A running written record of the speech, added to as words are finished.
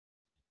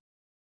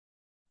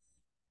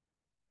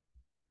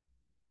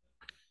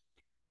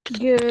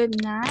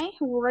Good night.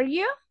 How are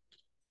you?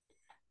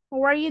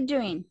 How are you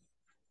doing?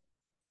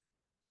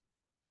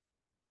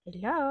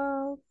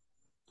 Hello.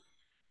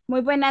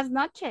 Muy buenas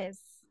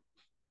noches.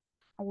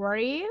 How are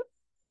you?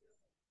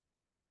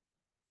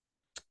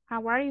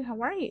 How are you?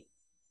 How are you?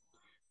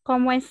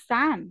 ¿Cómo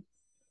están?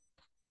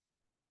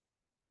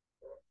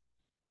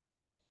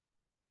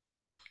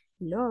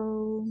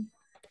 Hello.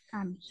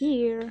 I'm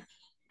here.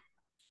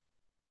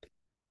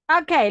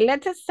 Okay,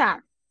 let's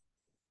start.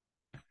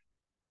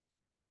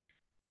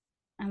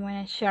 I'm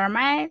going to share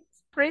my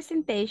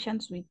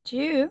presentations with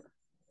you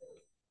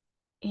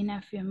in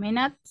a few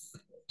minutes.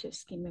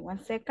 Just give me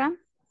 1 second.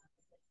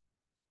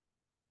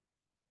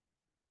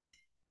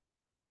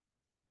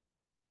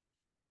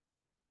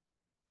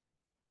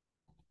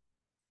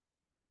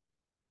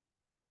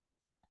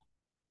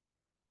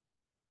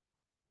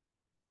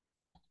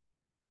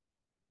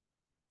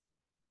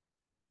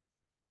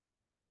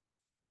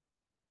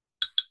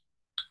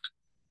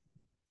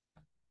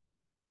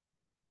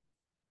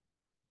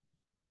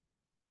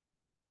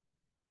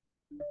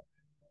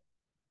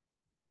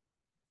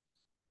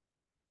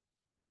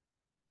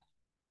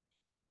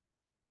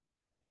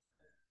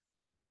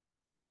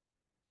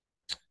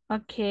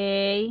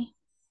 Okay.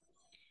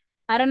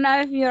 I don't know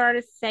if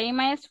you're seeing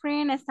my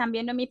screen. ¿Están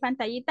viendo mi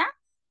pantallita?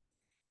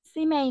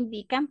 Si me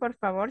indican, por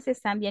favor, si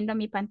están viendo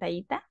mi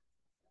pantallita.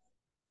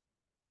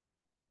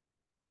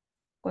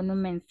 Con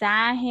un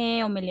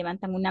mensaje o me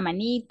levantan una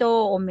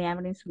manito o me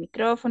abren su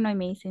micrófono y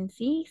me dicen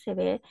sí, se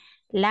ve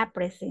la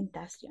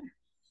presentación.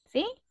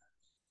 ¿Sí?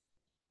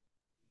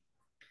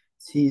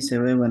 Sí, se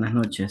ve, buenas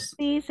noches.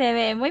 Sí, se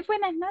ve. Muy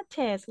buenas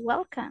noches.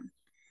 Welcome.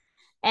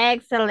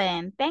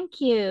 Excellent. Thank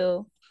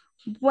you.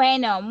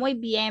 Bueno, muy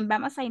bien.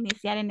 Vamos a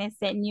iniciar en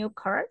este new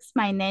course.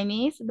 My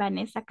name is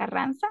Vanessa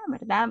Carranza,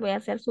 ¿verdad? Voy a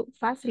ser su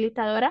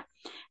facilitadora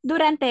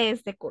durante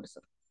este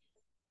curso.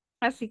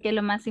 Así que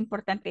lo más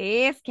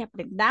importante es que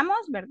aprendamos,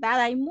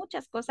 ¿verdad? Hay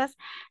muchas cosas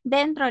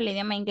dentro del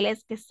idioma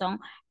inglés que son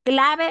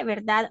clave,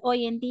 ¿verdad?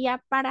 Hoy en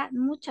día para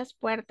muchas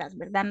puertas,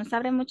 ¿verdad? Nos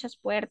abre muchas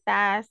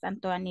puertas,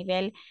 tanto a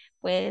nivel,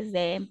 pues,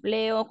 de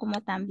empleo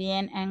como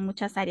también en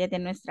muchas áreas de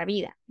nuestra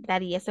vida, ¿verdad?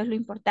 Y eso es lo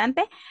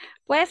importante,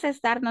 pues,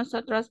 estar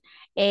nosotros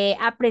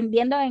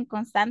aprendiendo en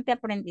constante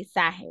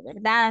aprendizaje,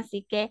 ¿verdad?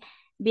 Así que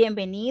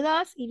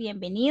bienvenidos y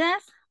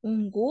bienvenidas.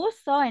 Un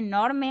gusto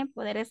enorme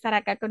poder estar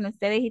acá con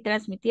ustedes y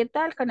transmitir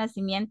todo el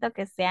conocimiento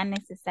que sea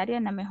necesario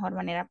en la mejor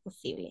manera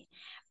posible,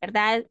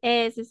 ¿verdad?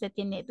 Si usted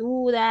tiene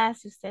dudas,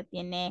 si usted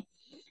tiene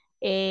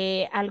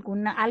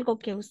algo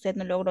que usted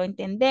no logró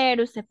entender,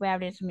 usted puede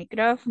abrir su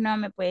micrófono,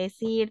 me puede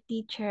decir,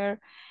 teacher,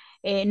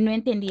 no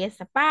entendí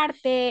esa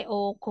parte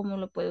o cómo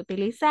lo puedo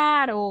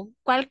utilizar o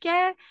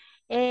cualquier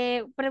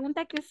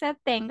pregunta que usted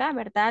tenga,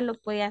 ¿verdad? Lo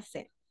puede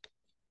hacer,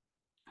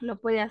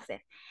 lo puede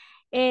hacer.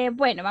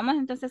 Bueno, vamos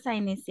entonces a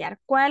iniciar.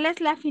 ¿Cuál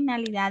es la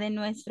finalidad de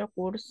nuestro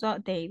curso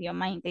de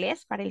idioma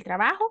inglés para el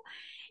trabajo?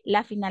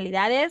 La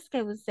finalidad es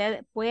que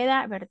usted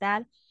pueda,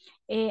 ¿verdad?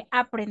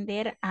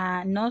 Aprender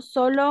a no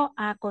solo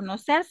a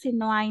conocer,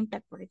 sino a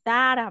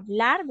interpretar, a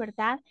hablar,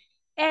 ¿verdad?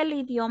 El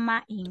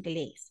idioma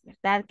inglés,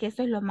 ¿verdad? Que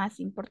eso es lo más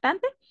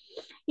importante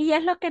y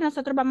es lo que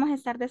nosotros vamos a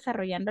estar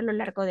desarrollando a lo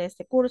largo de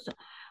este curso.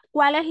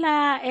 ¿Cuáles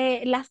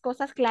las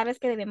cosas claves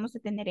que debemos de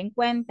tener en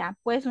cuenta?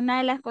 Pues una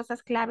de las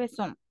cosas claves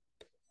son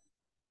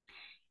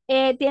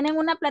tienen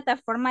una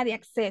plataforma de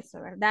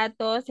acceso, ¿verdad?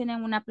 Todos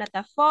tienen una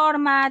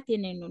plataforma,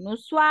 tienen un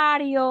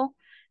usuario,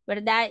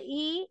 ¿verdad?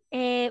 Y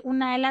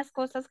una de las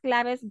cosas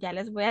claves, ya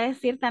les voy a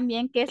decir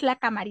también, que es la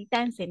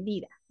camarita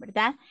encendida,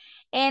 ¿verdad?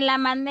 En la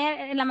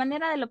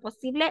manera de lo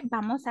posible,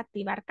 vamos a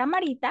activar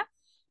camarita,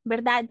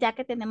 ¿verdad? Ya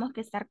que tenemos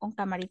que estar con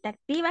camarita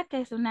activa, que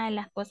es una de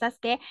las cosas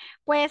que,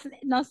 pues,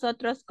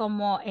 nosotros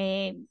como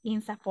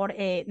INSAFOR,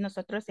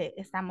 nosotros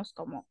estamos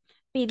como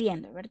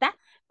pidiendo, ¿verdad?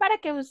 Para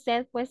que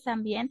usted, pues,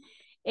 también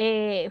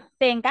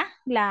tenga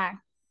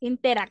la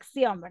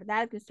interacción,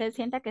 ¿verdad? Que usted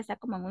sienta que está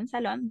como en un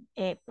salón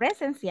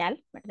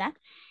presencial, ¿verdad?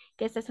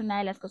 Que esa es una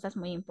de las cosas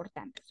muy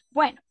importantes.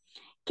 Bueno,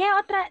 ¿qué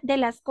otra de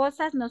las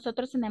cosas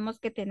nosotros tenemos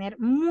que tener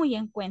muy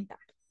en cuenta?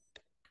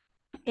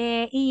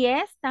 Y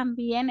es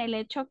también el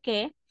hecho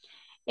que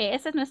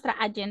esa es nuestra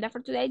agenda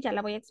for today, ya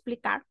la voy a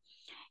explicar.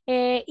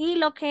 Y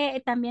lo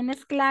que también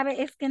es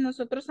clave es que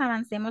nosotros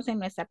avancemos en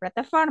nuestra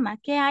plataforma.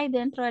 ¿Qué hay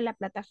dentro de la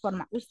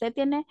plataforma? Usted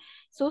tiene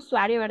su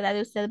usuario, ¿verdad?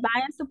 Y usted va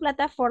en su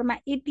plataforma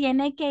y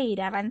tiene que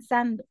ir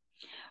avanzando.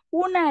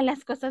 Una de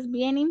las cosas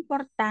bien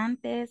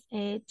importantes,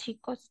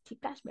 chicos,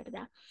 chicas,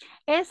 ¿verdad?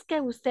 Es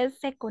que usted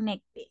se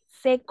conecte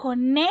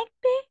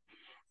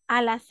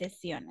a las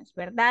sesiones,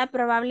 ¿verdad?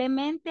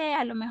 Probablemente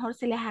a lo mejor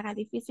se les haga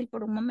difícil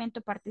por un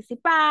momento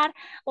participar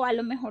o a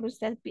lo mejor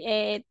usted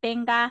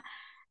tenga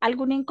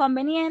algún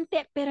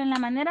inconveniente, pero en la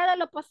manera de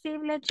lo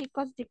posible,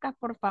 chicos, chicas,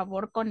 por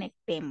favor,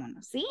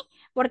 conectémonos, ¿sí?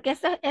 Porque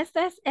esto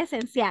es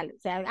esencial. O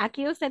sea,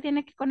 aquí usted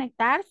tiene que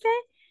conectarse,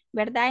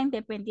 ¿verdad?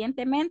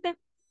 Independientemente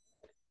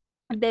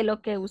de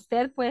lo que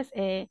usted pues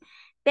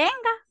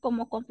tenga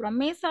como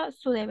compromiso,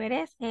 su deber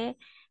es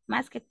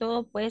más que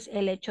todo pues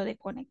el hecho de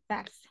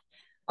conectarse.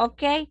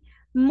 ¿Ok?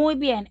 Muy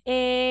bien.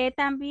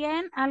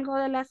 También algo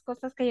de las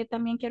cosas que yo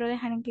también quiero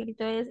dejar en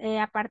clarito es,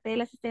 aparte de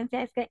la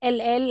asistencia, es que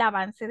el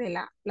avance de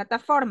la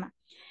plataforma.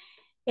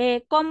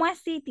 ¿Cómo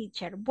así,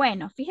 teacher?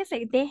 Bueno,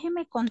 fíjese,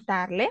 déjeme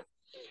contarle.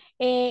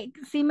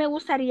 Sí me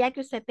gustaría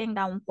que usted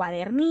tenga un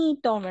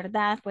cuadernito,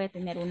 ¿verdad? Puede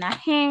tener una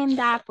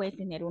agenda, puede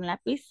tener un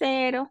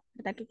lapicero,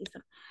 ¿verdad? ¿Qué quiso?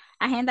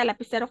 Agenda,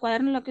 lapicero,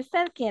 cuaderno, lo que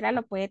usted quiera,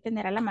 lo puede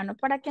tener a la mano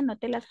para que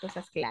anote las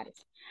cosas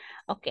claras.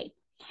 Ok.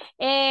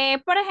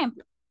 Por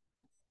ejemplo,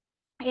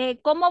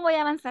 ¿cómo voy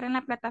a avanzar en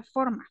la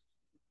plataforma?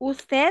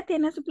 Usted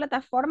tiene su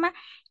plataforma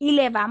y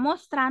le va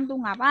mostrando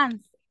un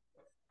avance.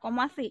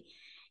 ¿Cómo así?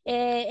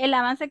 El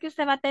avance que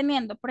usted va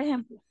teniendo, por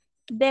ejemplo,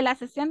 de la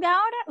sesión de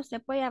ahora,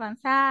 usted puede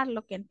avanzar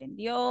lo que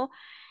entendió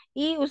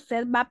y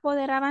usted va a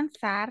poder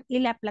avanzar y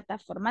la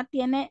plataforma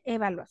tiene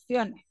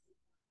evaluaciones,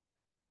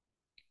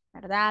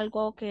 ¿verdad?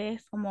 Algo que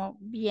es como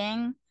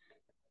bien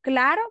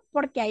claro,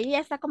 porque ahí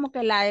está como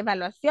que la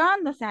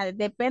evaluación, o sea,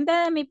 depende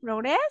de mi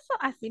progreso,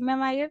 así me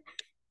va a ir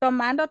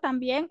tomando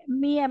también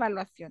mi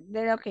evaluación.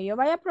 De lo que yo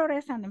vaya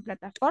progresando en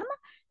plataforma,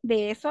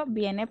 de eso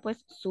viene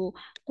pues su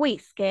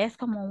quiz, que es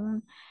como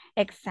un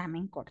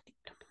examen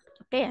cortito.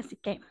 Ok, así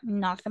que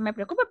no se me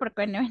preocupe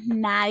porque no es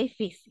nada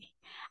difícil.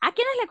 ¿A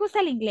quiénes les gusta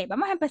el inglés?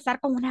 Vamos a empezar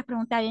con una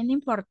pregunta bien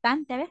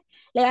importante, ¿ves?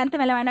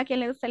 Levánteme la mano a quién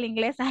le gusta el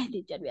inglés. Ay,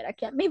 teacher, viera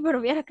que a mí, pero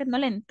viera que no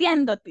le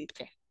entiendo,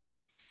 teacher.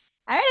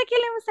 A ver, ¿a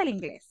quién le gusta el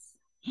inglés?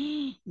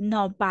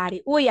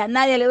 Nobody. Uy, a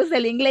nadie le gusta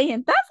el inglés. Y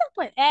entonces,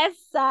 pues,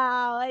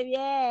 eso, muy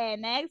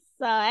bien,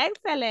 eso,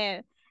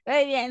 excelente.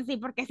 Muy bien, sí,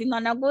 porque si no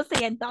nos gusta,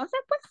 y entonces,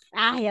 pues,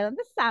 ay, ¿a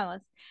dónde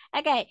estamos?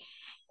 Ok,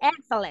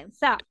 excellent.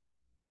 So,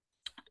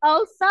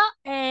 also,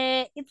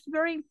 it's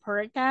very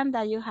important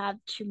that you have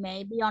to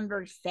maybe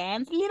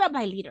understand little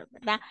by little,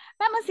 ¿verdad?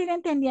 Vamos a ir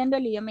entendiendo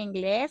el idioma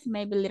inglés,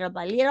 maybe little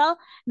by little.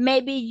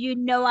 Maybe you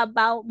know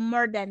about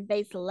more than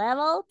base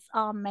levels,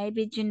 or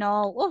maybe you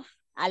know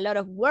a lot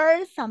of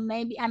words, or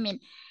maybe, I mean,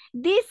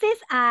 this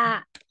is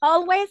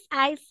always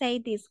I say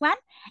this one.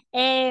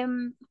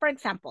 For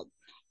example,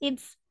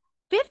 it's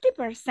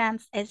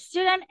 50% a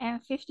student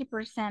and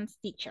 50%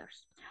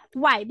 teachers.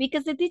 Why?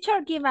 Because the teacher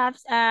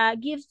gives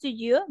to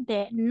you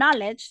the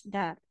knowledge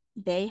that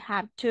they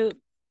have to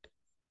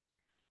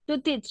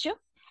teach you,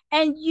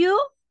 and you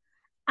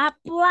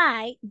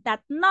apply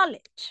that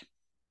knowledge,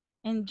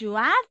 and you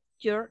add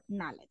your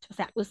knowledge. O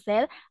sea,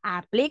 usted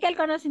aplica el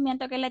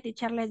conocimiento que la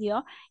teacher le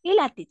dio y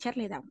la teacher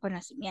le da un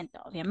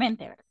conocimiento,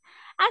 obviamente, ¿verdad?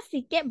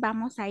 Así que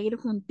vamos a ir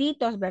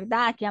juntitos,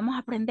 ¿verdad? Aquí vamos a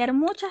aprender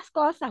muchas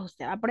cosas.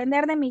 Usted va a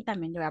aprender de mí,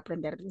 también yo voy a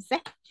aprender de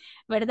usted,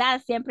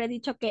 ¿verdad? Siempre he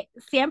dicho que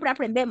siempre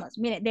aprendemos.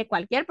 Mire, de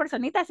cualquier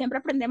personita siempre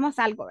aprendemos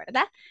algo,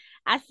 ¿verdad?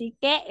 Así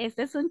que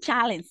este es un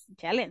challenge.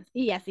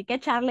 Y así que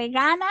echarle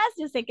ganas.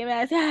 Yo sé que me va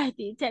a decir, ay,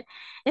 teacher,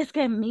 es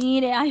que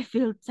mire, I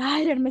feel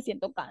tired, me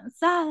siento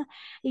cansada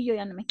y yo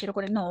ya no me quiero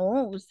conectar.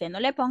 No, usted no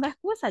le ponga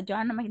excusas.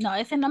 Yo no me, no,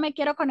 ese no me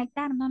quiero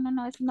conectar. No, no,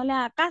 no, eso no le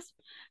haga caso,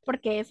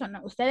 porque eso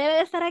no. Usted debe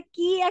de estar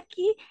aquí,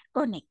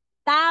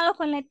 conectado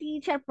con la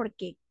teacher,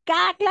 porque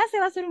cada clase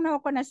va a ser un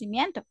nuevo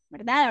conocimiento,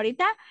 ¿verdad?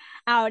 Ahorita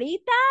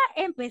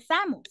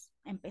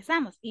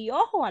empezamos. Y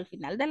ojo, al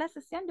final de la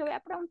sesión yo voy a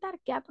preguntar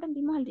qué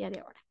aprendimos el día de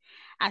ahora.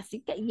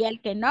 Así que, y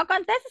el que no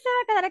conteste se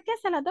va a quedar aquí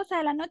hasta las 12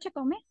 de la noche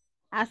conmigo,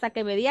 hasta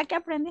que me diga que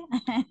aprendí.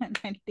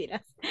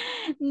 Mentiras.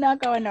 No,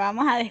 como no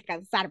vamos a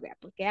descansar, vea,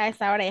 porque a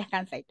esa hora ya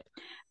descansé.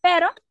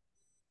 Pero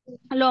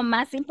lo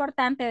más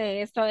importante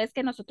de esto es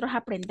que nosotros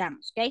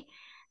aprendamos, ¿ok?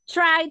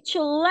 Try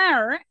to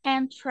learn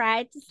and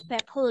try to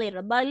speak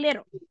little by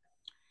little.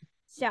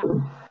 So,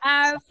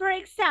 for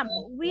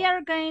example, we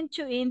are going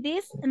to, in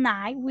this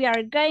night, we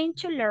are going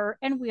to learn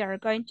and we are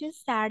going to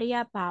study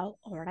about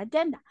our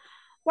agenda.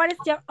 What is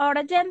our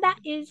agenda?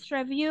 Is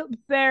review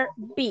verb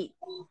be.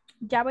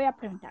 Ya voy a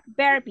preguntar.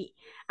 Verb be.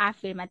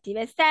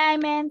 Affirmative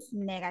statements,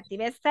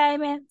 negative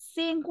statements,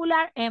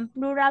 singular and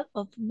plural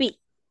of be.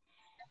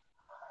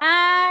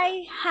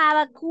 I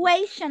have a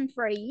question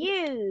for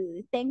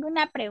you. Tengo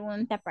una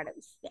pregunta para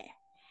usted.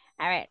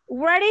 A ver,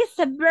 what is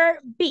the verb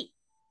be?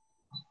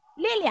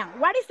 Lilian,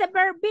 what is the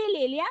verb be,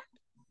 Lilian?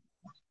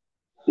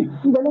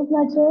 Buenas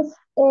noches.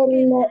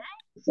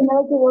 Si no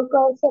me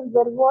equivoco, es el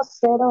verbo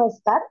ser o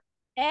estar.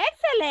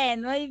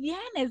 Excelente, muy bien,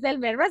 es el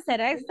verbo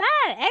ser o estar.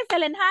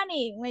 Excelente,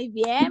 honey, muy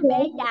bien,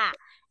 bella.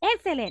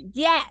 Excelente,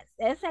 yes,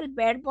 es el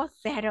verbo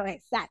ser o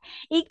estar.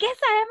 ¿Y qué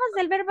sabemos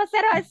del verbo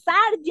ser o estar?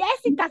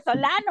 Jessica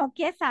Solano,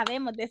 ¿qué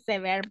sabemos de ese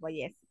verbo,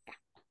 Jessica?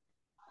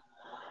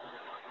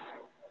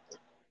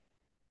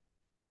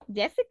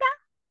 Jessica,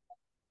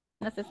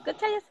 ¿nos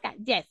escucha, Jessica?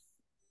 Yes.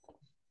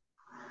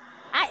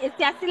 Ah,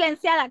 está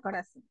silenciada,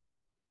 corazón.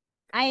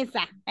 Ahí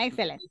está,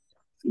 excelente.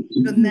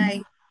 Good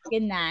night.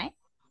 Good night.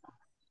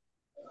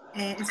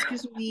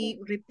 Excuse me,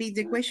 repeat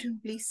the question,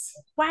 please.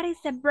 What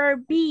is the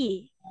verb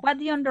be? What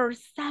do you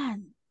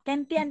understand? ¿Qué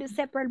entiende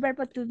usted por el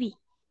verbo to be?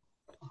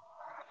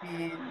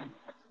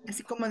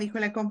 Así como dijo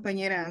la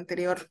compañera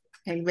anterior,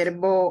 el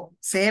verbo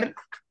ser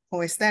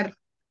o estar.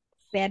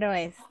 Ser o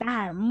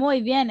estar.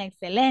 Muy bien,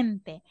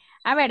 excelente.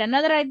 A ver,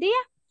 another idea.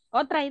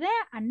 Otra idea,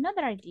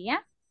 another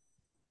idea.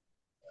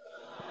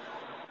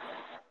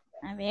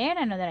 A ver,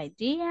 another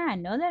idea,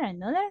 another.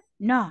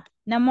 No,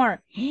 no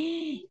more.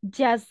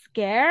 Just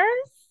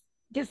girls,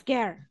 just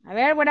girl. A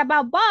ver, what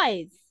about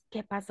boys?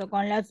 ¿Qué pasó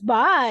con los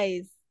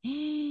boys?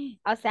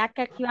 O sea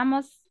que aquí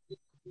vamos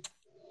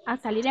a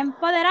salir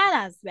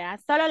empoderadas, ¿verdad?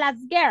 Solo las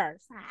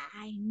girls.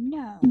 Ay,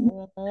 no,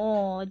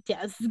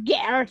 just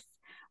girls.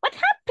 What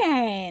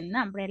happened?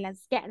 No, hombre,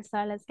 las girls,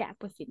 solo las girls.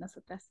 Pues sí,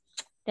 nosotras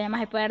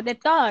tenemos el poder de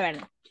todo,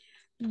 ¿verdad?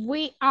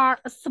 We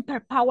are a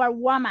superpower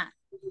woman.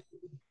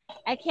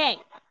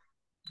 Ok.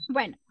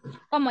 Bueno,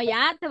 como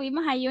ya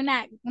tuvimos ahí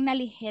una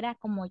ligera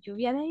como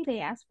lluvia de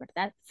ideas,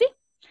 ¿verdad? Sí,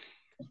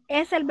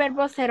 es el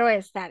verbo ser o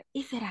estar.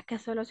 ¿Y será que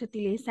solo se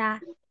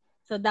utiliza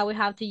so that we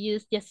have to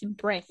use just in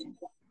present?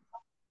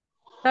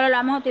 Solo lo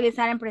vamos a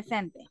utilizar en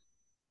presente.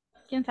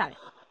 ¿Quién sabe?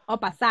 O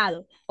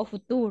pasado, o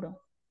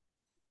futuro.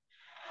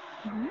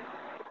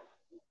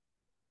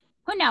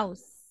 Who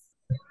knows?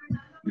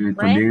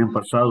 También en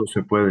pasado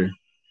se puede.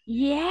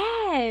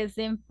 Yes,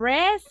 in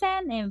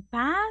present, in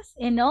past,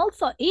 and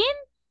also in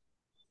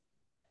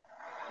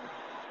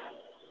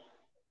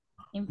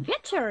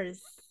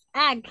futures.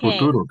 Okay.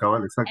 Futuro,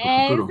 cabal, exacto,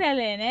 futuro.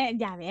 Excelente,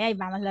 ya ve, ahí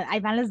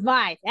van los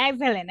boys.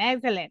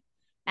 Excelente.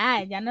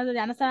 Ay, ya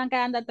no se van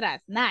quedando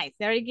atrás. Nice,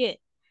 very good.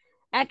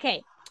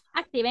 Ok,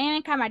 activen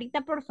en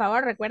camarita, por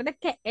favor. Recuerden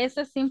que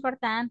eso es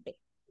importante.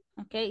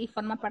 Ok, y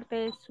forma parte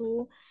de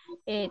su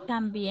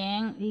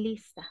también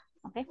lista.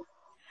 Ok,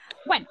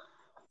 bueno.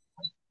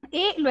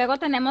 Y luego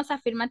tenemos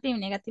affirmative y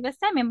negative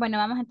statement. Bueno,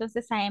 vamos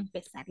entonces a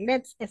empezar.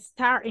 Let's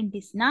start in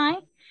this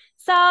night.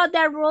 So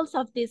the rules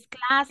of this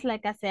class,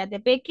 like I said at the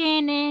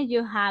beginning,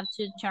 you have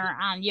to turn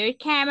on your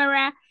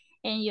camera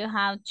and you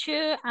have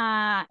to,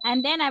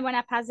 and then I'm going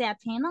to pass the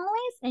attendance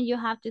list and you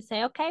have to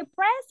say, okay,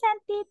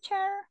 present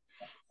teacher.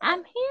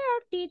 I'm here,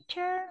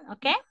 teacher.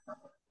 Okay.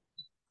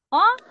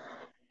 O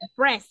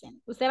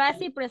present. Usted va a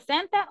decir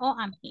presente o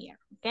I'm here.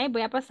 Ok,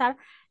 voy a pasar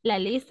la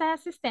lista de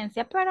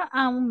asistencia, pero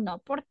aún no,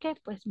 porque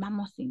pues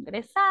vamos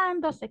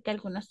ingresando. Sé que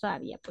algunos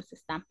todavía pues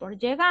están por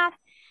llegar.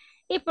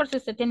 Y por si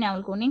usted tiene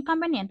algún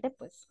inconveniente,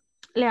 pues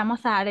le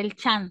vamos a dar el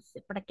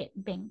chance para que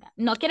venga.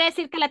 No quiere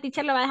decir que la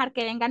teacher lo va a dejar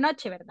que venga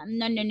anoche, ¿verdad?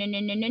 No.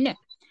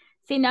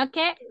 Sino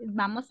que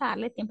vamos a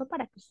darle tiempo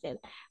para que usted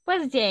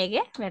pues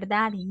llegue,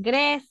 ¿verdad?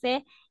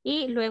 Ingrese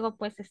y luego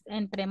pues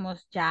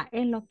entremos ya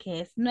en lo que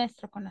es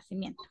nuestro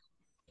conocimiento.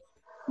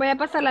 Voy a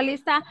pasar la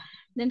lista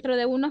dentro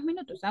de unos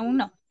minutos, aún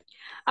no.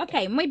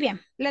 Ok, muy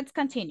bien. Let's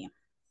continue.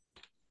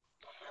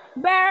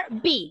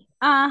 Verb be.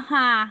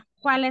 Ajá.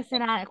 ¿Cuál es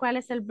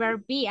el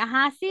verb be?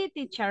 Ajá, sí,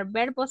 teacher.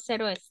 Verbo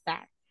ser o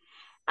estar.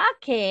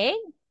 Ok.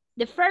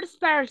 The first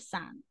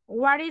person.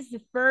 What is the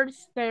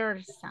first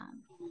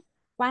person?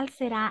 ¿Cuál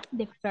será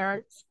the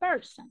first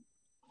person?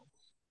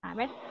 A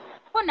ver.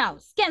 Who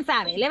knows? ¿Quién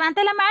sabe?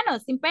 Levante la mano,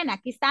 sin pena.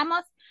 Aquí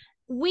estamos.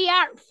 We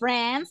are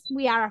friends.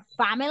 We are a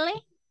family.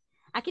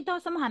 Aquí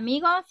todos somos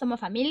amigos, somos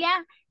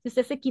familia. Si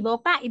usted se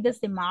equivoca, it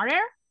doesn't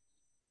matter.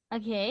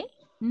 Ok.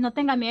 No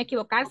tenga miedo de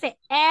equivocarse.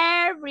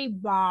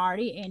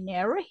 Everybody and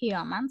every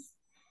humans.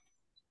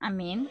 I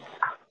mean.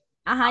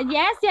 Ajá,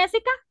 yes,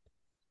 Jessica.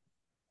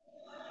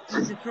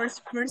 The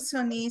first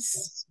person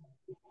is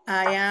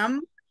I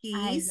am,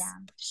 I he's,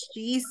 am.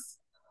 she's.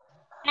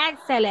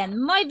 Excellent.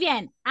 Muy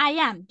bien. I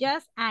am.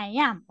 Just I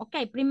am. Ok,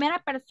 primera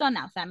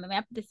persona. O sea, me voy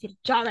a decir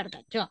yo,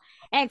 ¿verdad? Yo.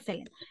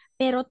 Excelente.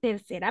 Pero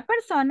tercera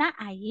persona,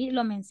 ahí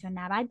lo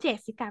mencionaba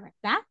Jessica,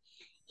 ¿verdad?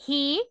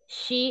 He,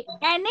 she,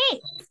 and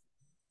it.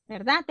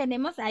 ¿Verdad?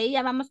 Tenemos ahí,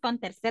 ya vamos con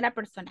tercera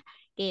persona,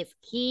 que es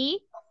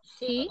he,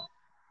 she,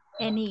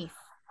 and is.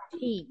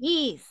 He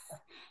is.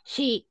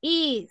 She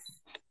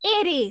is.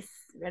 It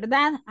is.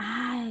 ¿Verdad?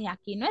 Ay,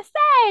 aquí no está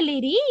el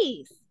it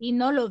is. Y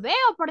no lo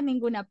veo por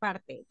ninguna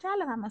parte. Ya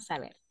lo vamos a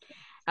ver.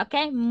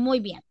 Ok, muy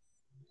bien.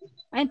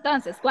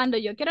 Entonces, cuando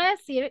yo quiero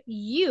decir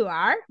you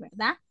are,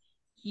 ¿verdad?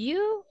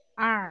 You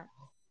are.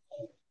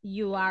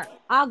 You are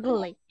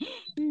ugly.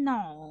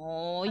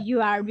 No,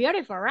 you are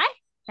beautiful, right?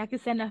 Ya que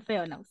usted no es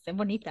feo, no, usted es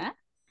bonita.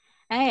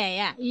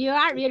 Yeah. You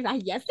are beautiful.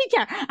 Yes,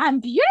 teacher. I'm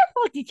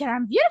beautiful, teacher.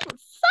 I'm beautiful.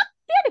 So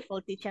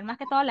beautiful, teacher. Más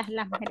que todas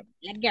las mujeres,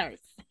 las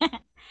girls.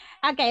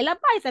 Okay, los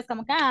boys es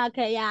como que,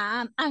 okay,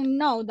 yeah, I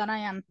know that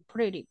I am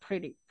pretty.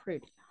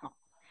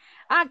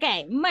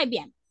 Okay, muy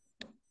bien.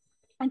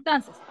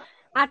 Entonces,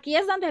 aquí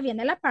es donde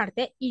viene la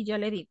parte y yo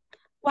le digo,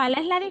 ¿cuál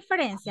es la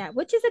diferencia?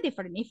 Which is the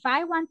difference? If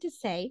I want to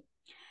say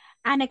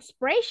an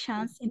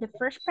expression in the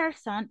first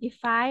person, if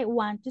I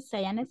want to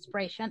say an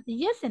expression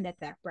using the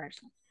third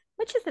person,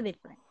 which is the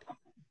difference?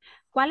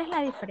 ¿Cuál es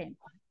la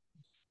diferencia?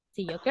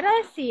 Si yo quiero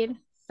decir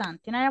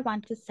something I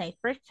want to say,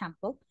 for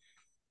example,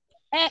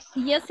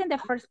 using the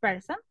first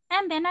person,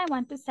 and then I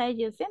want to say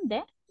using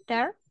the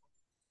third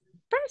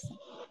person,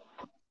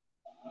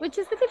 which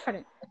is the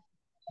difference.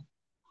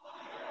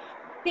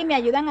 Si me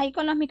ayudan ahí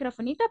con los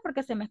microfonitos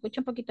porque se me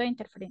escucha un poquito de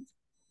interferencia.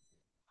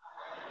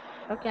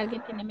 Creo que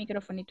alguien tiene el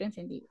microfonito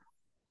encendido.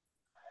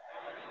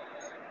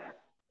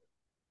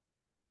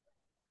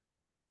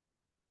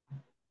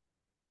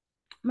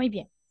 Muy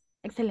bien.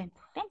 Excelente.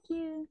 Thank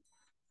you.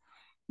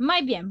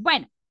 Muy bien.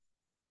 Bueno.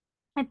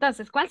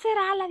 Entonces, ¿cuál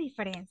será la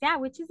diferencia?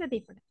 Which is the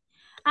difference?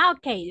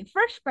 Ok, the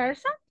first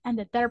person and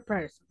the third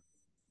person.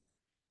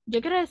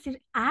 Yo quiero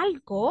decir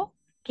algo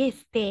que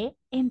esté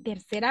en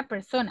tercera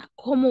persona.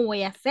 ¿Cómo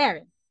voy a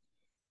hacer?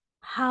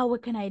 How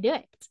can I do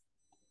it?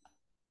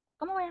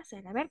 ¿Cómo voy a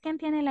hacer? A ver, ¿quién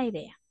tiene la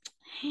idea?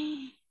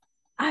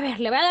 A ver,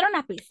 le voy a dar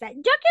una pista.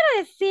 Yo quiero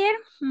decir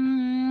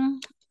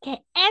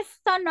que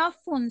esto no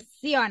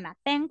funciona.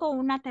 Tengo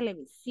una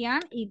televisión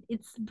y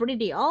it's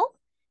pretty old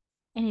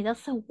and it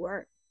doesn't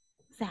work.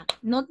 O sea,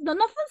 no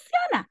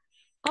funciona.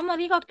 ¿Cómo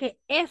digo que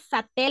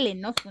esa tele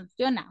no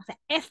funciona? O sea,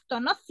 esto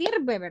no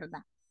sirve,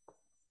 ¿verdad?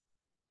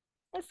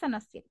 Eso no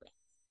sirve.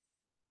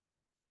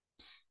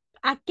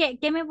 ¿A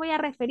qué me voy a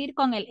referir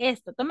con el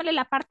esto? Tómale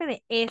la parte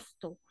de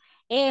esto.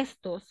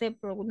 Esto se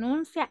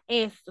pronuncia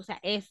esto, o sea,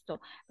 esto.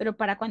 Pero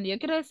para cuando yo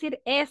quiero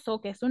decir eso,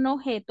 que es un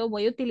objeto,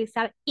 voy a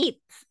utilizar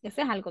it.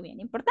 Eso es algo bien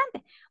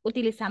importante.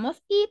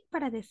 Utilizamos it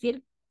para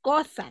decir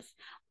cosas,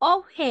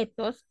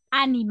 objetos,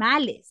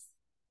 animales,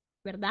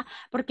 ¿verdad?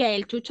 Porque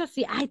el chucho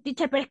sí, ay,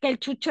 teacher, pero es que el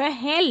chucho es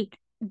él.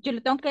 Yo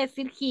le tengo que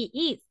decir he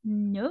is.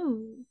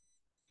 No,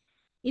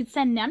 it's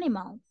an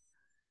animal.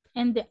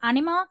 And the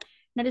animal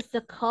that is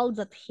the called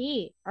that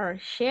he or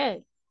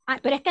she. Ah,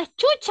 pero es que es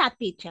chucha,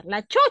 teacher,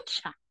 la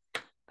chucha.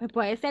 Pues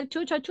puede ser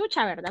chucho,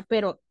 chucha, ¿verdad?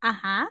 Pero,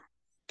 ajá,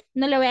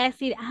 no le voy a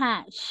decir,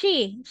 ajá,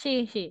 she.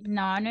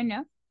 No, no,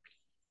 no.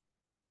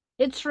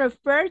 It's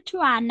referred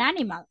to an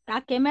animal.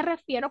 ¿A qué me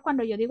refiero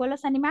cuando yo digo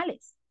los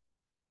animales?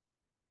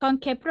 ¿Con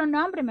qué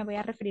pronombre me voy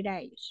a referir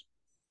a ellos?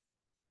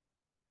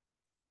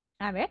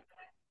 A ver.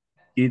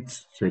 It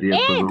sería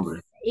el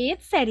pronombre. It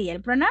sería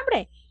el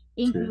pronombre.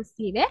 Sí.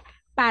 Inclusive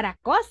para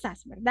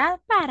cosas, ¿verdad?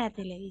 Para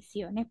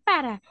televisiones,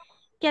 para,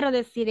 quiero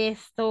decir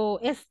esto,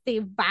 este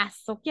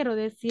vaso, quiero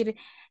decir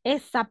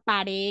esa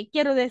pared,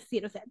 quiero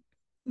decir, o sea,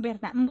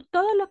 ¿verdad?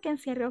 Todo lo que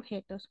encierre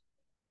objetos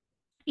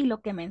y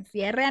lo que me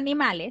encierre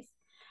animales.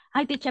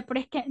 Ay, teacher, pero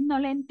es que no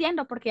le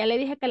entiendo porque ya le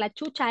dije que la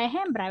chucha es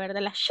hembra,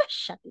 ¿verdad? La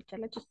chucha, teacher,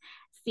 la chucha.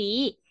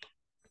 Sí,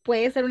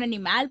 puede ser un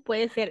animal,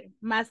 puede ser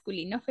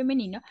masculino o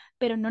femenino,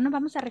 pero no nos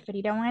vamos a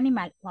referir a un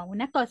animal o a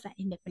una cosa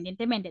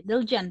independientemente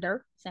del gender,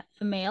 o sea,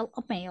 female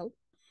o male.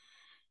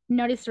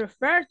 Not is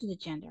referred to the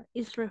gender,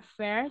 is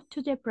referred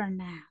to the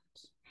pronouns.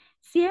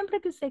 Siempre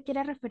que usted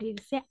quiera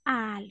referirse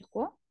a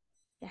algo,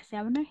 ya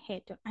sea un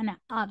objeto,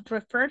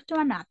 refer to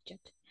an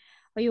object,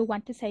 or you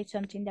want to say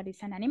something that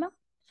is an animal,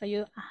 so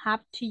you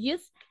have to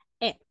use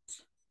it.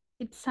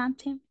 It's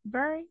something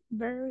very,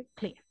 very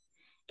clear.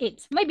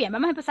 It's. Muy bien,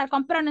 vamos a empezar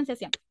con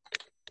pronunciación.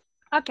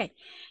 Okay,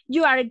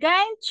 you are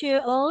going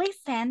to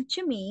listen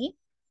to me.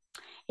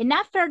 And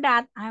after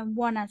that, I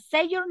want to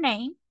say your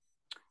name.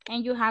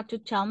 And you have to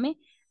tell me,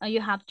 and you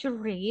have to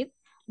read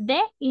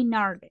the in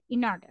order,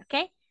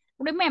 okay?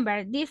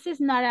 Remember, this is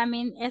not, I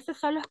mean, esto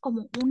solo es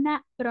como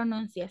una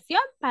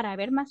pronunciación para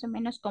ver más o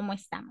menos cómo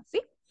estamos,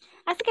 ¿sí?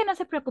 Así que no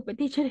se preocupe,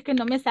 teacher, es que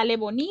no me sale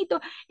bonito,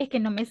 es que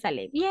no me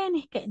sale bien,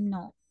 es que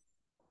no.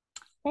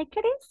 Take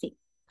it easy.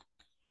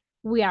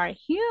 We are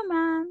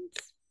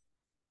humans,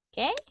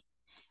 okay?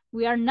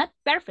 We are not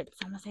perfect.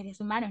 Somos seres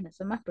humanos, no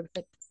somos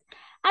perfectos.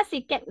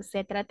 Así que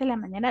usted trate la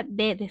manera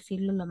de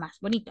decirlo lo más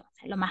bonito, o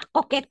sea, lo más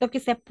coqueto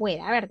que se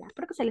pueda, ¿verdad?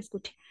 Porque se le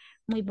escuche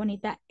muy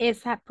bonita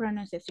esa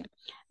pronunciación.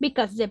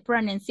 Because the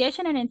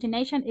pronunciation and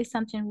intonation is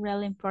something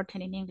really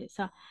important in English.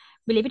 So,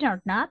 believe it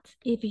or not,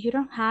 if you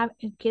don't have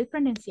a good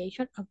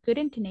pronunciation or good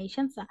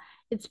intonation, so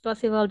it's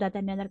possible that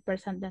another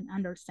person don't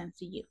understand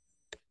you.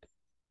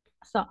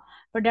 So,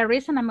 for that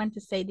reason, I'm going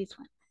to say this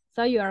one.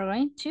 So, you are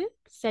going to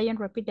say and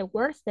repeat the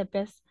words the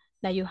best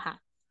that you have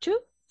to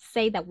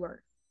say the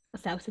word. O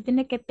sea, usted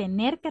tiene que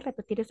tener que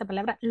repetir esa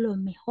palabra lo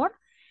mejor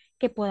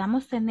que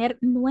podamos tener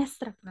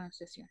nuestra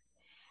pronunciación.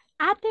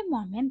 At the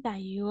moment that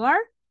you are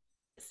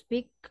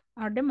speak,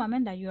 or the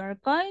moment that you are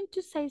going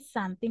to say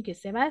something, que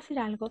usted va a decir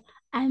algo,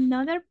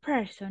 another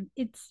person,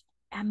 it's,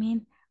 I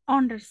mean,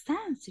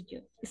 understands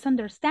you. It's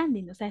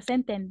understanding, o sea, es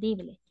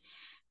entendible.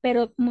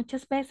 Pero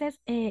muchas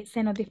veces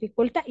se nos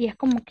dificulta y es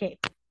como que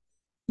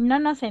no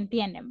nos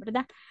entienden,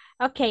 ¿verdad?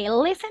 Okay,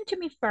 listen to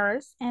me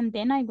first and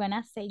then I'm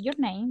gonna say your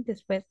name.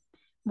 Después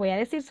voy a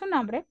decir su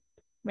nombre,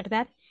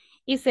 ¿verdad?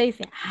 Y se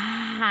dice,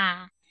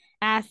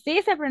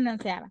 así se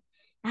pronunciaba.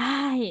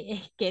 Ay,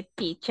 es que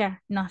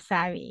teacher, no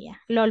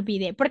sabía, lo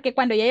olvidé. Porque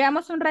cuando ya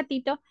llevamos un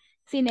ratito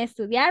sin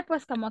estudiar,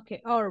 pues como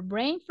que our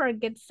brain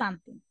forgets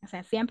something. O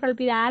sea, siempre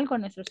olvida algo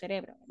nuestro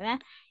cerebro, ¿verdad?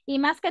 Y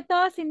más que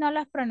todo si no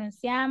lo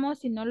pronunciamos,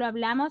 si no lo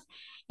hablamos.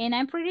 And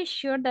I'm pretty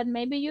sure that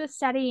maybe you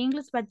study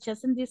English, but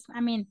just in this,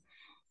 I mean,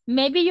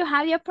 maybe you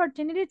have the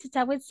opportunity to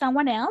talk with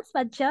someone else,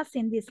 but just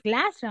in this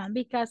classroom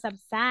because of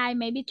outside,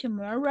 maybe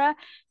tomorrow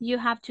you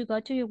have to go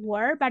to your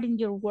work, but in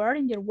your work,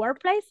 in your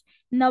workplace,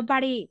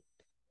 nobody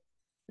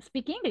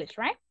speak English,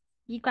 right?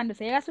 Y cuando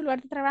se llega a su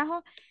lugar de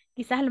trabajo,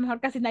 quizás a lo mejor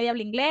casi nadie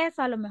habla inglés,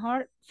 o a lo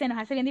mejor se nos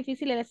hace bien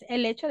difícil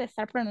el hecho de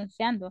estar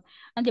pronunciando.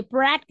 And the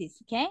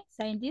practice, okay?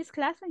 So in this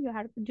classroom,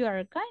 you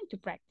are going to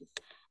practice.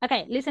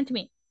 Okay, listen to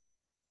me.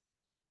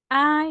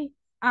 I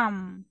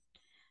am,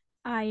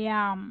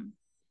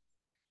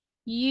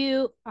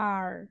 you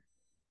are,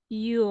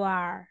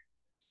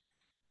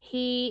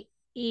 He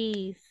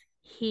is.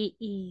 He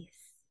is.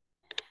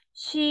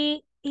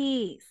 She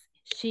is.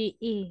 She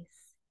is.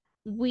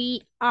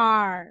 We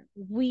are.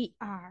 We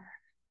are.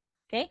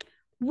 Okay.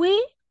 We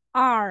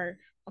are.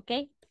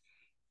 Okay.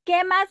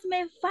 ¿Qué más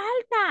me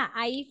falta?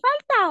 Ahí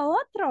falta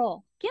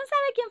otro. ¿Quién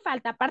sabe quién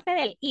falta? Aparte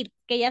del it,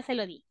 que ya se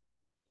lo di.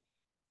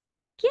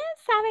 ¿Quién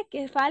sabe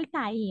qué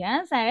falta ahí?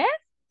 Vamos a ver.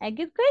 A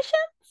good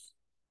questions.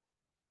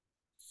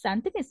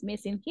 Something is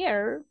missing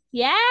here.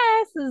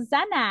 Yes,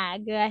 Susana,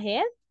 go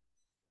ahead.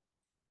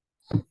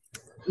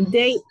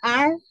 They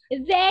are.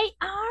 They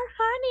are,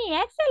 honey.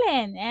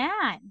 Excellent.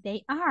 Yeah,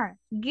 they are.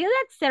 Good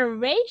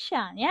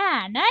observation.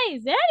 Yeah,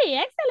 nice. Very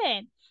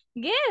excellent.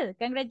 Good.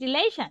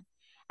 Congratulations.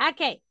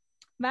 Ok,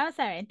 vamos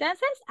a ver.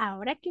 Entonces,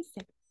 ahora que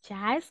usted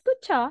ya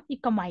escuchó y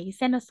como ahí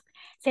se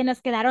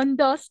nos quedaron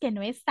dos que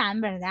no están,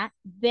 ¿verdad?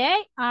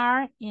 They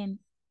are and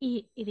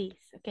it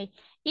is. Ok.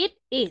 It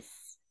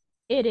is.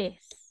 It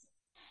is.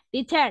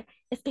 Teacher,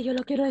 es que yo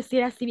lo quiero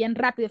decir así bien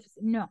rápido.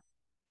 No.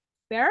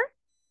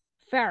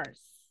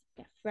 First.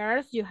 Okay,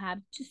 first, you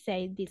have to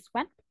say this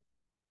one.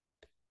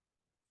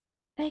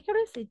 Take it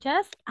easy.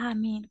 Just,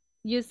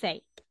 you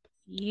say,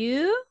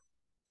 you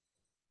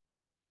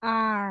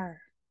are.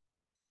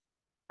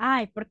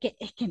 Ay, porque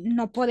es que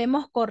no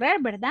podemos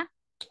correr, ¿verdad?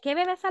 ¿Qué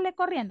bebé sale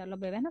corriendo? Los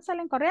bebés no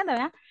salen corriendo,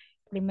 ¿verdad?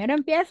 Primero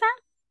empiezan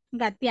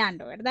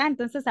gateando, ¿verdad?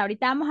 Entonces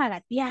ahorita vamos a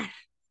gatear,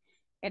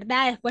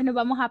 ¿verdad? Después nos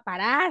vamos a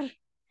parar,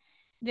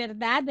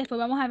 ¿verdad? Después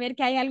vamos a ver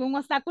que hay algún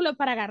obstáculo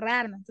para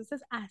agarrarnos.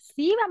 Entonces,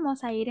 así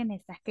vamos a ir en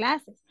estas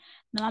clases.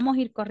 No vamos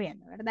a ir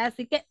corriendo, ¿verdad?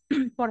 Así que,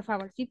 por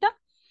favorcito,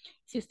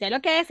 si usted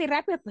lo quiere decir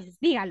rápido, pues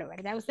dígalo,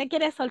 ¿verdad? Usted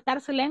quiere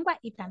soltar su lengua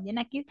y también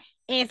aquí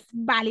es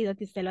válido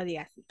que usted lo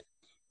diga así.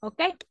 ¿Ok?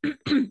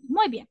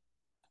 Muy bien.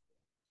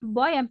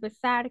 Voy a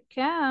empezar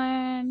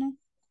con...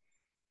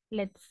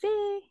 Let's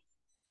see.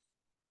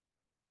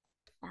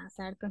 Vamos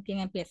a ver con quién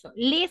empiezo.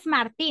 Liz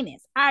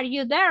Martínez. Are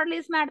you there,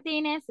 Liz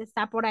Martínez?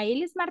 ¿Está por ahí,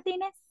 Liz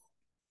Martínez?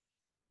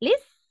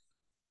 Liz.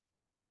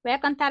 Voy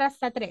a contar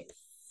hasta 3.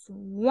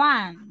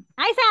 1.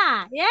 Ahí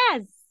está.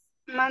 Yes.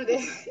 Mande,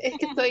 es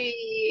que estoy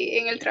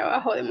en el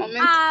trabajo de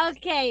momento.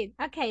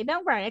 Ok,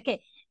 don't worry.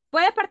 Ok.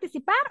 ¿Puede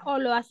participar o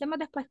lo hacemos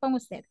después con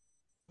usted?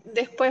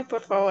 Después,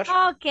 por favor.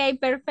 Ok,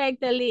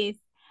 perfecto,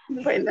 Liz.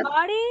 Bueno.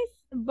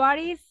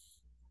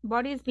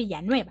 Boris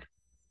Villanueva.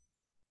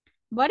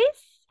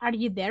 Boris, are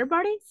you there,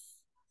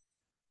 Boris?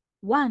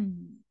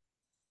 1,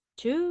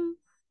 2,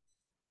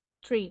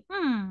 3.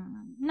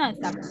 No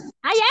está.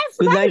 Yes,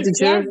 Good night, Boris.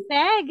 teacher.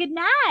 Yes, good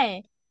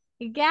night.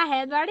 Go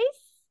ahead,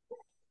 Boris.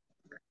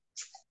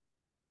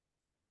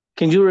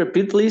 Can you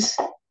repeat, please?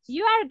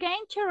 You are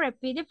going to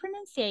repeat the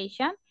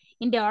pronunciation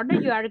in the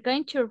order you are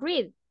going to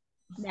read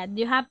that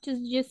you have to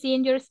see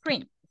in your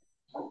screen.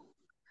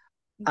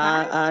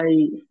 Yes.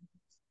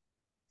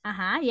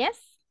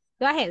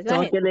 Go ahead.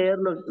 Tengo que leer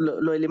lo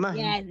de la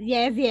imagen.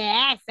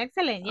 Yes.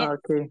 Excellent. Yes.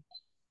 Okay.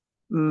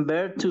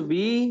 Verb to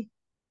be,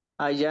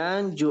 I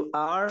am, you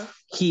are,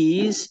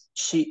 he is,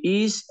 she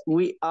is,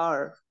 we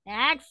are.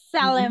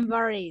 Excellent,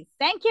 Boris.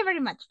 Thank you very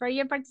much for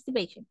your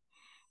participation.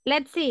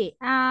 Let's see.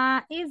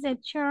 Is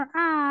it your...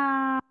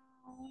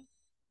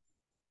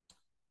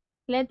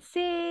 let's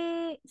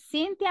see.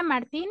 Cynthia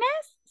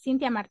Martinez.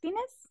 Cynthia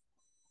Martinez?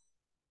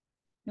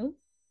 No.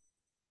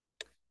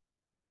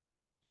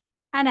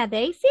 Ana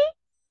Daisy?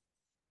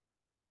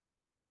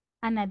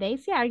 Ana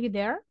Daisy, are you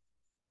there?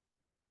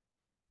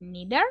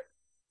 Neither.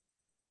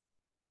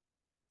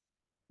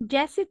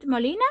 Jessie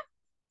Molina?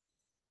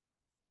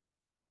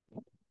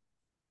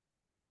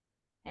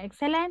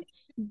 Excellent.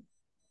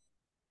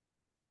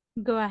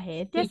 Go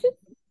ahead, Jessie.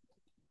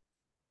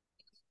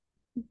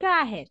 Go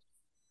ahead.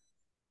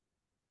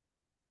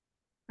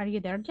 Are you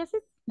there, Jessie?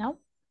 No.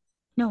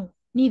 No,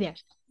 neither.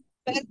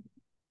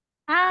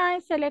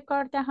 Ay, se le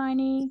corta,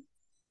 honey.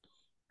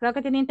 Creo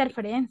que tiene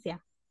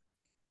interferencia.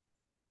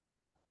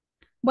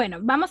 Bueno,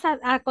 vamos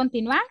a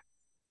continuar.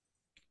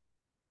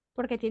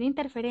 Porque tiene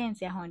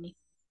interferencia, honey.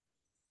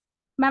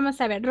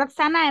 Vamos a ver,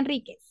 Roxana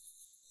Enríquez.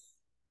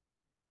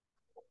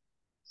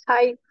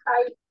 Hi.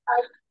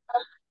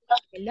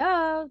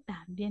 Hello.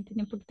 También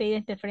tiene un poquito de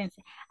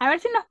interferencia. A ver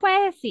si nos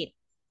puede decir.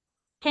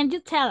 Can you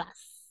tell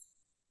us?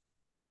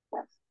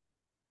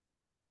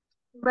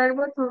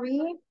 Verbo to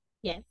be.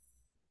 Yes.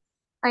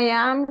 I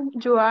am,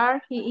 you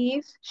are, he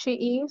is, she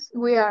is,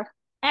 we are.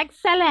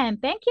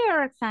 Excellent. Thank you,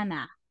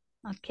 Roxana.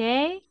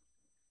 Okay.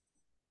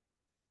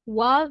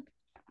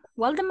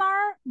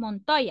 Waldemar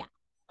Montoya.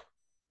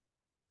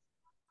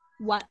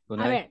 A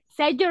ver,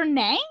 say your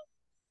name.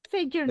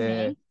 Say your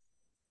name.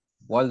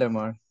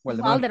 Waldemar.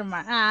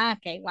 Waldemar.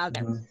 Okay,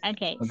 Waldemar.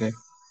 Okay.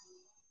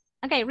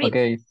 Okay, read.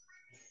 Okay.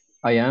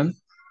 I am,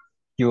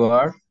 you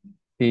are,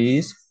 he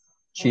is,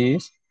 she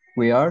is,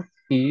 we are,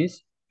 he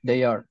is,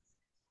 they are.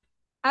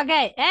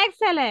 Okay,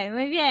 excellent.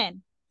 Muy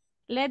bien.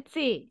 Let's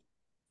see.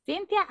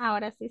 Cintia,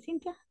 ahora sí,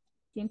 Cintia.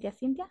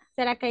 Cintia.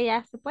 ¿Será que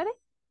ya se puede?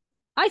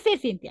 Ay, sí,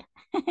 Cintia.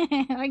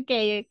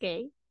 Okay.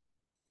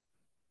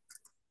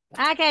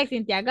 Okay,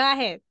 Cintia, go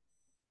ahead.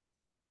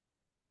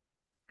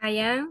 I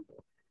am,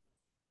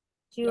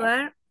 you Yes.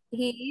 are,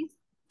 he is,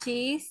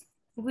 she is,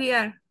 we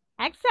are.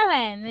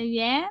 Excellent. Muy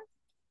bien.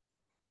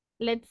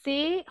 Let's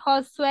see.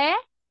 Josué.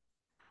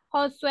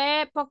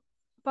 Josué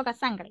Poca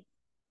Sangre.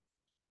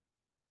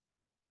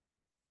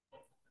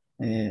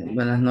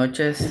 Buenas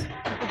noches.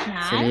 Good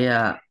night.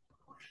 Sería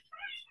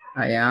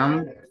I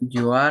am,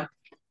 you are,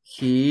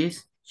 he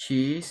is,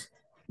 she is,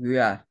 we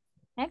are.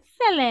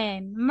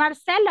 Excellent.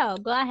 Marcelo.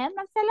 Go ahead,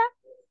 Marcelo.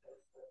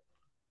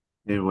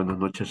 Buenas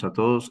noches a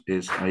todos.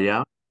 Es I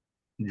am,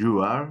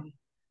 you are,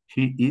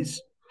 he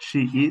is,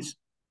 she is,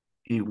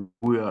 y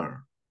we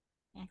are.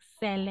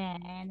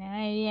 Excelente.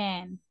 Muy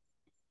bien.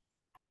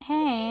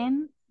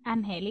 And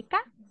Angélica.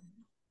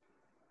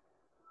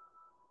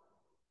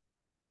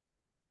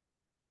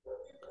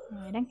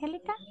 A ver,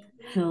 Angélica.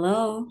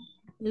 Hello.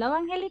 Hello,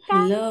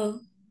 Angélica. Hello.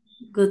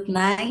 Good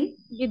night.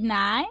 Good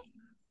night.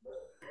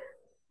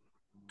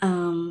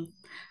 I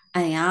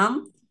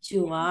am,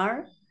 you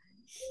are,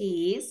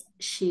 he is,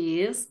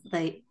 she is,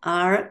 they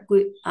are,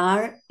 we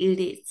are, it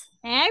is.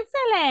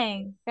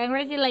 Excellent.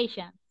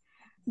 Congratulations.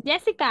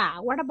 Jessica,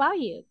 what about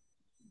you?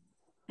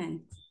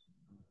 And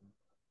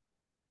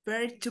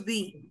Verb to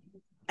be.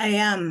 I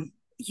am,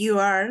 you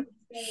are,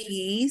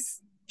 he is,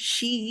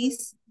 she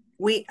is,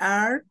 we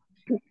are,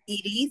 it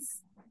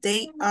is,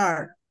 they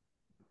are.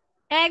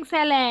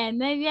 Excellent.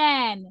 Muy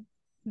bien.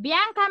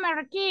 Bianca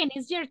Marroquín,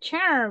 it's your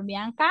turn,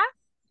 Bianca.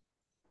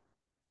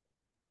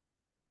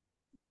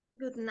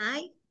 Good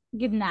night.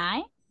 Good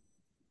night.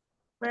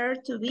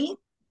 Verb to be.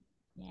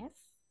 Yes.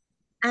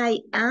 I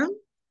am,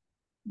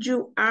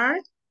 you are,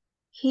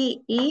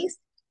 he is,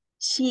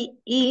 she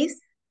is,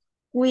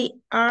 we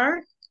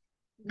are,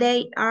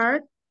 they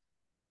are,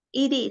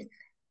 it is.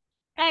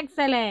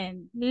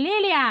 Excellent.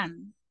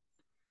 Lilian.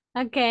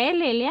 Okay,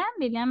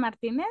 Lilian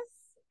Martinez,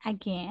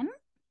 again.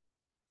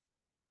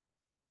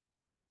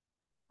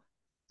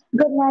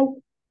 Good night.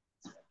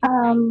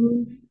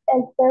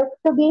 El verb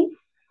to be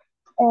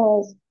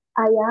is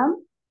I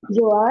am,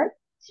 you are,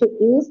 she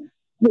is,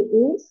 he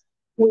is,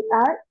 we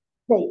are,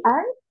 they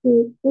are,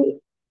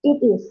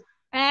 it is.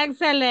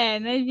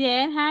 Excellent. Muy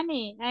bien,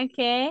 honey.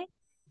 Okay.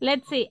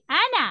 Let's see.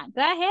 Anna,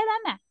 go ahead,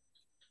 Anna.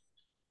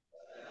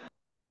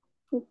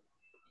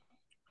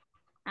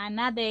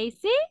 Anna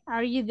Daisy,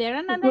 are you there,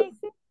 Anna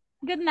Daisy?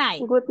 Good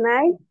night. Good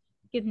night.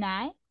 Good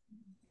night.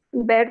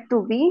 Verb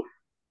to be.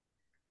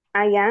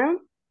 I am,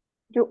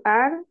 you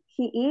are,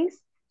 he is,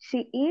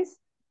 she is,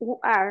 we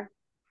are.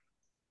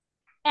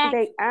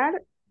 They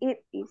are,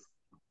 it is.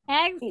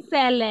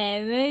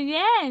 Excelente, muy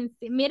bien.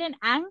 Sí, miren,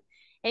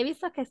 he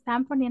visto que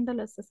están poniendo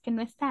los dos que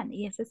no están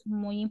y eso es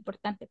muy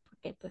importante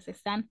porque pues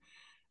están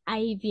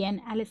ahí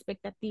bien a la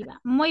expectativa.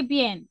 Muy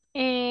bien.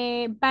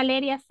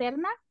 Valeria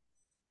Serna.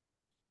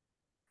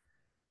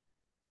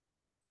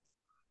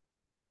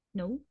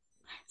 No.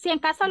 Si en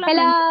caso lo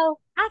tienen. Hello.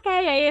 Ok,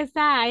 ahí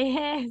está.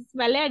 Yes.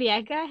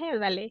 Valeria, go ahead,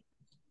 Vale.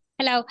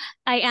 Hello.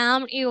 I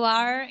am, you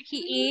are,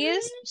 he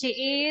is,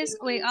 she is,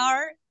 we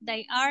are,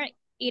 they are,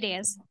 it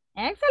is.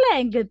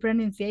 Excellent. Good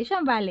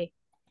pronunciation, Vale.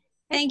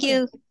 Thank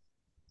you.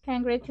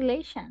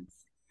 Congratulations.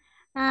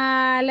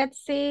 Let's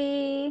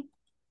see.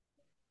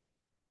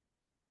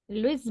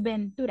 Luis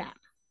Ventura.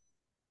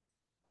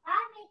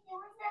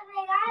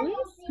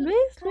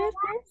 Luis.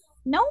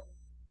 No.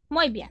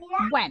 Muy bien.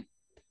 Bueno.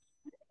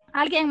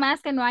 ¿Alguien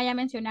más que no haya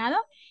mencionado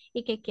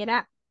y que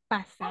quiera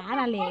pasar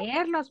a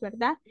leerlos,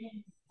 verdad?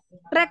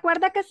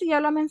 Recuerda que si yo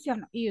lo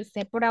menciono y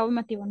usted por algún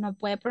motivo no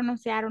puede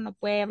pronunciar o no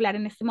puede hablar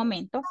en este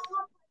momento,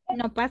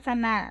 no pasa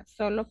nada,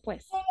 solo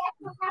pues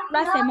lo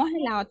hacemos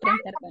en la otra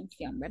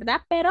intervención,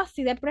 ¿verdad? Pero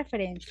sí de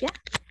preferencia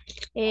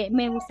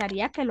me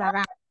gustaría que lo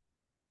hagan.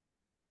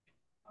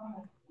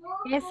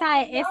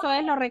 Eso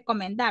es lo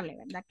recomendable,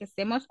 ¿verdad? Que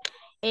estemos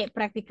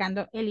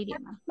practicando el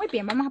idioma. Muy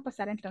bien, vamos a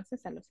pasar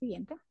entonces a lo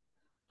siguiente.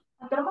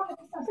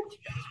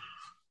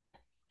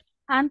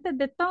 Antes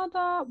de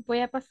todo, voy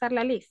a pasar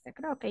la lista.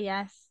 Creo que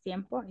ya es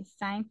tiempo. It's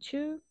time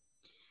to.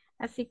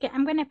 Así que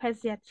I'm going to pass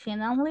the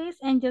attendance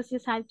list and just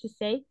decide to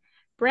say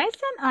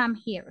present or I'm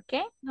here,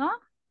 okay? No?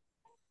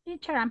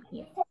 Teacher, I'm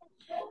here.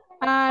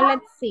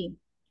 Let's see.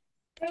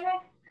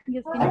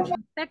 Just give me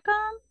 1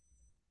 second.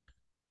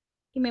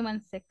 Give me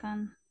 1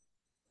 second.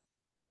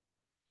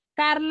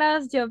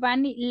 Carlos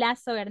Giovanni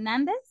Lazo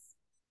Hernández.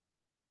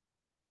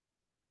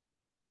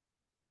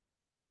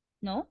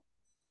 No.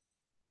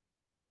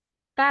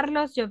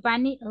 Carlos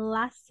Giovanni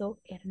Lazo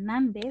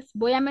Hernández.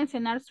 Voy a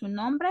mencionar su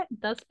nombre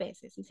 2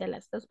 veces. Si se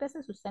las 2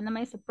 veces usted no me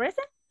dice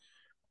present,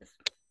 pues,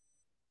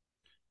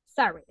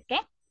 sorry, ¿ok?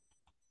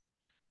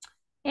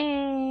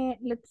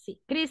 Let's see.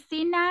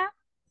 Cristina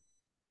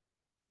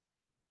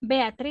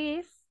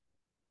Beatriz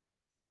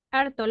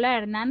Artola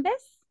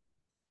Hernández.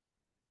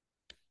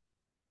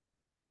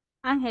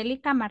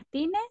 Angélica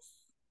Martínez.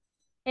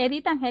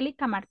 Edith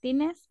Angélica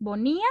Martínez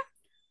Bonilla.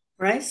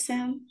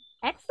 Present.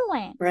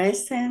 Excellent.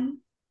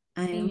 Present.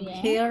 I am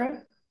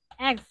here.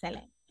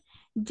 Excellent.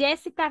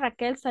 Jessica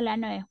Raquel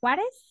Solano de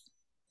Juárez.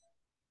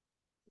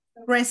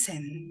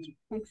 Present.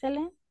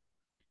 Excellent.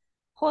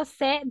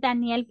 José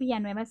Daniel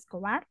Villanueva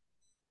Escobar.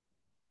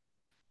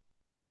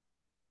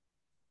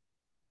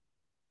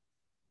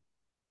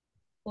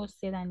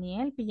 José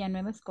Daniel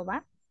Villanueva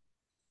Escobar.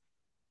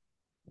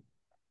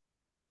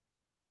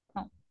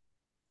 No.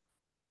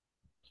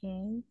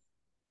 Ok.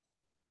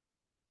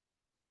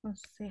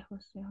 José.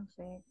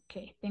 Ok,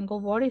 tengo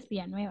Boris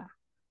Villanueva.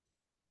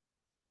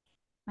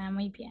 Ah,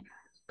 muy bien.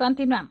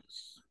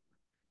 Continuamos.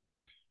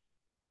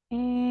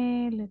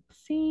 Let's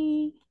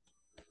see.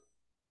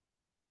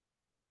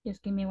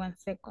 Just give me 1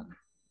 second.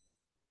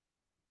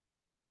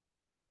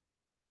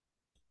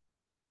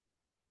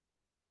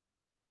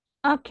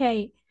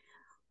 Ok.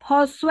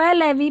 Josué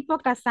Levi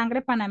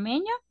Pocasangre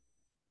Panameño.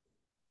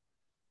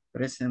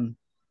 Present.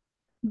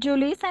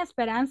 Julisa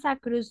Esperanza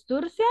Cruz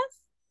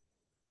Durcias.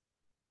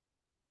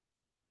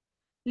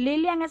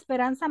 Lilian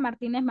Esperanza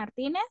Martínez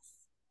Martínez.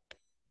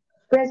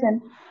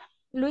 Present.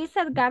 Luis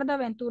Edgardo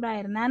Ventura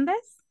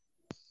Hernández.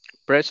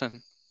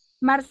 Present.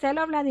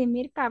 Marcelo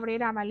Vladimir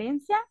Cabrera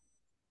Valencia.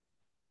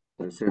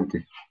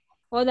 Presente.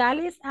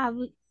 Odalis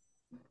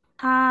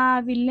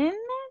Avilene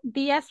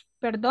Díaz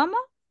Perdomo.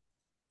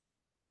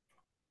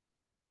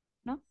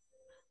 ¿No?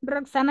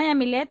 Roxana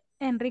Yamilet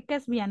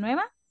Enríquez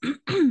Villanueva.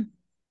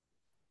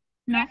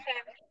 No.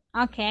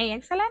 Ok,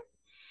 excelente.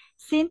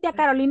 Cintia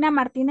Carolina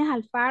Martínez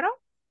Alfaro.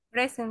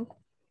 Present.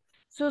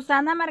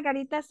 Susana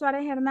Margarita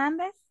Suárez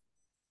Hernández.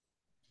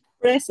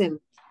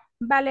 Present.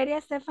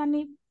 Valeria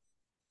Stephanie.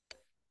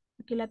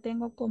 Aquí la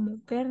tengo como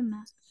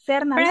Berna.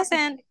 Serna.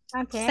 Present.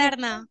 Ok.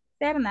 Serna.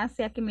 Serna,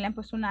 sí, aquí me la han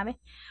puesto una vez.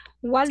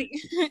 Sí.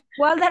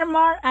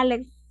 Waldemar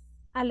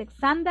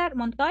Alexander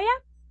Montoya.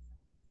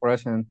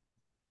 Present.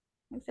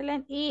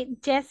 Excelente. Y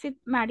Jessit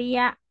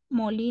María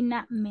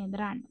Molina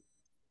Medrano.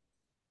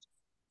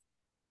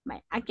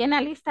 Vale, aquí en la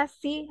lista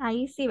sí,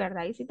 ahí sí,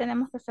 ¿verdad? Ahí sí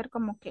tenemos que hacer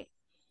como que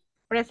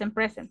present,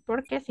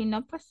 porque si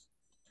no, pues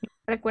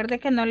recuerde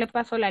que no le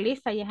pasó la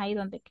lista y es ahí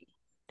donde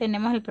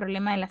tenemos el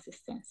problema de la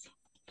asistencia.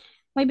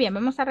 Muy bien,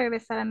 vamos a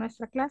regresar a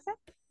nuestra clase.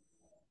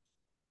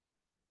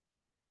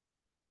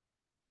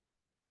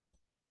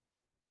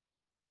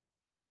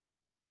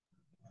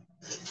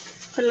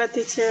 Hola,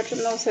 teacher.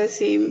 No sé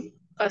si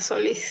pasó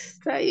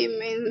lista y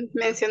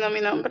mencionó mi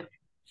nombre.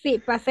 Sí,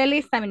 pasé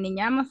lista, mi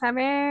niña. Vamos a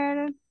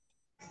ver.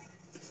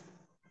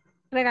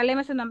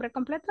 Regáleme su nombre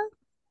completo.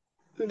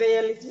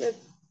 Bella Lisbeth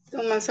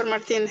Don Mansor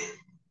Martínez.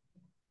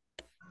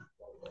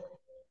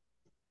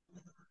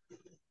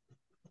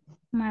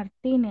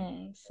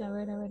 Martínez. A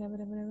ver.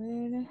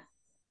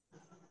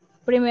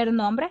 Primer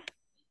nombre.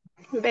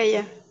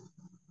 Bella.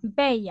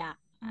 Bella.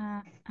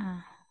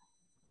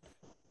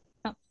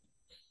 No,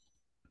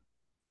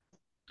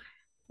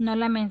 no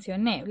la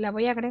mencioné. La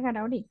voy a agregar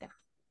ahorita.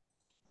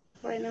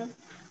 Bueno.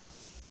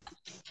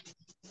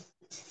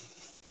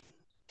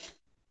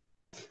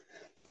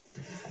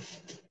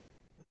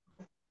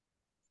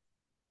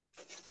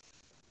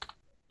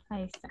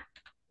 Ahí está.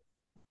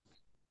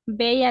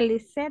 Bella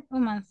Lisette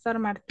Mansor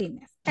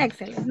Martínez.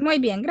 Excelente. Muy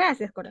bien.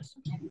 Gracias,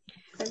 corazón.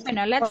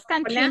 Bueno, let's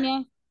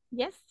continue.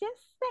 Yes.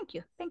 Thank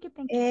you.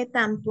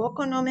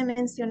 Tampoco no me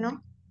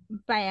mencionó.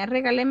 Vaya,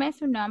 regáleme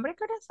su nombre,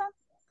 corazón.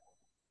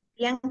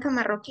 Bianca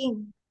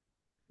Marroquín.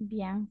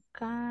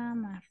 Bianca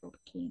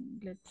Marroquín.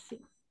 Let's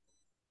see.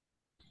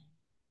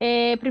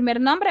 Primer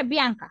nombre,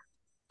 Bianca.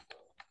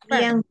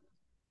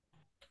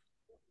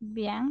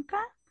 Bianca.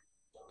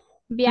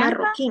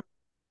 Marroquín.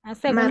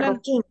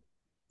 Marroquín.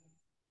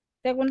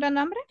 Segundo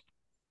nombre.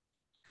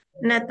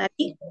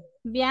 Natalie.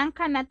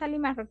 Bianca Natalie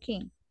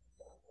Marroquín.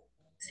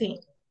 Sí.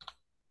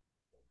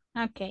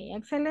 Ok,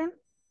 excelente.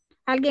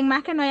 ¿Alguien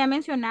más que no haya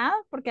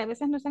mencionado? Porque a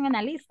veces no están en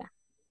la lista.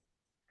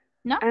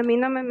 ¿No? A mí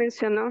no me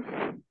mencionó.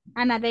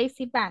 Ana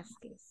Daisy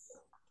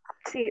Vázquez.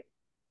 Sí.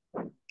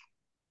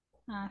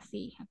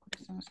 Sí,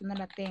 corazón, eso no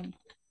la tengo.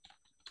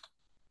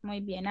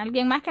 Muy bien.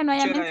 ¿Alguien más que no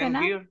haya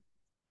mencionado?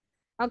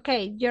 Ok,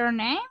 your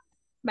name.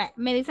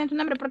 Me dicen tu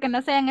nombre porque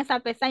no sé en esa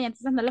pestaña,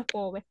 entonces no los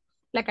puedo ver.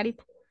 La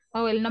carita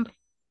o el nombre.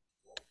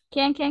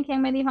 ¿Quién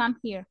me dijo I'm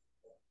here?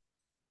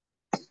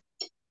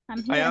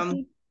 I'm here. I am.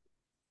 Sí.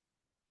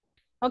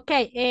 Ok,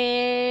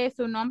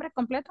 ¿su nombre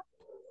completo?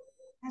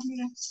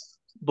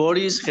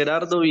 Boris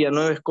Gerardo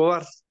Villanueva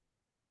Escobar.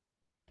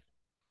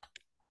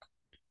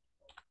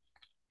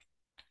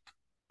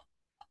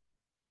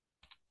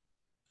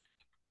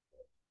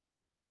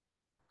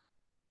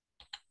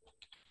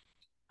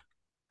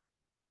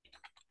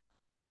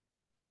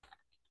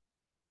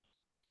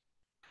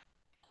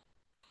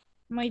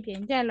 Muy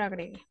bien, ya lo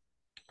agregué.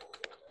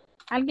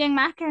 ¿Alguien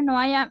más que no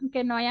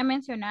haya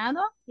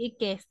mencionado y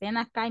que estén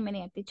acá y me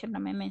diga, teacher, no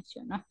me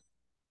mencionó?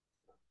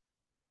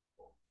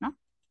 ¿No?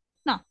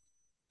 No.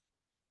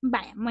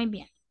 Vaya, muy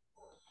bien.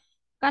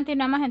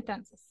 Continuamos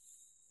entonces.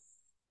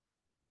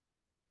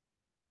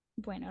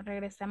 Bueno,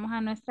 regresamos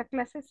a nuestra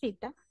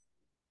clasecita.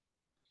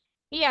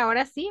 Y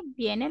ahora sí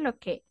viene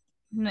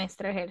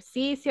nuestro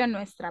ejercicio,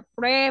 nuestra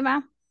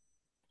prueba.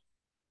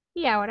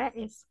 Y ahora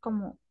es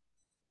como,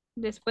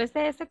 después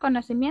de ese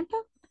conocimiento,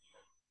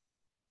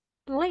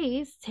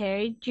 please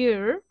take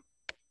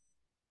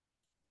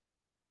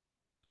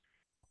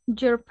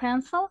your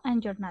pencil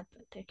and your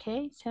notebook,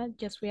 okay? So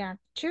just we are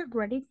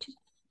ready to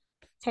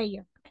take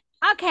you.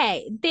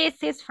 Okay,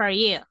 this is for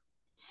you.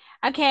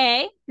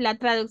 Okay, la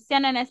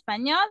traducción en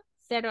español,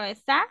 cero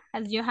estar,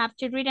 as you have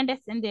to read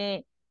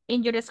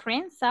in your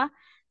screen. So,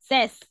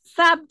 says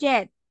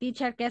subject,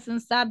 teacher, ¿qué es un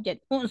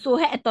subject? Un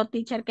sujeto,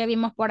 teacher, que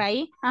vimos por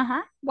ahí.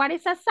 Ajá. What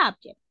is a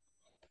subject?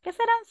 ¿Qué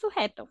será un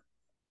sujeto?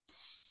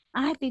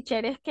 Ay,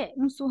 teacher, es que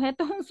un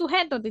sujeto es un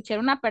sujeto, teacher,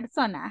 una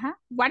persona. Ajá.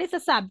 What is a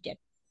subject?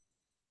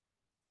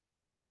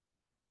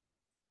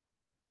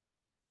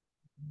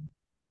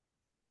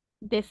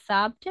 The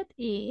subject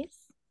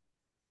is,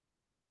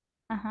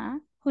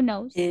 who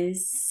knows?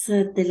 Es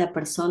de la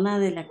persona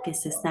de la que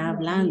se está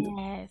hablando.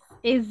 Yes,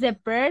 it's the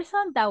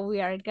person that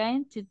we are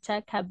going to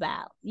talk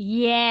about.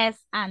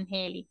 Yes,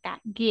 Angélica,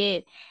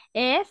 good.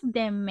 Es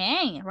the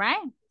main,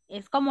 right?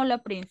 Es como lo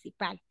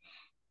principal.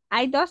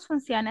 Hay dos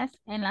funciones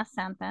en la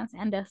sentence,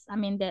 and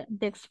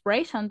the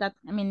expression that,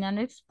 an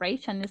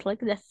expression is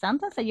like the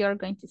sentence that you're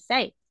going to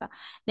say. So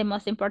the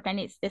most important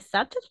is the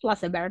subject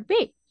plus the verb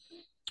be.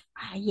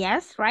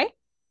 Yes, right?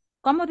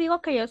 ¿Cómo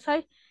digo que yo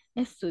soy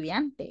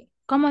estudiante?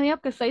 ¿Cómo digo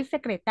que soy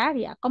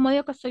secretaria? ¿Cómo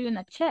digo que soy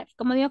una chef?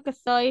 ¿Cómo digo que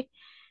soy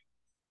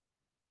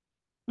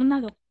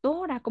una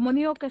doctora? ¿Cómo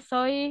digo que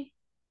soy,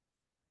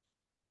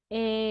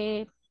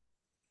 que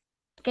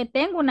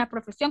tengo una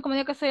profesión? ¿Cómo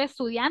digo que soy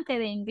estudiante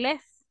de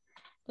inglés?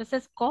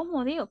 Entonces,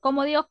 ¿cómo digo?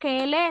 ¿Cómo digo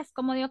que él es?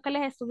 ¿Cómo digo que él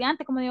es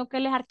estudiante? ¿Cómo digo que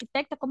él es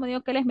arquitecto? ¿Cómo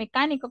digo que él es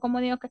mecánico? ¿Cómo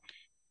digo que...?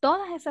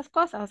 Todas esas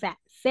cosas, o sea,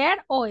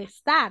 ser o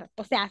estar,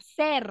 o sea,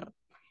 ser,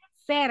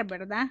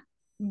 ¿verdad?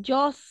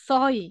 Yo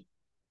soy.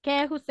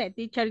 ¿Qué es usted,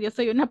 teacher? Yo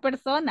soy una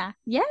persona.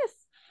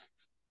 Yes.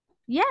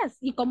 Yes.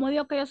 ¿Y cómo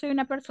digo que yo soy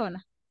una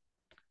persona?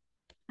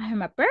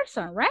 I'm a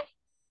person, right?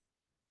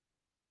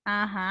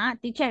 Ajá,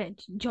 teacher,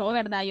 yo,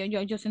 ¿verdad?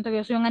 Yo siento que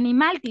yo soy un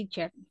animal,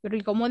 teacher. Pero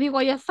 ¿y cómo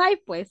digo yo soy,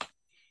 pues?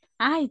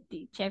 Ay,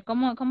 teacher,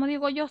 ¿cómo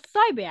digo yo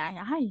soy?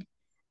 Vea, ay,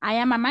 I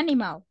am an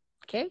animal.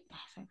 ¿Ok?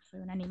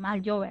 Soy un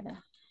animal yo, ¿verdad?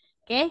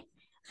 ¿Ok?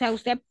 O sea,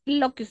 usted,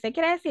 lo que usted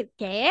quiere decir,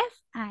 ¿qué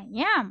es?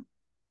 I am.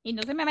 Y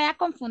no se me vaya a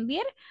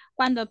confundir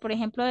cuando, por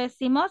ejemplo,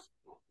 decimos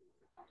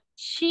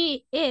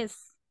she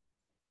is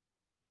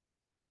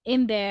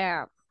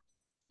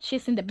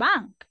she's in the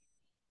bank.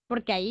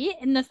 Porque ahí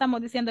no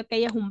estamos diciendo que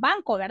ella es un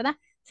banco, ¿verdad?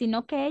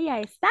 Sino que ella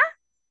está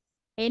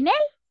en el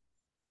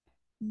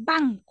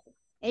banco.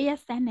 Ella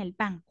está en el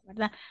banco,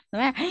 ¿verdad? No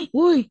vea,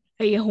 uy,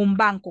 ella es un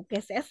banco. ¿Qué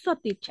es eso,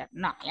 teacher?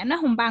 No, ella no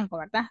es un banco,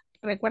 ¿verdad?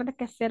 Recuerde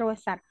que es cero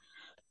estar.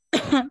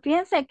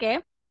 Fíjense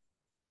que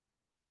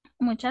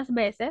muchas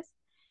veces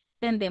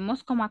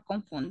tendemos como a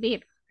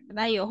confundir,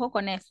 ¿verdad? Y ojo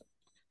con eso.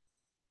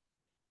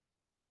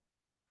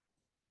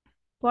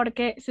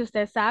 Porque si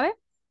usted sabe,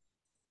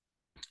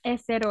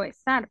 es cero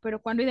estar,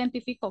 pero cuando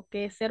identifico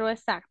que es cero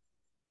estar,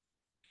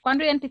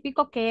 cuando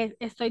identifico que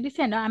estoy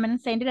diciendo I'm in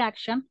same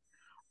direction,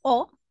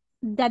 o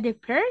that the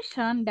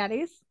person that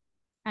is,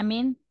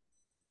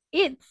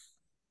 it's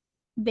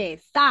the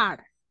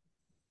star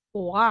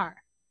o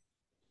are.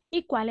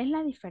 ¿Y cuál es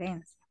la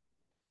diferencia?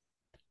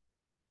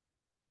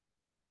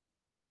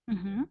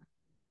 Ujú.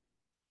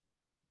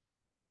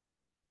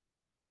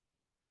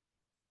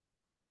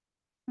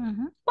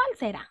 Ujú. ¿Cuál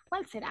será?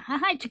 ¿Cuál será?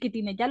 Ay,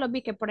 chiquitines, ya lo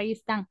vi que por ahí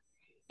están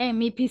en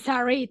mi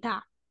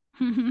pizarrita.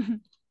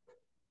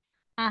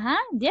 Ajá,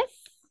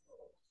 yes.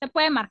 Se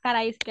puede marcar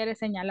ahí si quiere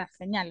señalar.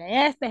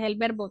 Señale. Este es el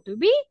verbo to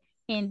be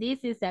and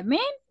this is the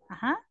mean.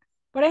 Ajá.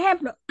 Por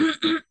ejemplo,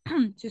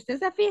 si usted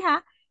se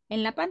fija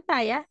en la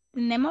pantalla,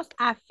 tenemos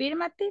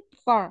affirmative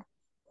form.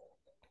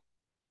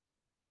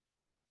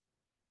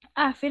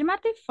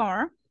 Affirmative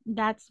form,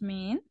 that's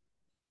mean,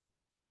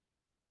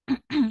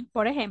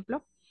 por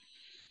ejemplo,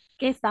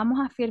 que estamos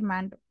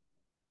afirmando.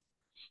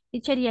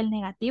 Teacher, y el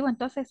negativo,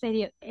 entonces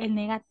sería, el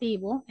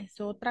negativo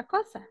es otra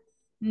cosa.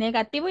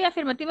 Negativo y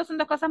afirmativo son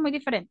dos cosas muy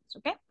diferentes,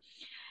 ¿ok?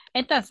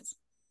 Entonces,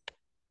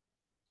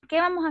 ¿qué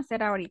vamos a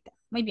hacer ahorita?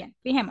 Muy bien,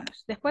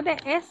 fijémonos. Después de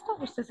esto,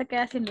 usted se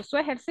queda haciendo su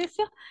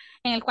ejercicio,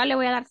 en el cual le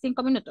voy a dar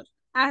 5 minutos.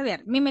 A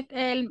ver,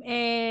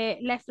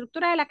 la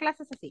estructura de la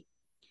clase es así.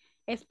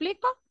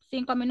 Explico,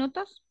 5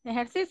 minutos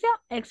ejercicio,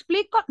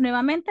 explico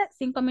nuevamente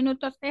 5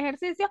 minutos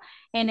ejercicio.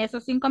 En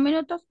esos 5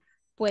 minutos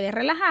puede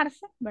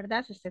relajarse,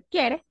 ¿verdad? Si usted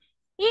quiere,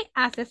 y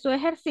hace su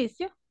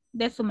ejercicio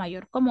de su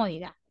mayor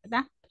comodidad,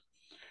 ¿verdad?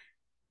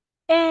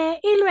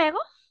 Y luego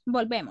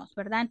volvemos,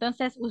 ¿verdad?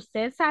 Entonces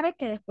usted sabe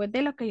que después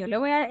de lo que yo le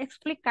voy a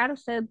explicar,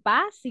 usted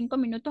va 5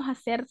 minutos a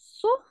hacer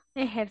su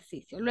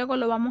ejercicio. Luego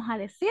lo vamos a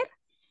decir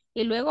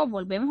y luego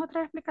volvemos a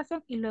otra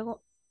explicación y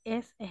luego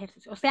es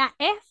ejercicio. O sea,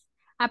 es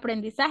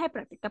aprendizaje,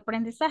 práctica,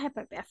 aprendizaje,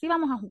 práctica. Así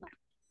vamos a jugar.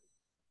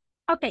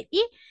 Ok,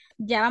 y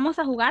ya vamos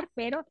a jugar,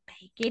 pero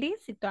take it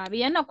easy,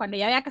 todavía no. Cuando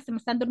ya vea que se me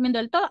están durmiendo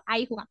del todo,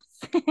 ahí jugamos.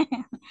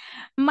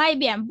 Muy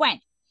bien,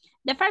 bueno.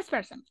 The first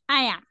person,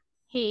 I am,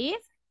 he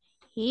is,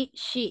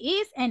 she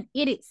is, and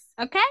it is,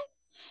 okay?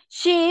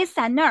 She is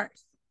a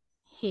nurse.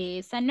 He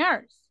is a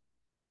nurse.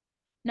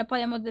 No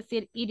podemos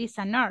decir it is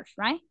a nurse,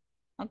 right?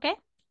 Okay?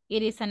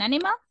 It is an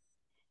animal.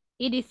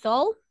 It is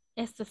old.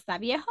 Esto está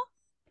viejo.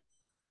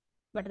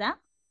 ¿Verdad?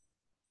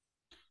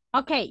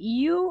 Okay,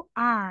 you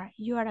are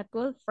a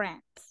good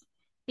friend.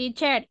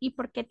 Teacher, ¿y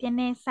por qué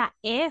tiene esa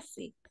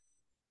S?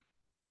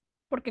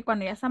 porque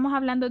cuando ya estamos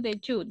hablando de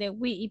you, de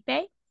we y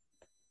they,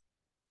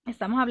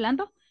 estamos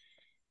hablando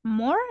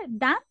more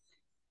than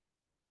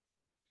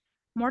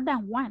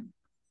one,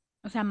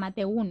 o sea, más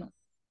de uno,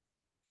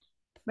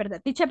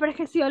 ¿verdad? Teacher, pero es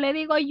que si yo le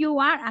digo you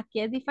are,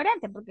 aquí es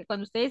diferente, porque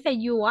cuando usted dice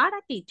you are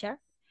a teacher,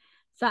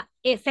 o sea,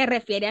 se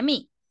refiere a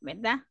mí,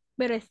 ¿verdad?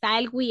 Pero está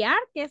el we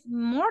are, que es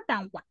more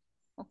than one,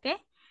 ¿ok?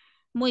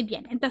 Muy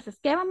bien, entonces,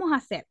 ¿qué vamos a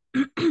hacer?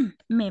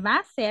 Me va a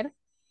hacer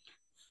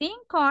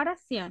 5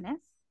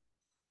 oraciones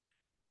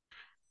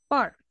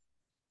por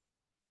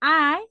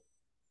I,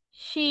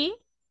 she,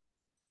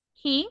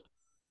 he,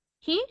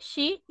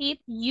 she, it,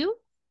 you,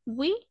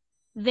 we,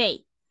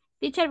 they.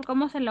 Teacher,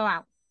 ¿cómo se lo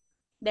hago?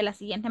 De la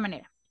siguiente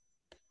manera.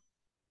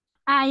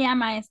 I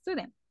am a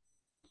student.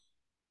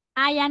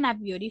 I am a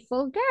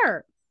beautiful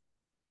girl.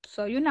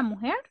 Soy una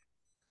mujer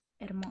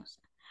hermosa.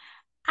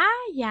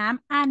 I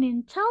am an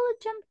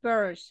intelligent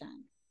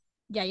person.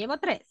 Ya llevo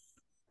 3.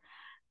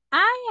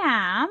 I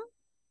am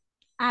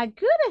a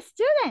good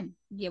student.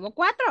 Llevo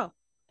 4.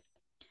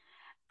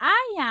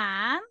 I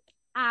am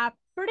a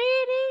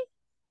pretty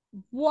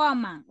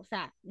woman. O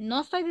sea,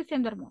 no estoy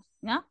diciendo hermosa,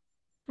 ¿no?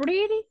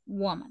 Pretty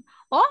woman.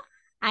 O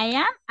I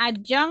am a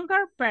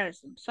younger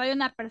person. Soy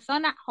una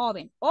persona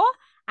joven. O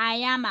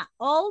I am a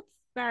old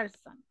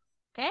person.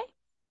 ¿Ok?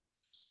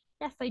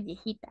 Ya estoy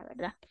viejita,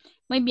 ¿verdad?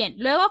 Muy bien.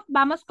 Luego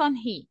vamos con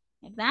he,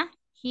 ¿verdad?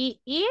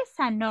 He is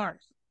a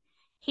nurse.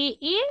 He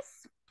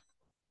is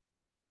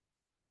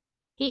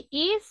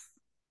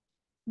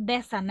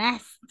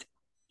dishonest.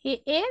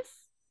 He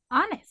is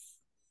honest.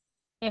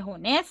 Es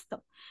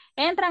honesto.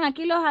 ¿Entran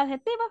aquí los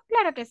adjetivos?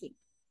 Claro que sí.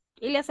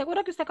 Y le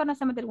aseguro que usted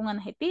conoce más de algún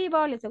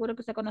adjetivo, le aseguro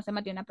que usted conoce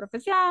más de una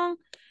profesión,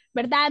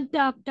 ¿verdad?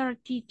 Doctor,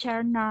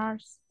 teacher,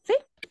 nurse. ¿Sí?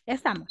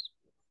 Estamos.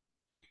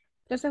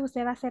 Entonces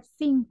usted va a hacer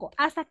 5.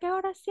 ¿Hasta qué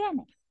horas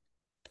tiene?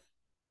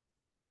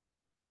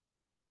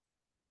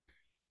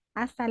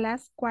 Hasta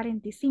las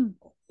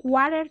 45.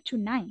 Quarter to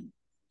 9.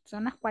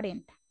 Son las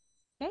 40.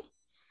 ¿Ok?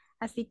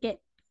 Así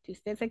que si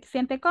usted se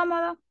siente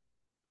cómodo,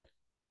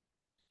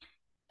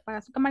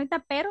 para su camarita,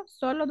 pero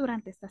solo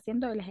durante está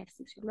haciendo el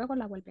ejercicio. Luego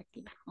la vuelve a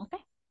activar. ¿Ok?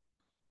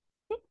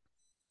 ¿Sí?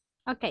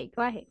 Ok,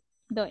 go ahead.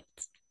 Do it.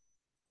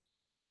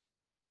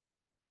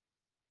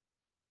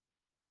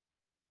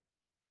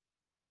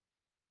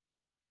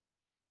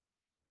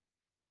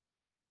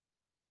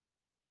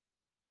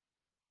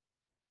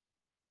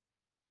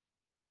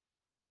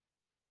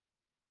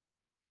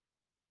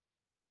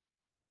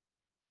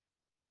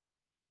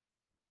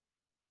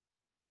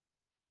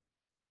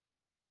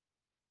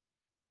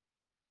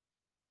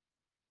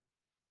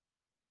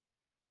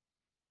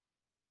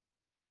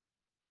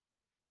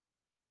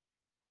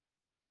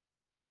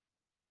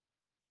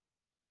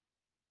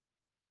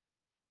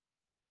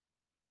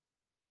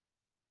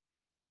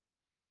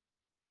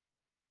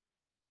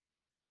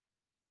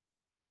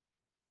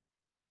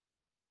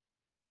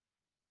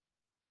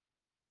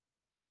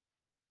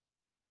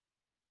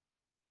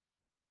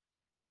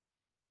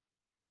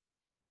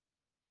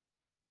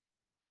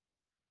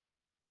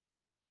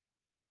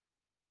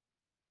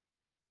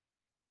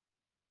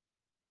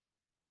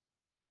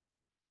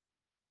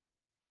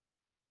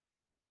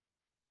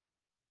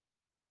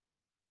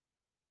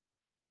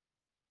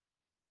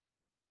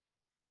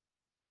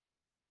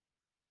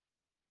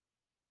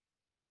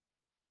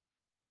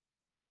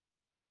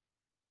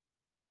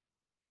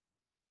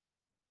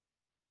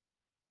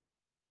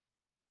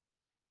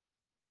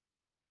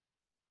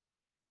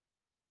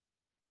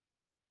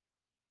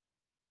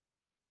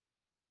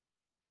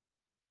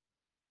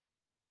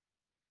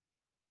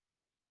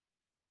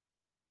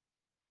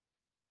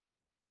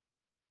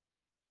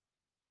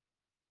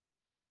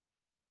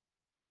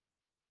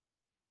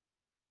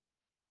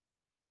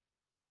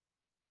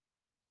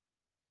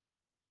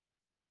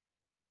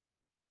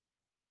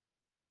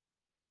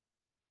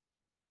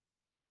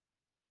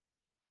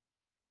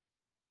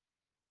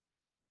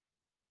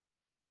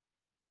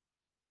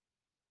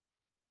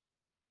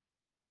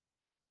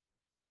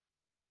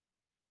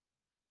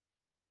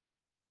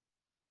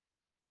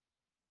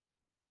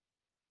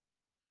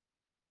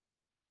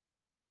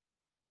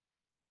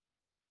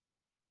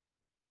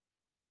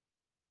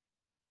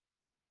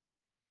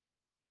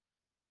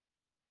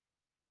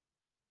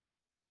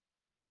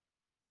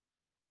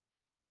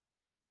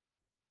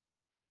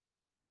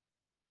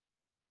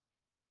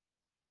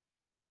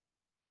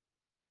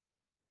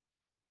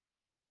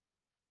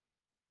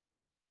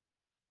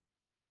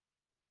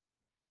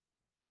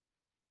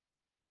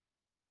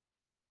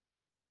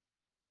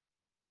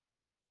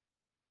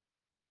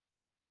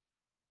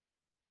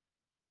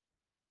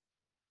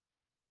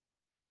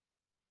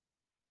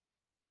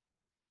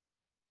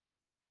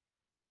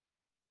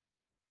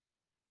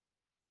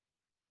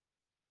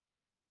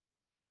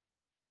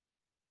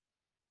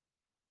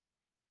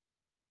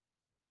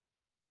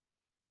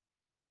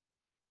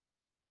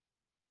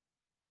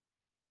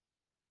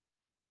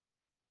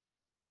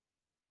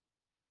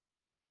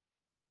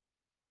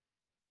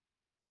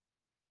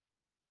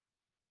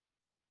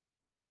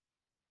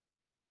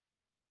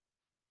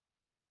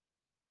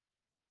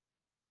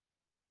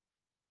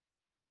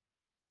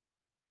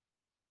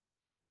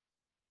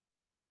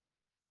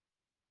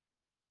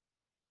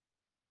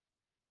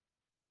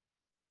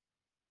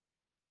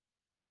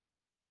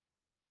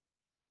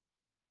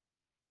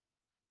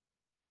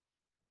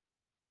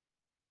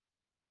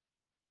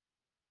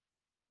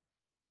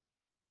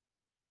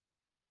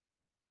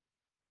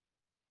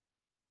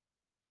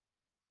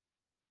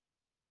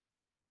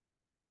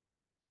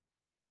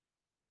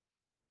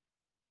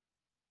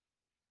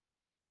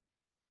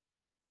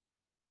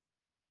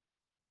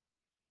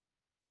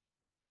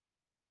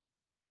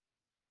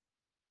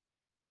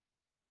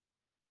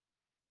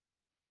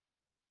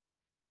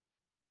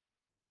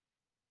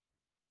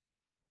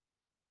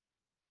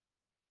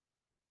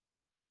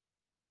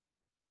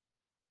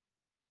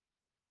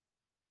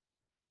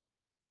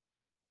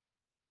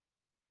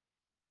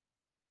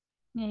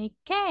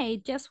 Okay,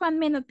 just 1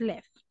 minute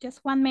left. Just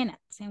 1 minute.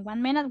 In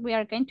 1 minute, we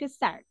are going to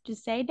start to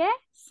say the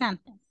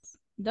sentence.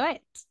 Do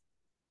it.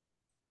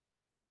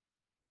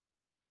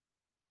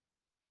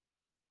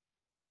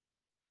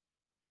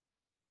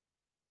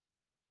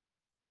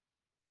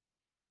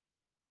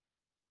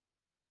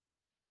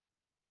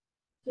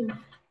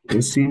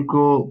 Es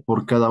 5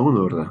 por cada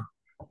uno, ¿verdad?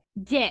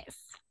 Yes,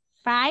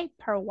 5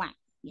 per one.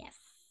 Yes,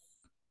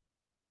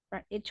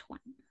 for each one.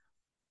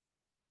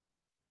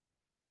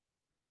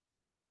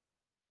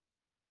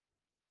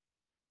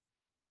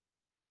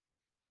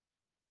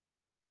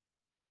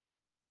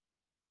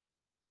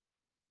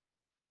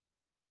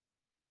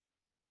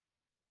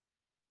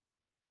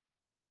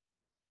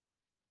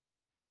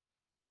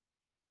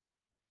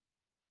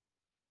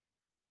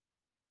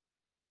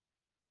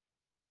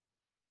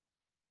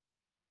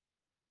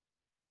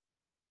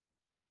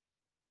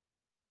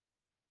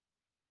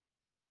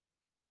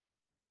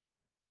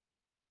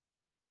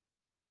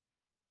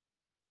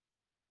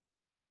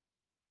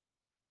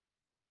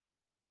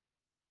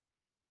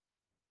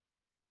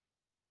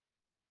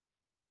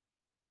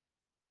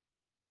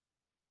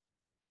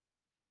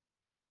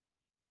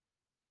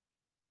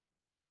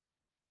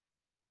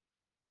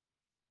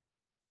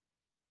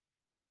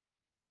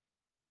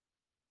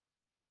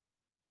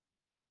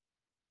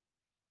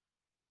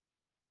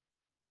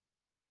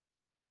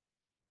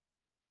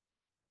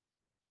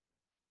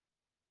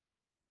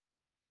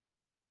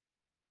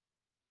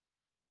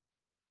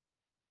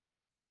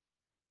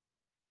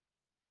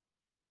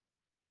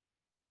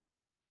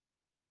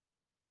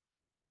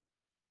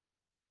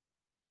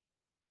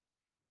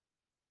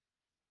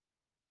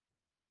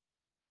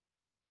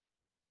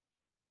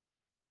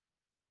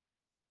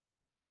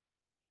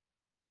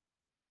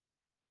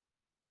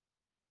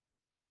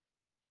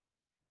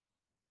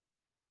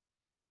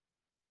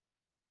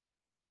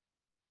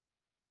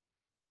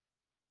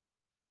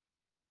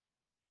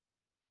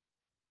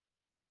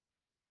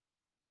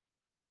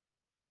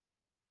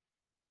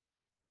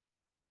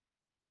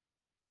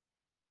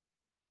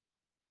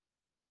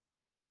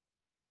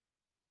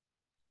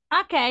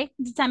 Okay,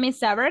 the time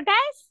is over,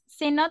 guys.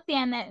 Si no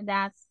tiene,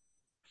 that's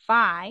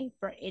 5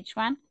 for each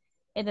one.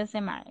 It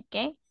doesn't matter,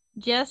 okay?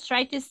 Just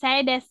try to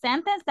say the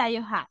sentence that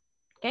you have,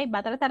 okay? Va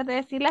a tratar de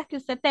decir las que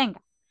usted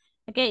tenga.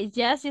 Okay,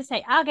 just you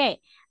say, okay,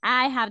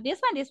 I have this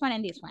one,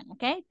 and this one,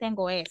 okay?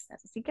 Tengo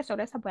estas, así que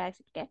solo esa puede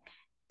decir, okay?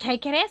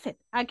 Take it as it.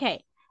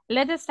 Okay,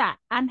 let's start.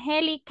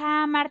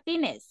 Angélica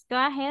Martínez. Go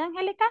ahead,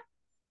 Angélica.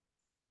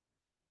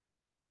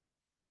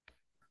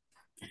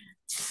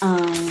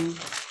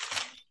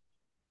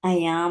 I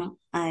am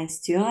a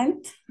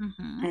student.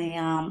 I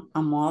am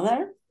a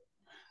mother.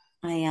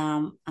 I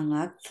am an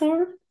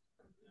actor.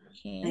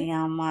 Okay. I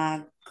am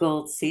a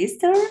good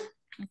sister.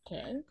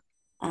 Okay.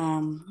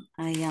 I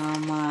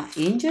am an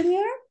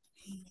engineer.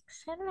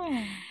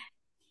 Excellent.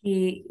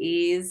 He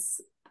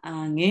is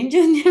an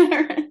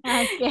engineer.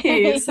 Okay.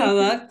 He is a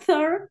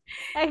doctor.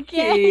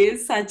 Okay. He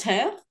is a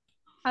chef.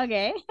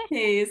 Okay.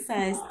 He is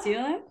a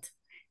student.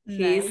 He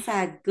Nice. is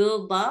a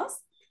good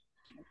boss.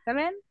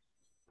 Excellent.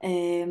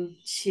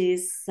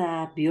 She's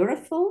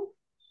beautiful.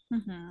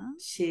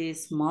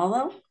 She's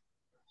model.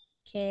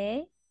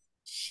 Okay.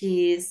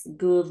 She's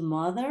good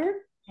mother.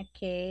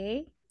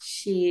 Okay.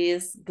 She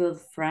is good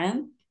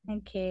friend.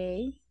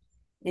 Okay.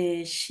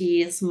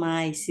 She is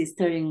my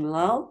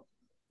sister-in-law.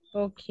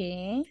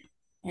 Okay.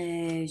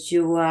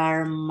 You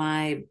are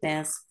my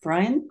best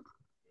friend.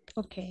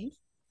 Okay.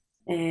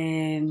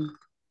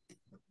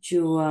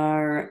 You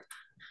are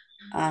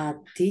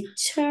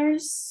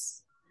teachers.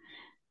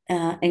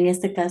 En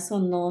este caso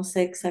no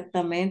sé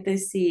exactamente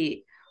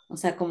si, o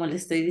sea, como le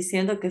estoy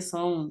diciendo que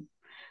son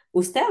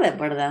ustedes,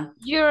 ¿verdad?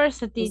 You're a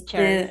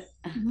teacher.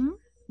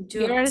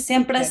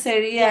 Siempre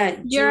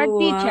sería you're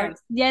you are,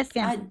 teachers. Yes,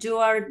 siempre. you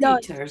are Lo,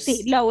 teachers.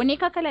 sí, lo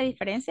único que la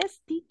diferencia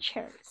es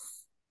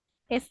teachers.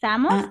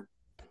 Estamos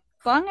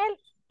con el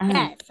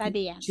S at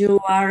the end. You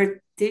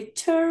are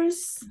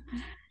teachers.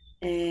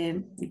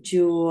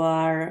 You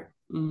are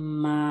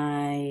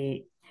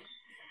my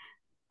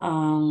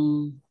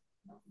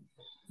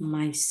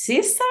my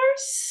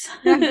sisters.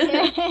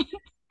 Okay.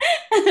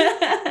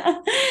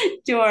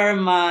 You are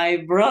my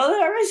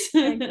brothers.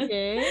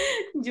 Okay.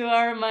 You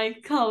are my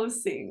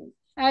cousin.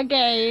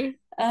 Okay.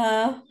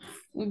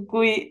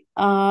 We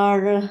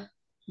are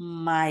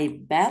my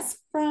best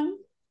friend.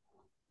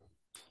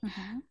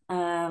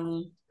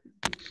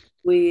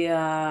 We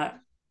are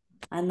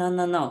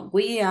no.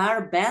 We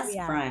are best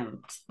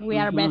friends. We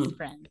are best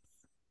friends.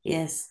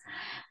 Yes.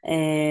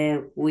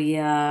 We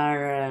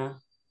are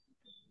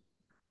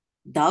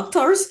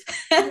doctors.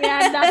 We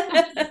are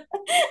doctors.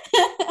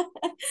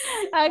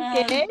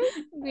 Okay.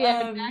 We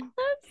are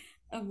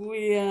doctors.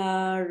 We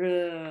are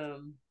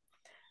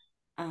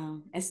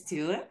a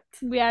student.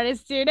 We are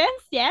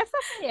students. Yes,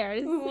 of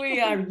course.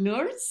 We are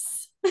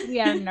nurse. We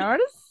are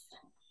nurse.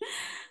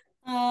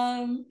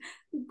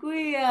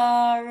 We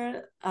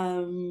are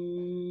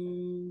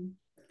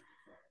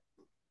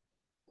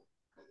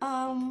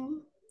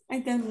I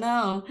don't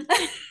know.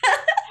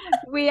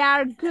 We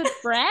are good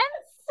friends.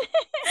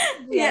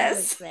 We are good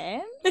Yes.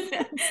 friends.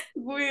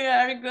 We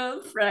are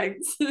good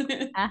friends.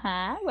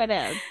 What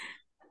else?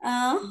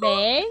 Uh-huh.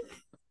 They,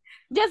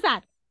 just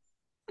that.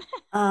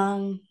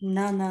 No,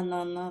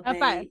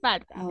 they,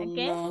 Falta,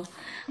 okay? no.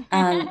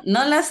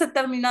 No las he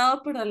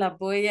terminado, pero las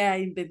voy a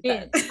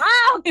inventar.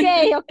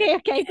 Okay, go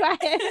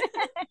ahead.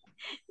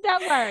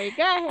 Don't worry,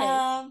 go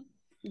ahead.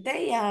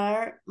 They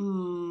are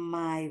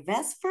my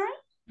best friend,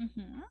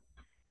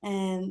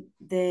 and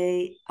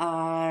they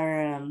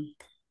are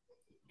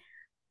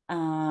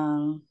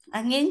an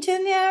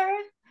engineer.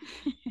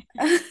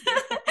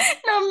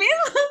 Lo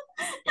mismo.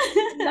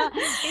 No,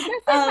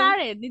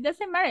 it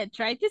doesn't matter.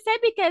 Try to say,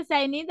 because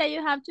I need that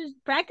you have to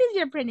practice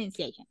your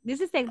pronunciation.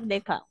 This is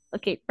the call.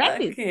 Okay,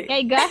 practice.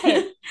 Okay, go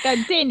ahead.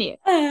 Continue.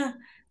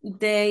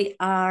 They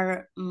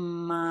are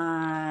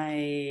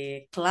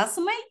my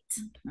classmates.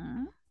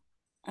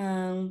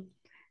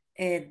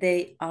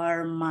 They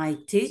are my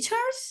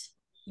teachers.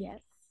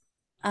 Yes.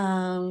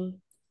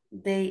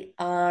 They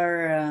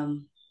are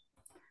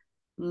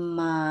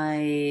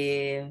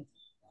my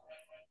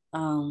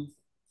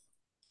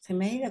se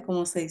me diga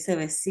cómo se dice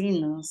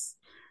vecinos.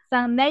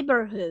 Some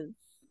neighborhoods.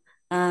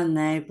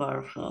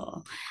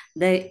 Neighborhood.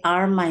 They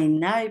are my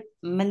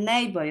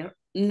neighborhoods.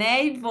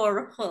 Me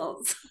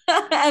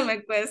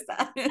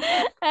cuesta.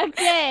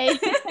 Okay.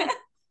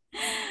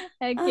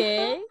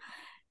 Okay.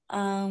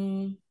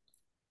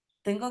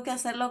 Tengo que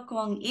hacerlo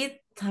con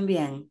it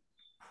también.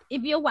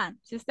 If you want.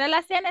 Si usted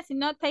la tiene, si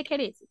no, take it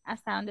easy.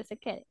 Hasta donde se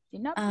quede. Si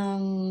no,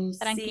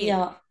 tranquilo. Sí,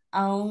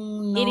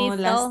 aún It no is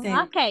las so.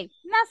 tengo. Okay,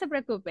 no se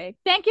preocupe.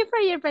 Thank you for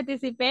your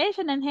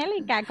participation,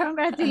 Angelica.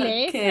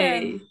 Congratulations.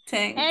 Okay,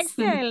 thanks.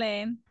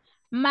 Excellent.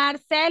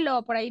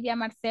 Marcelo, por ahí vi a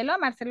Marcelo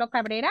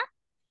Cabrera.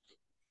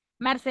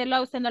 Marcelo,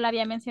 a usted no lo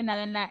había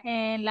mencionado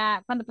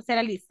cuando puse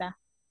la lista.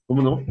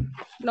 ¿Cómo no?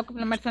 Lo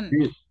mencioné.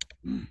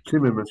 Sí,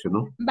 me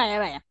mencionó.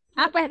 Vaya.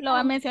 Pues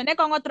lo mencioné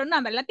con otro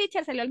nombre. La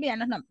teacher se le olvidan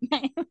los nombres.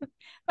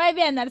 Muy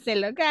bien,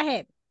 Marcelo, go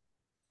ahead.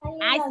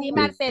 Ay, sí,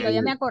 Marcelo,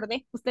 ya me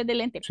acordé. Usted de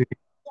lente. Sí,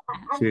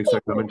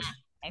 exactamente.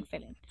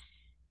 Excelente.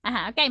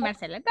 Ok,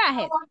 Marcelo, go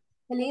ahead.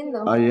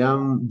 I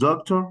am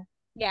doctor.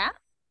 Yeah.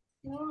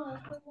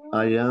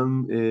 I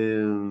am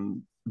a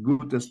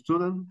good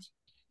student.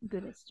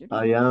 Good student.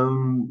 I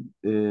am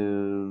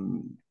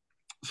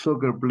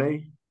soccer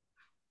player.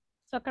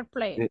 Soccer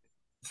player.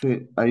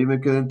 Sí, ahí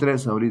me quedan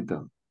 3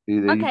 ahorita.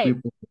 Y de ahí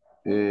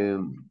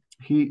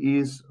he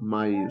is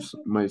my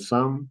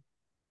son.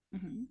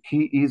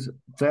 He is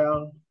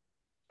tall.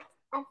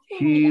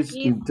 He is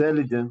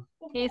intelligent.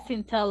 He's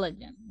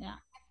intelligent, yeah.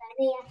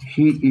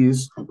 He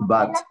is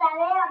bad.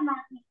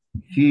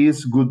 He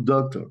is good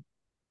doctor.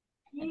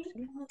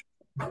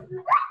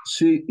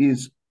 She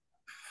is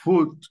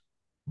food.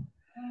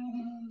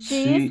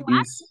 She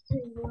is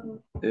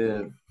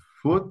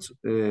food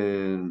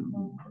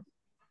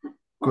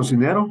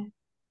cocinero.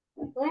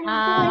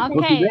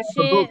 Okay.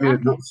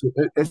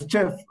 Es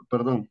chef,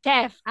 perdón.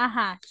 Chef,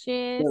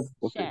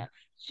 chef.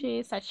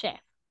 She's a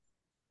chef.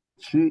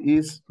 She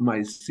is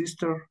my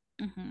sister.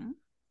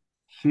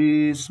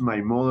 She is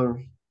my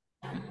mother.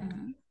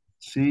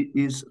 She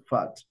is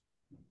fat.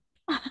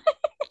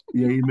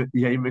 y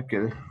ahí me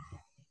quedé.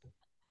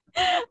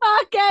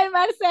 Ok,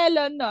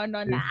 Marcelo. No,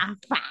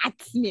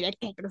 fats. Mire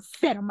qué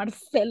grosero,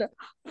 Marcelo.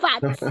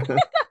 Fats.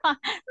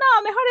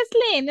 No, mejor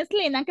Slim,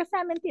 aunque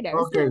sea mentira.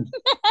 Okay.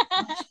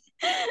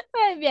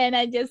 Muy bien,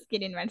 I'm just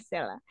kidding,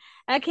 Marcelo.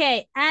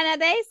 Okay, Anna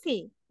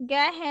Daisy. Go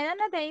ahead,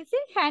 Anna Daisy,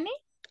 honey.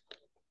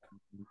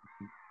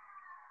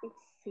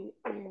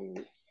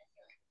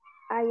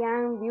 I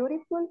am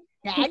beautiful.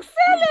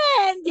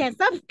 Excellent. Yes,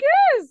 of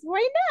course.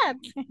 Why not?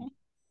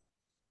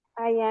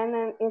 I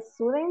am a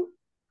student.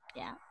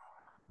 Yeah.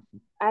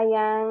 I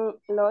am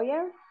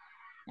lawyer.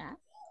 Yeah.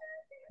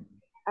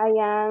 I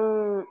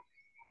am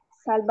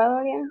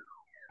Salvadorian.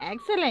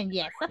 Excellent.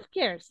 Yes, of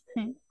course.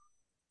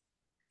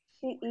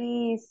 She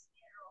is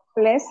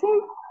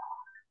pleasant.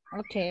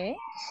 Okay.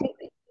 She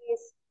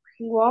is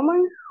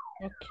woman.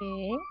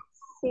 Okay.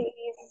 She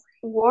is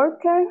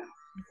worker.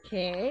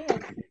 Okay.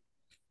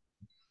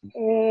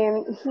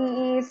 And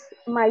he is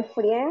my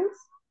friend.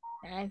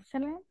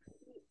 Excellent.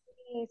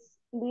 He is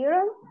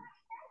little.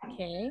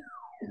 Okay.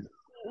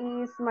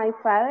 He is my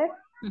father.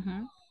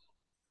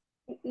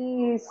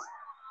 He is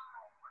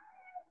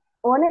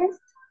honest.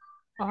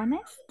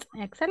 Honest.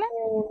 Excellent.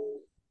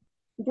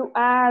 You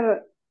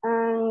are a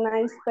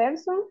nice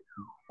person.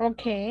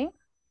 Okay.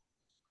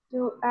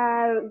 You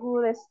are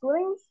good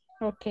students.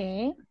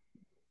 Okay.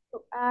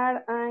 You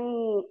are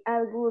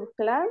a good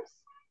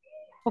class.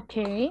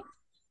 Okay.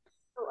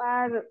 You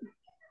are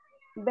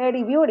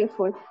very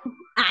beautiful.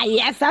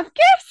 Yes, of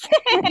course.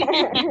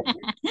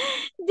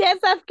 Yes,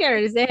 of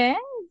course.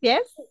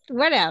 Yes.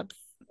 What else?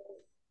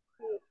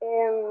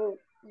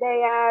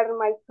 They are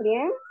my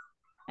friends.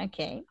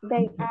 Okay.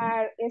 They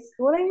are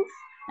students.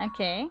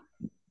 Okay.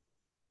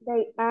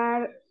 They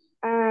are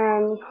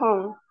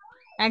home.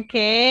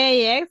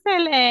 Okay,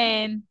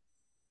 excellent.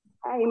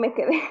 Ahí me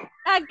quedé.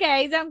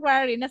 Okay, don't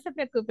worry, no se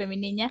preocupe, mi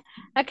niña.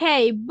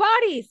 Okay,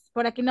 Boris.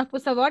 Por aquí nos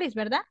puso Boris,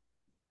 ¿verdad?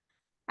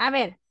 A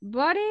ver,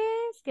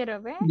 Boris,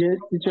 quiero ver. Yes,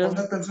 teacher.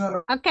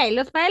 Ok,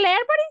 ¿los puede leer,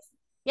 Boris?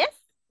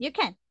 Yes, you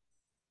can.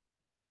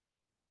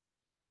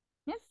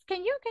 Yes,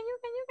 can you?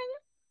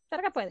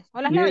 Cerca puede.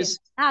 ¿O los leo yo? Yes.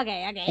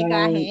 Okay, go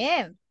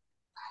ahead.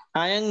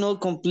 I am not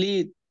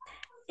complete.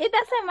 It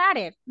doesn't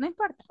matter, no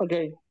importa.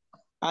 Okay.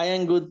 I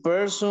am good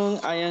person.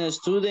 I am a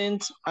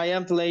student. I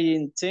am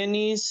playing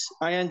tennis.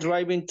 I am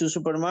driving to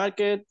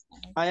supermarket.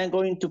 I am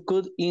going to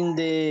cook in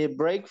the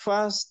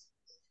breakfast.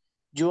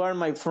 You are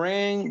my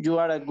friend. You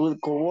are a good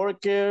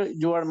coworker.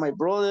 You are my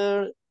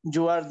brother.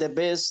 You are the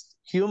best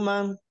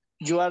human.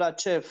 You are a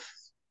chef.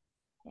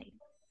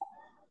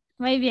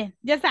 Muy bien,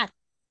 just that.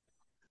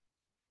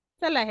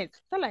 Solo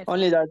eso.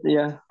 Only that,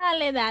 yeah.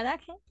 Only that,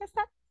 okay, just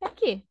that.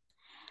 Thank you.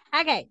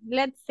 Okay,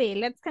 let's see.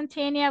 Let's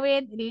continue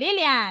with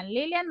Lilian.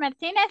 Lilian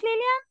Martinez,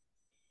 Lilian.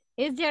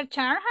 Is your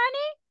turn,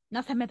 honey?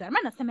 No se me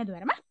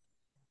duerma.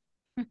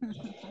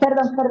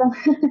 Perdón.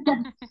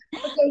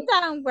 Okay.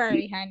 Don't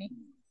worry, honey.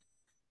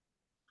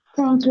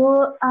 Thank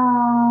you.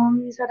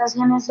 Mis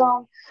oraciones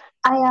son,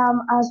 I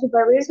am a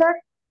supervisor.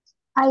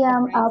 I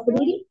am a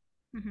pretty.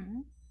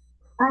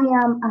 I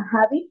am a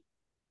happy.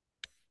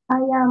 I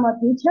am a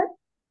teacher.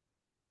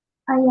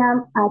 I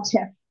am a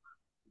chef.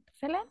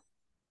 Excellent.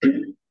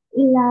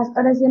 Las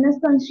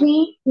oraciones con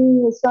she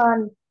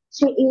son,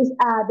 she is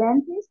a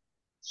dentist.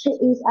 She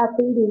is a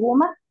pretty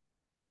woman.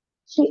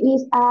 She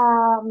is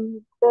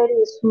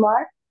very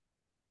smart.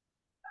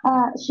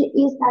 She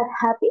is a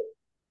happy.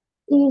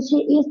 Y she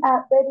is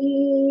a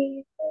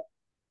very...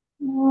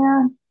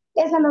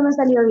 esa no me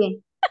salió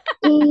bien.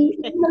 Y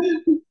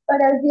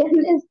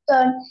oraciones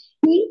con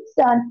he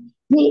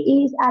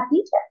is a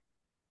teacher.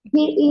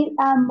 He is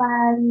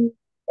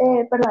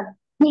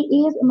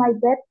he is my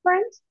best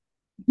friend.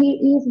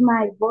 He is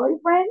my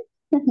boyfriend.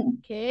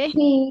 Okay.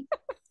 He is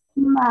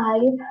my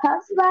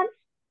husband.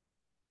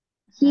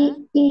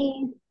 He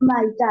is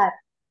my dad.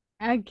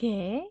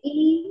 Okay.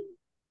 Y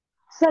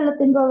solo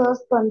tengo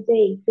dos con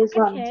they, que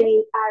son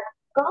they are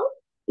gold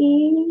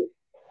y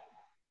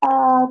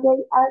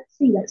they are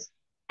seagulls.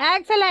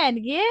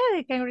 Excellent.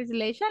 Good.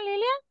 Congratulations,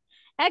 Lilian.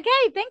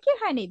 Okay, thank you,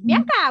 honey.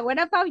 Bianca,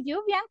 what about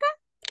you, Bianca?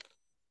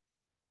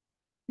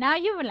 Now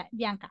you will,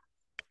 Bianca.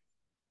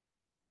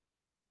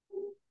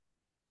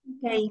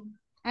 Okay.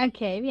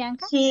 Okay,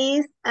 Bianca.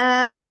 She's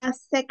a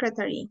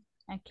secretary.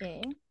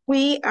 Okay.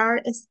 We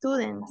are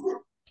students.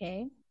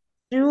 Okay.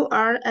 You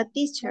are a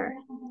teacher.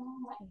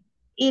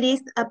 It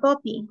is a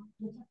puppy.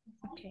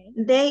 Okay.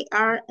 They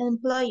are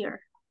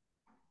employer.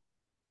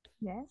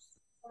 Yes.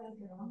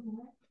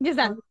 Just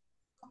that.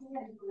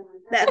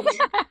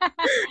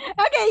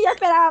 Okay, yo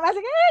esperaba más.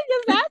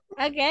 Just that.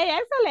 Okay,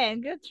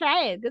 excellent.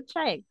 Good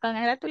try.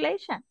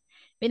 Congratulations.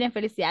 Miren,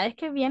 felicidades,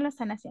 que bien lo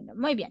están haciendo.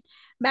 Muy bien.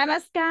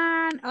 Vamos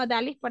con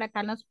Odalis, por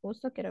acá nos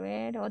puso, quiero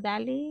ver.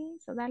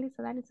 Odalis.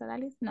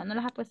 No, no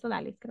los ha puesto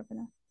Odalis, creo que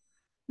no.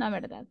 No,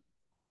 verdad.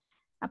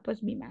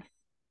 Pues mi mal.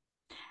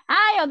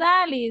 Ay,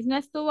 Odalis, no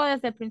estuvo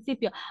desde el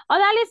principio.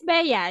 Odalis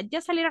Bella,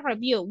 just a little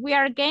review. We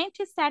are going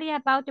to study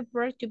about the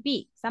verb to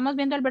be. Estamos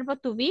viendo el verbo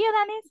to be,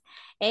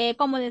 Odalis.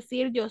 Como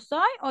decir yo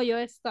soy o yo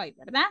estoy,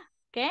 ¿verdad?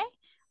 ¿Ok?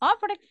 O,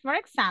 for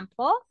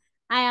example,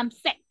 I am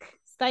sick.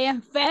 Estoy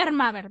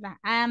enferma, ¿verdad?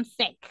 I am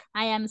sick.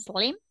 I am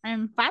slim. I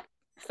am fat.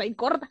 Estoy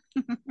gorda.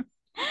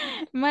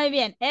 Muy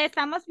bien.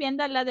 Estamos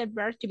viendo lo del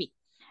verb to be.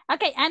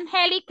 Ok,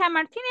 Angelica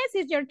Martinez,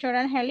 is your turn,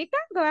 Angelica.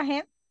 Go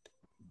ahead.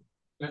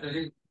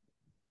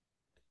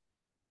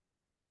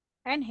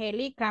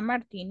 Angelica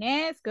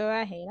Martinez. Go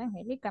ahead,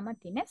 Angelica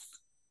Martinez.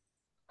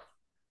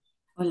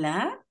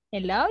 Hola.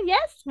 Hello,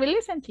 yes, we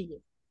listen to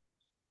you.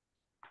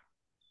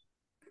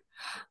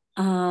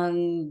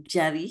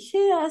 Ya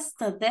dije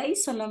hasta they,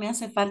 solo me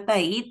hace falta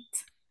it.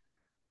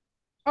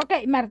 Ok,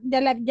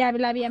 ya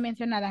la había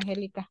mencionado,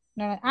 Angélica.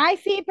 No, ay,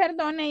 sí,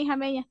 perdone, hija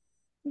bella.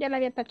 Ya la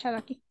había tachado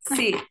aquí.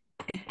 Sí.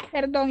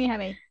 Perdón, hija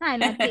bella. Ay,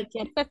 la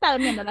teacher, se está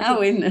durmiendo la teacher.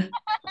 Bueno.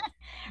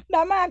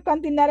 Vamos a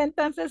continuar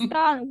entonces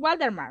con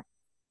Waldemar.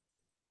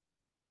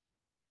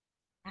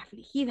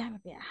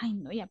 Afligida. Ay,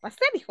 no, ya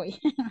pasé, dijo ella.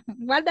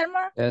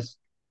 Waldemar.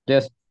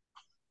 Yes.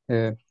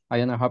 I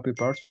am a happy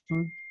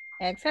person.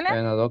 Excellent. I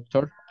am a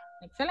doctor.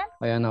 Excellent.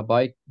 I am a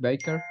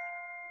baker.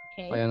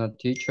 Okay. I am a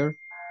teacher.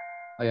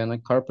 I am a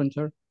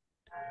carpenter.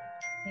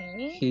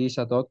 Okay. He is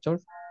a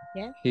doctor.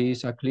 Yes. He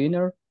is a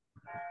cleaner.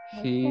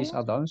 Excellent. He is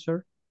a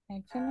dancer.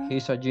 Excellent. He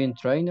is a gym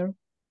trainer.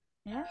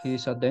 Yes. He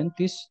is a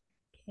dentist.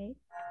 Okay.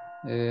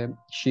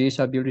 She is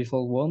a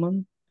beautiful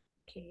woman.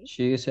 Okay.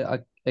 She is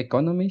an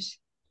economist.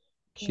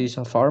 Okay. She is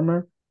a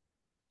farmer.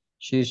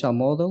 She is a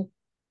model.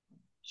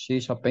 She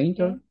is a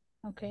painter.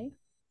 Okay.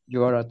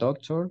 You are a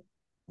doctor.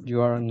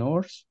 You are a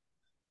nurse.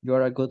 You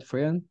are a good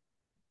friend.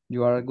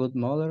 You are a good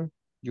mother.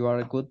 You are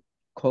a good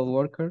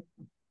co-worker.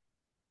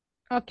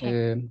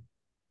 Okay.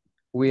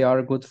 We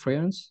are good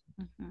friends.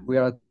 We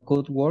are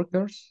good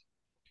workers.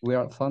 We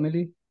are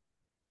family.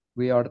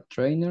 We are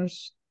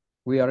trainers.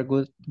 We are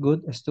good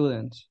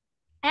students.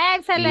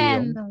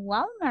 Excellent,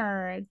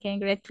 Walter.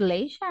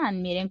 Congratulations.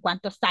 Miren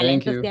cuántos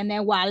talentos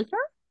tiene Walter.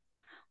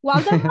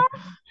 Walter,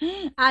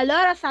 a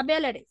lot of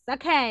abilities.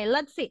 Okay,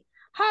 let's see.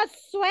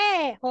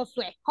 José,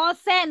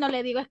 no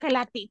le digo, es que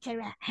la teacher,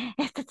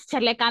 este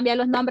teacher le cambia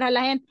los nombres a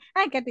la gente.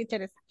 Ay, qué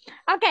teacher es.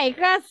 Ok,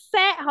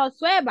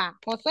 Josué va.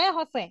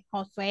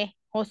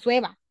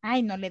 Josué va.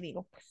 Ay, no le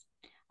digo, pues.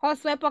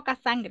 Josué poca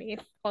sangre,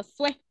 es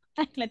Josué.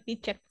 Ay, la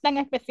teacher, tan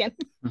especial.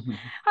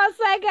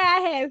 Josué, go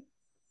ahead.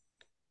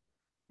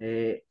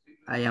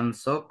 I am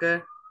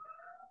soccer.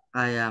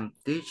 I am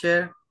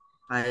teacher.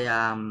 I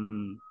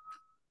am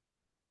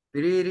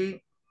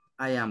pretty.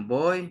 I am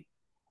boy.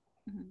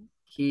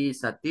 He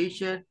is a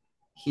teacher.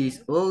 He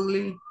is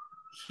ugly.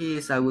 He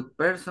is a good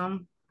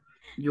person.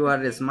 You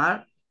are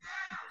smart.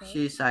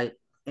 She is an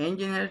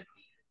engineer.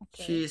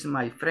 She is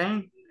my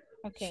friend.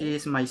 She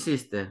is my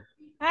sister.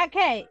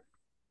 Ok,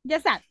 ya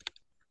está.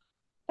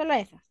 Solo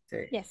eso. Sí.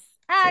 Yes. Sí.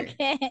 Ok.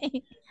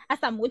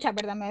 Hasta muchas,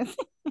 ¿verdad? No se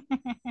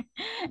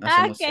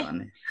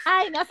emocione.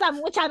 Ay, no hasta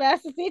muchas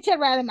veces, teacher,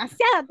 pero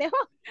demasiado, te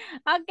juro.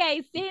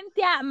 Ok,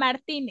 Cintia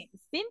Martínez.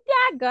 Cintia,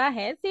 go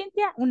ahead,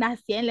 Cintia.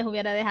 Unas 100 les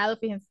hubiera dejado,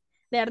 fíjense.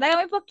 De verdad que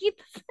muy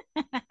poquitos.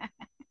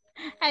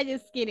 I'm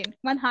just kidding.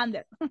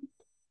 100.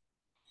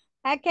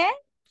 Ok.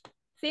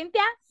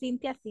 Cintia,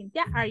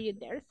 are you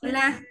there? Cynthia?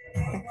 Hola.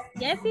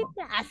 Yes,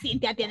 Cintia. Ah,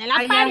 Cintia tiene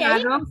la I pared am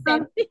ahí. a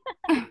doctor.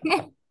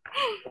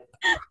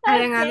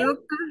 I am a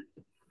doctor.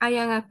 I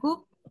am a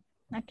cook.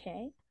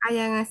 Okay. I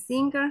am a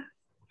singer.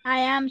 I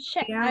am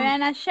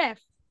a chef.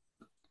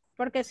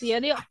 Porque si yo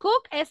digo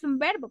cook es un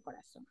verbo,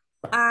 corazón.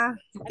 Ah,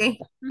 okay.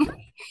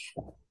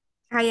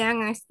 I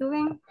am a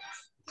student.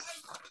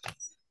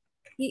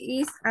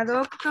 He is a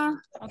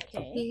doctor.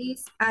 Okay. He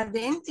is a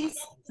dentist.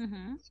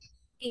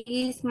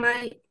 He is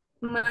my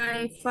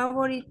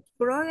favorite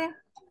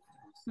brother.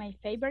 My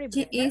favorite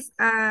She brother. is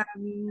a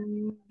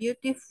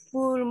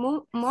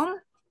beautiful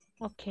mom.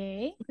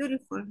 Okay.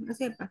 Beautiful, no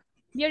sepa.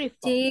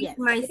 Beautiful. She is Yes,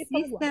 my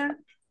beautiful sister.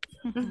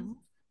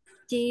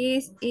 She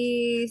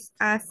is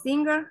a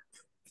singer.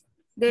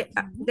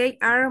 They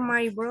are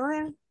my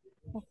brother.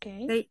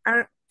 Okay. They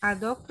are a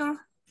doctor.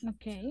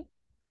 Okay.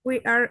 We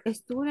are a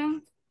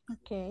student.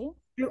 Okay.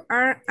 You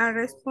are a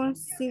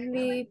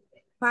responsible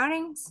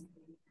parents.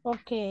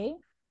 Okay.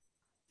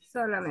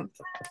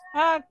 Solamente.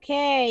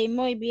 Ok,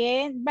 muy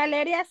bien.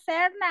 Valeria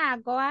Serna,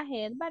 go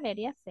ahead,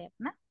 Valeria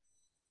Serna.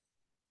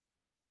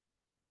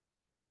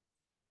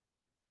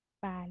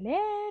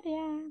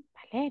 Valeria,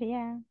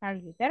 are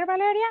you there,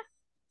 Valeria?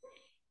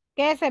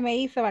 ¿Qué se me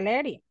hizo,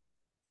 Valeria?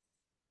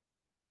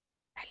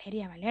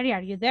 Valeria,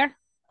 are you there?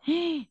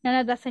 No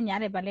nos da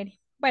señales, Valeria.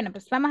 Bueno,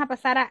 pues vamos a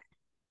pasar a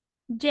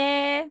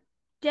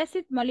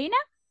Jessit Molina.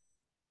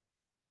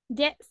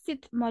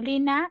 Jessit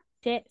Molina,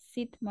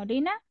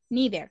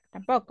 neither,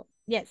 tampoco.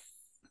 Yes.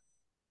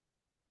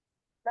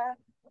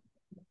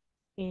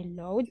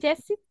 Hello,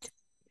 Jessit.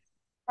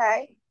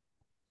 Hi.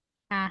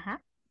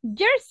 Ajá.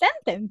 Your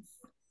sentence.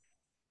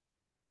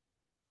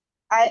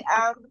 I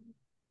am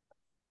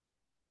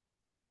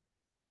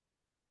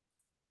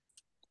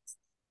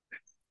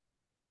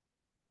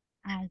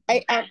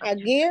a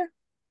girl.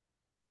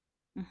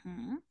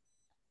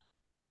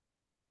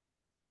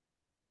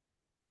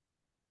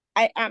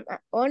 I am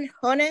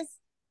honest.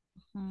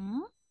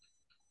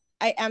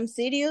 I am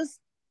serious.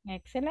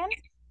 Excellent.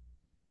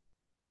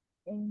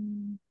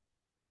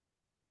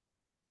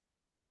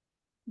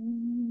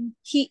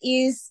 He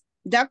is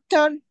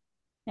doctor.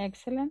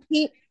 Excellent.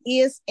 He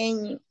is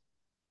an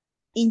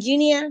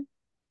engineer.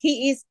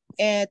 He is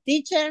a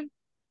teacher.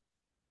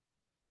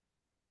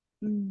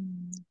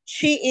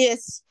 She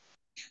is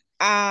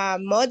a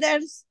mother.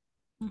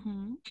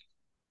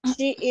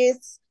 She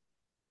is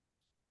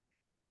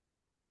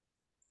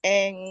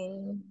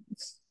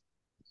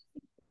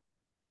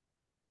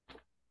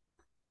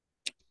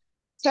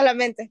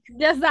solamente.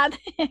 Just that.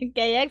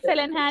 Okay,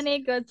 excellent, honey.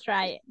 Good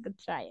try it.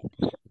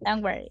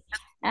 Don't worry.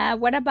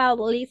 What about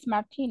Liz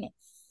Martinez?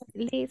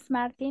 Liz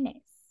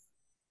Martinez.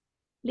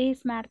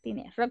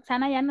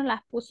 Roxana ya nos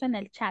las puso en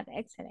el chat.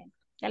 Excelente.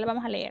 Ya lo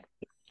vamos a leer.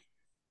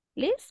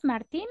 Liz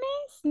Martínez.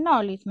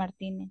 No, Liz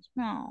Martínez.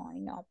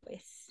 No,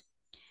 pues.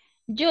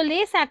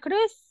 Julissa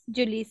Cruz.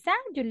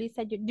 Julissa,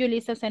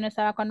 usted no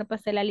estaba cuando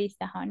pasé la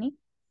lista, honey.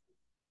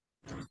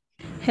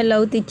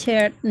 Hello,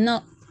 teacher.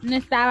 No. No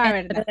estaba,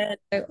 ¿verdad?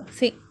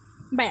 Sí.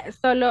 Vaya,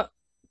 solo,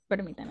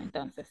 permítame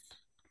entonces.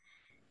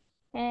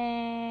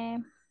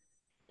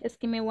 Just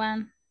give me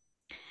one.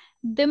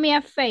 Do me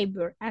a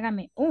favor.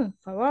 Hágame un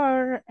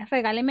favor.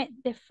 Regáleme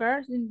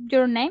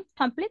your name,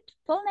 complete,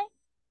 full name.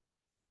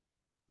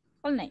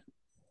 Full name.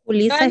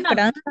 Julissa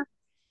Esperanza.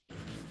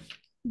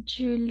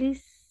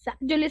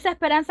 Julissa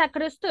Esperanza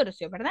Cruz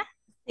Turcio, ¿verdad?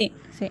 Sí.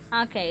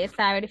 Ok,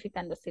 estaba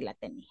verificando si la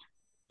tenía.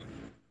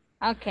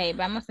 Ok,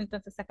 vamos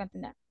entonces a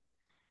continuar.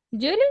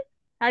 Julie,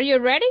 are you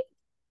ready?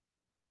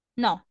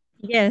 No.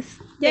 Yes.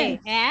 Sí,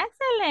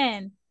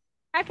 excellent.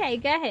 Okay,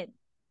 go ahead.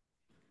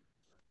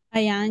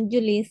 I am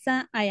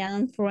Julissa. I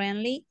am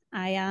friendly.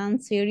 I am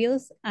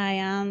serious. I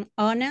am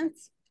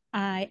honest.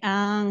 I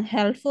am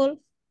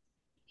helpful.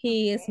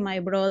 He is my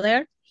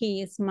brother.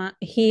 He is my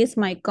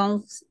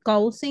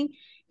cousin.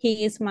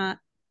 He is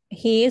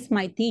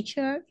my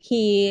teacher.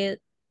 He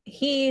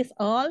is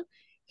old.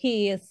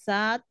 He is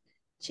sad.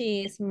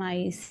 She is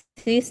my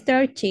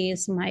sister. She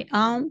is my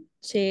aunt.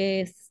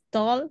 She is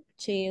tall.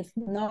 She is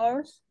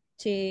nurse.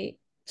 She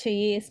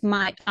is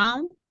my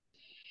aunt.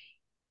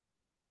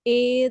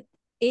 It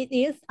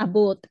is a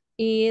boat.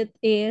 It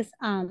is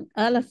an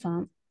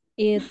elephant.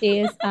 It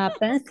is a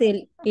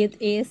pencil.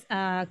 It is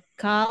a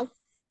cat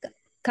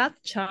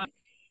chart.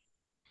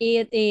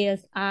 It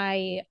is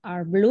I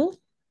are blue.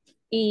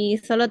 Y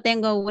solo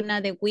tengo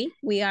una de we.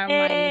 We are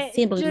my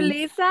siblings.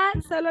 Julissa,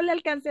 solo le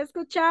alcancé a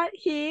escuchar,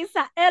 he is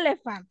an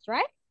elephant,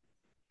 right?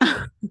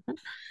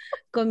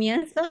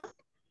 ¿Comienzo?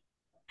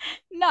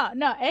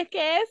 No, es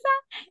que esa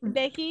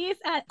de he is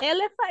an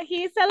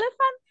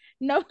elephant,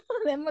 no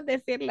podemos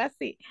decirlo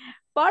así.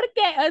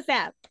 Porque, o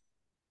sea,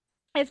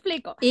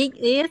 explico. It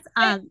is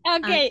an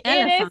it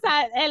elephant. is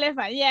an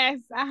elephant,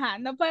 yes. Ajá,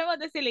 no podemos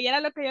decirlo. Y era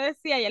lo que yo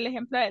decía, y el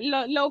ejemplo,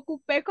 lo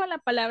ocupé con la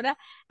palabra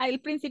al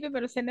principio,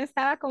 pero usted no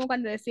estaba como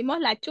cuando decimos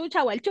la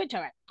chucha o el chucho,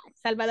 ¿verdad?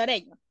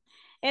 Salvadoreño.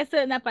 Es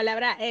una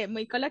palabra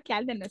muy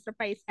coloquial de nuestro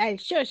país. El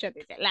chucho,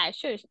 dice, la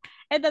chucha.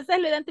 Entonces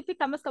lo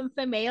identificamos con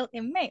female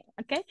and male,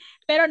 ¿ok?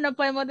 Pero no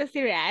podemos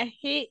decir,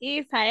 he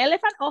is an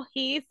elephant o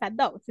he is a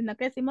dog, sino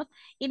que decimos,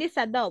 it is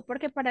a dog,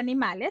 porque para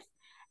animales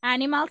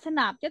and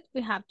objects,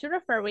 we have to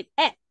refer with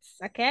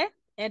it's, okay?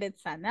 It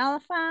is an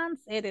elephant,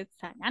 it is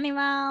an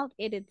animal,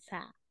 it is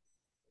a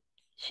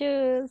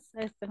shoes,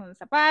 este es un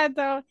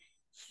zapato,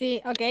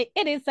 sí, okay,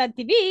 it is a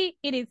TV,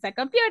 it is a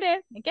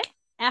computer, okay?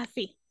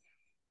 Así.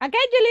 Okay,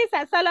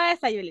 Julissa, solo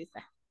esa,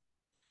 Julissa.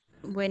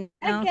 Bueno,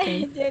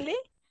 okay. Julie.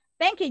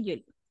 Thank you,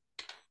 Julie.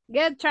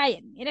 Good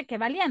trying. Mire qué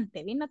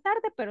valiente. Vino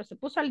tarde, pero se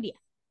puso al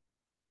día.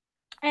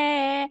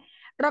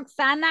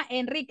 Roxana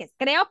Enríquez.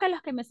 Creo que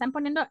los que me están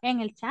poniendo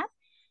en el chat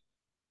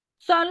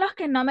son los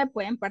que no me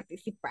pueden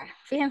participar.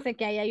 Fíjense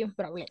que ahí hay un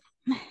problema.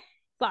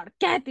 ¿Por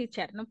qué,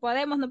 teacher? No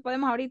podemos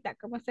ahorita.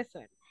 ¿Cómo es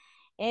eso?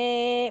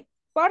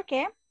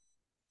 Porque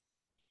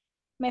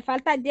me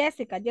falta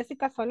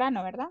Jessica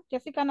Solano, ¿verdad?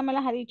 Jessica no me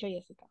las ha dicho,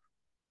 Jessica.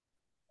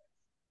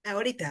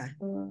 Ahorita.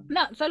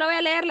 No, solo voy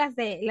a leer las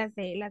de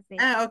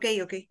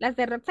ok. Las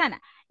de Roxana.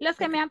 Los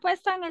que me han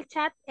puesto en el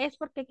chat es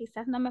porque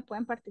quizás no me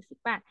pueden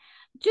participar.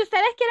 Si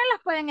ustedes quieren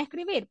las pueden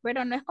escribir,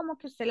 pero no es como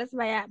que usted les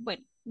vaya,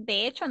 bueno,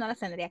 de hecho no las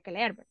tendría que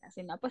leer, ¿verdad?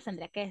 Si no, pues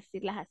tendría que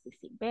decirlas así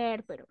sin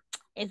ver, pero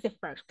es de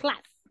first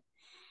class.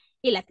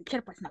 Y la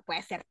teacher pues no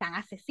puede ser tan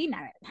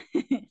asesina,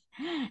 ¿verdad?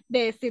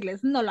 De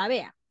decirles no la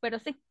vea, pero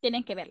sí,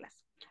 tienen que verlas.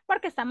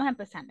 Porque estamos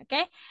empezando, ¿ok?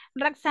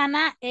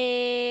 Roxana,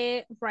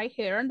 right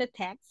here on the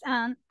text,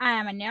 I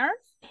am a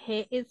nurse.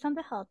 He is on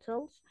the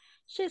hotels.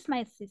 She's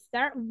my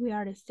sister. We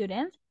are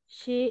students.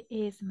 She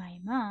is my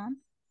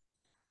mom.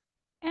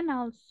 And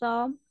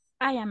also,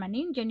 I am an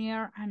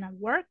engineer and a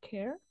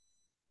worker.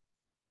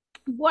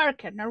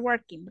 Worker, not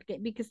working,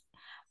 because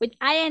with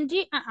ing,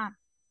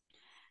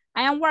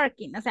 I am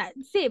working. O sea,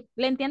 sí,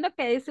 le entiendo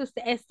que dice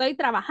usted, estoy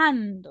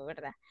trabajando,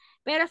 ¿verdad?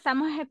 Pero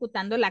estamos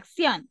ejecutando la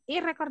acción. Y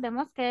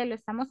recordemos que lo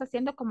estamos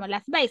haciendo como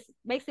las basic.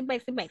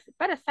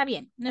 Pero está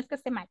bien, no es que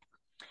esté mal.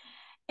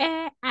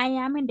 I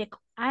am in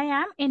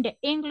the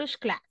English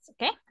class,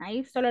 ¿ok?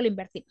 Ahí solo lo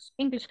invertimos.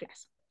 English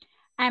class.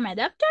 I'm a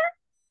doctor.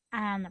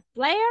 I am a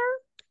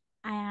player.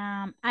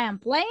 I am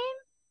playing.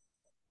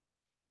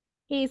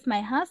 He's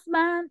my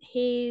husband.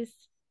 He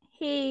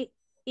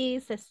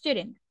is a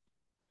student.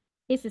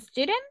 He's a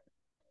student.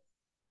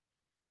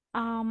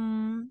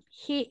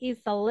 He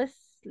is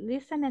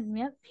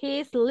listening. He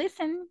is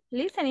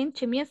listening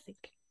to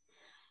music.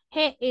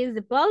 He is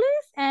the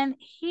police and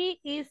he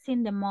is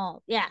in the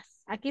mall. Yes.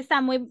 Aquí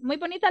está muy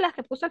bonita las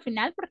que puso al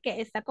final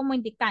porque está como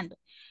indicando.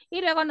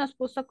 Y luego nos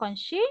puso con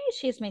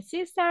she's my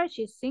sister,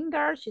 she's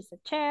singer, she's a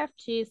chef,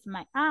 she's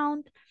my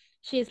aunt,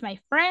 she's my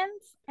friend,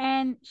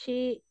 and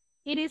it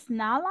is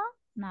Nala.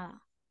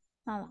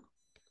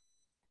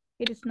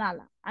 It is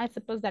Nala. I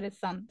suppose that is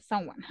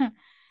someone.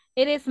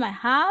 It is my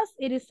house,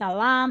 it is a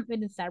lamp,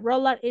 it is a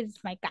roller, it is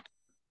my cat.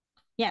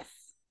 Yes.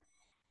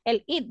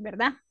 El it,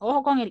 ¿verdad?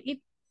 Ojo con el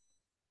it.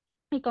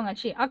 Y con el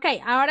she. Ok,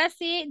 ahora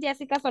sí,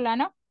 Jessica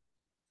Solano.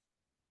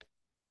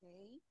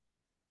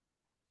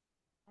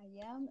 I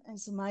am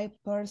as my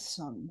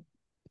person.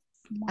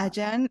 I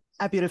am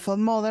a beautiful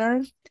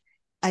mother.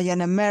 I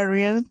am a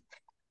married.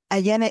 I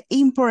am an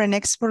import and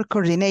export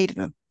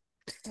coordinator.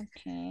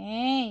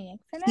 Okay,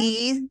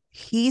 excellent.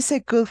 He is a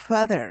good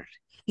father.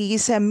 He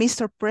is a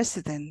Mr.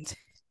 President.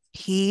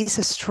 He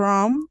is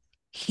strong.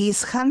 He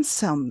is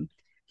handsome.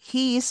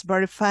 He is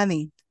very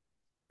funny.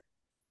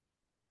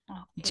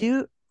 Okay.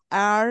 You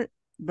are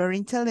very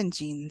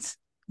intelligent.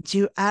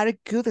 You are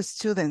good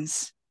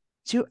students.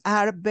 You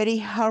are very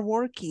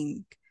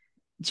hardworking.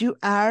 You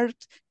are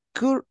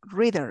good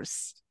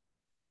readers.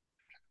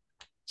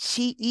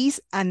 She is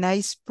a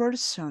nice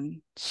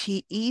person.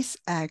 She is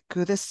a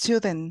good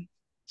student.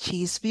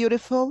 She is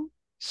beautiful.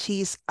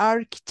 She is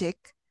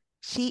architect.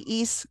 She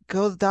is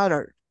good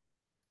daughter.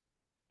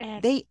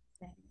 They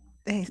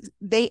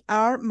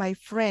are my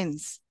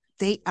friends.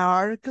 They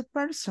are good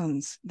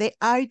persons. They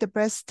are the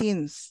best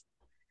teams.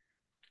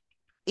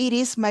 It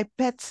is my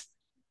pet.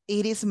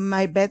 It is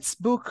my pet's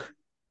book.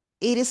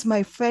 It is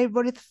my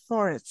favorite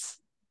forest.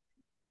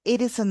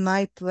 It is a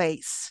nice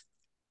place.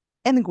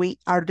 And we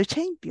are the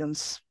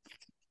champions.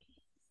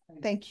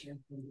 Thank you.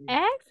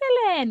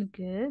 Excellent.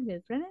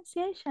 Good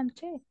pronunciation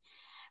too.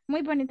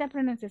 Muy bonita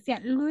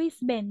pronunciación. Luis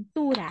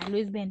Ventura.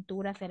 Luis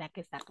Ventura, ¿será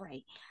que está por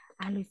ahí?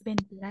 A Luis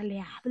Ventura le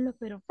hablo,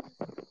 pero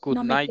Good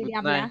no night, me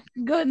quería good night. hablar.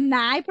 Good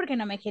night, porque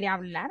no me quería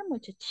hablar,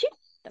 muchachito.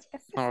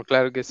 No,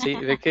 claro que sí.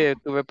 De que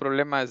tuve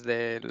problemas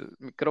del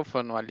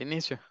micrófono al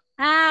inicio.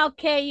 Ah,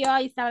 ok,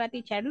 hoy está la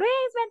teacher. Luis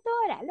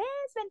Ventura,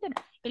 Luis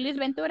Ventura. Y Luis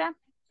Ventura,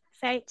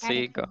 say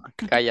Sí,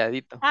 anything.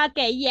 calladito. Ok,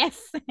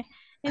 yes.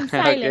 In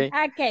silent.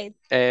 Ok.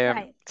 Ok.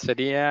 Right.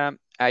 Sería,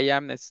 I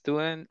am a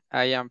student,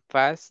 I am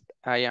fast,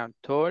 I am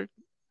tall,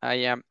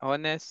 I am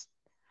honest,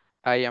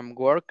 I am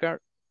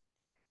worker,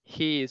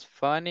 he is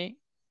funny,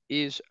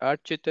 he is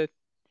architect,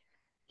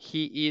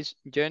 he is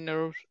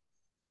generous,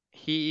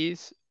 he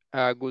is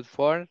a good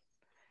friend,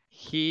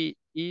 he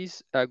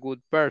is a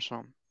good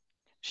person,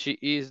 she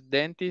is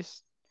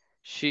dentist,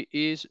 she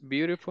is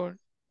beautiful,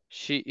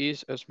 she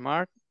is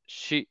smart,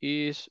 she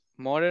is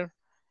mother,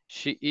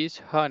 she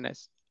is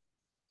honest.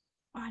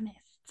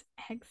 Honest.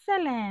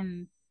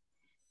 Excellent.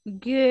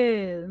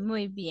 Good.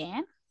 Muy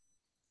bien.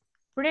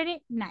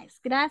 Pretty nice.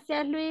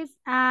 Gracias, Luis.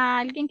 ¿A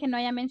alguien que no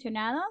haya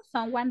mencionado?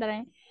 Someone that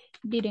I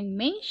didn't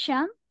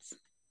mention.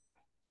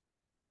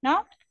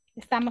 ¿No?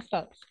 Estamos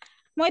todos.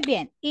 Muy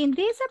bien. In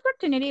this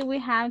opportunity, we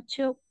have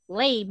to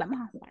play. Vamos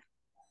a jugar.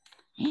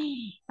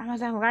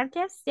 Vamos a jugar.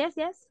 Yes, yes,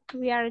 yes.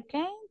 We are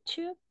going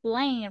to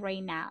play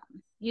right now.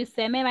 Y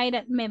usted me va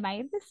a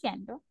ir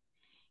diciendo.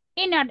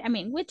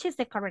 Which is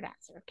the correct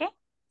answer, okay?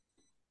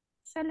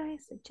 Solo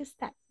eso. Just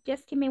that.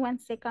 Just give me 1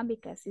 second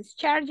because it's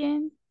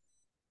charging.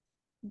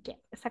 Yeah,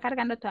 está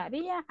cargando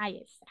todavía.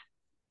 Ahí está.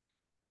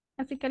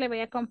 Así que le voy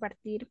a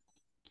compartir.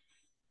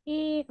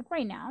 Y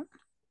right now.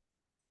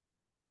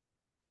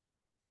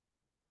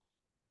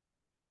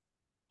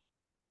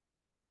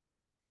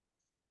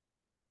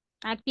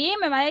 Aquí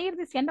me va a ir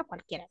diciendo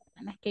cualquiera,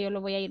 ¿verdad? No es que yo lo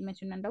voy a ir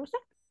mencionando a usted.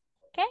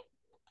 ¿Ok?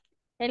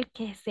 El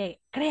que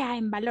se crea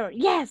en valor.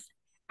 Yes,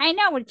 I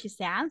know which is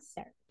the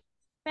answer.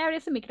 Voy a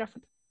abrir su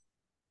micrófono.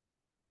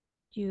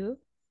 You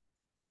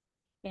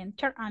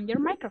enter on your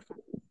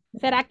microphone.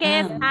 ¿Será que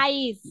es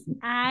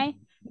I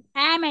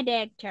am a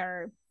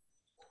doctor.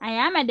 I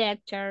am a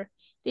doctor.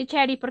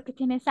 Teacher, ¿y por qué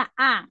tiene esa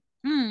A?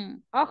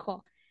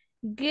 Ojo.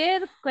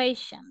 Good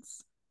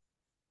questions.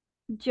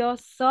 Yo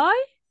soy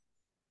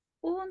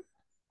un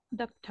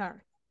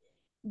doctor.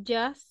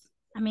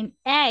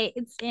 A,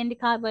 it's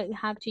indicated but you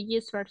have to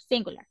use for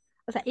singular.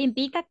 O sea,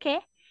 indica que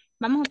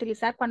vamos a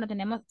utilizar cuando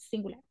tenemos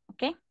singular,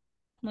 ¿ok?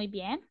 Muy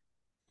bien.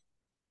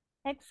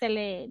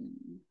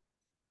 Excelente.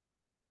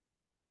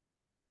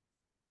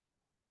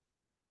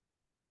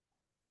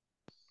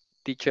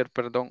 Teacher,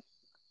 perdón.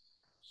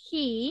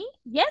 He,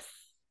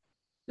 yes.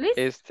 Luis.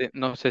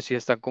 No sé si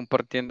está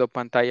compartiendo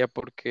pantalla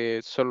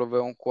porque solo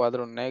veo un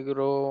cuadro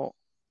negro.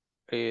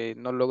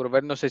 No logro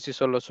ver, no sé si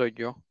solo soy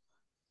yo.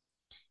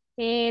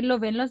 ¿Lo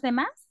ven los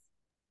demás?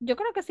 Yo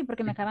creo que sí,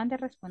 porque me acaban de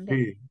responder.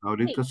 Sí,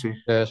 ahorita sí.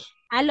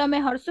 A lo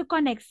mejor su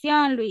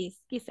conexión,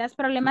 Luis. Quizás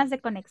problemas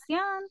de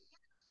conexión.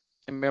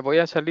 Me voy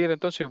a salir,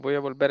 entonces voy a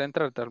volver a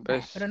entrar, tal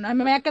vez. Pero no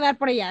me voy a quedar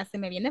por allá. Se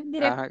me viene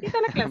directito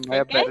a la clase, me voy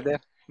a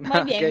perder.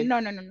 Muy bien.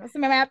 No, se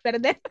me va a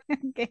perder.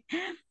 Okay.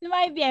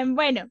 Muy bien,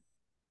 bueno.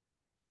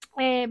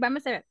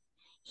 Vamos a ver.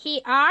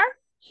 He are,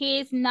 he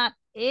is not,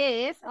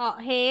 is,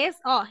 or he is,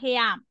 or he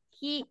am.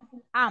 He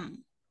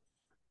am.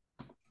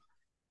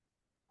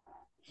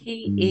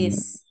 He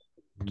is.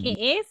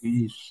 He is?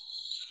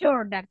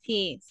 Sure that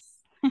he is.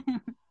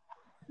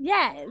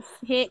 Yes,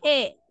 he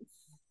is.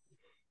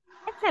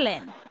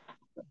 Excellent.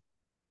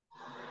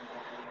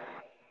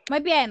 Muy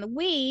bien.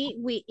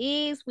 We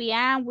is, we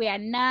am, we are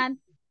not.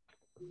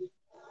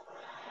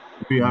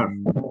 We are.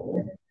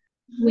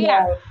 We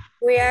are.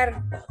 We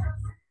are.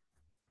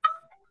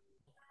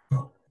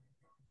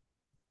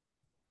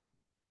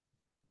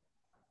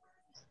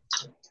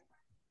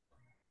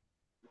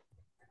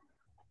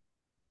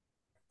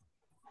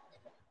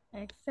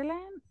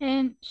 Excellent.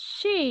 And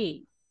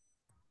she.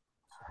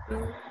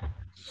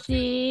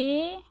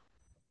 She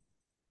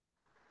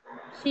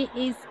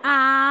is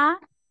a.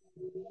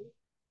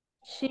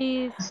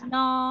 She's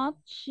not.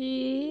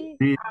 She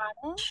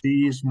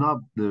is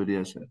not,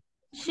 debería ser.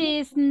 She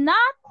is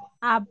not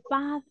a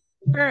bad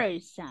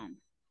person.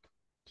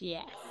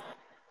 Yes.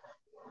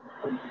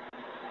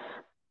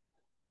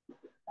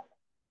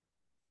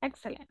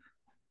 Excellent.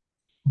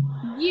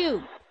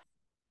 You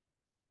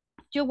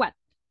what?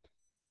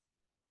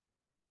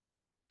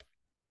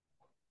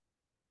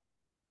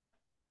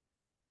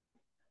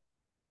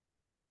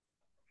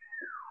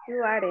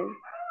 You aren't.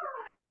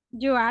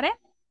 You aren't?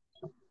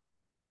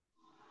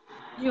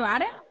 You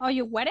aren't or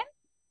you weren't?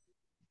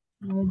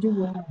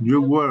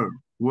 You weren't.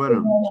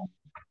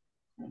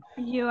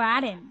 You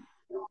aren't.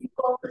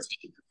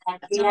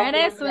 No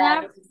eres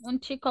un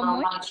chico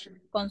muy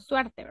con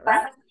suerte,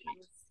 ¿verdad?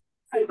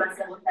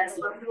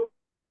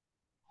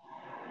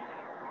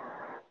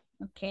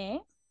 Okay.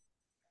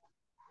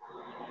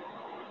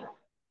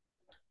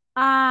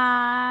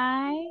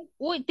 I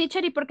Uy,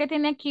 teacher, ¿y por qué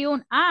tiene aquí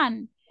un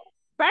an?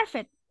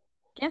 Perfect.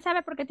 ¿Quién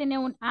sabe por qué tiene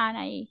un an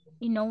ahí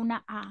y no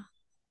una a?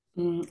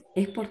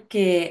 Es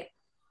porque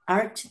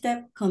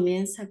architect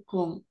comienza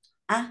con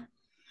A,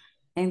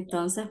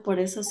 entonces por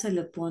eso se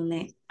le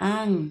pone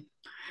an.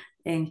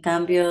 En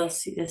cambio,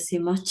 si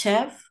decimos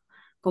chef,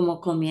 como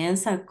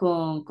comienza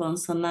con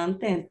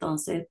consonante,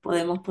 entonces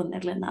podemos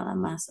ponerle nada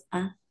más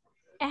A.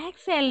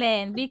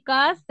 Excellent,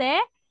 because the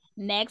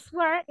next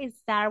word is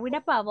start with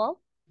a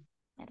vowel,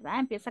 ¿verdad?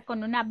 Empieza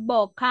con una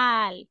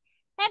vocal.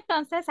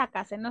 Entonces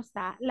acá se nos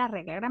da la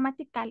regla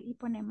gramatical y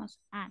ponemos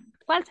an.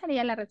 ¿Cuál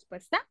sería la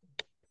respuesta?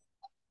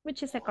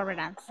 Which is the correct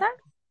answer?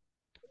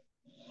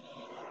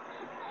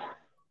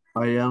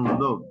 I am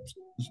not.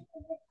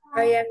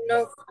 I am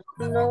not.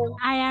 No.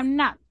 I am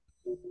not.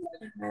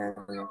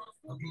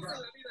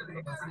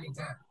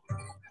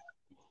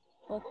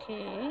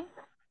 Ok.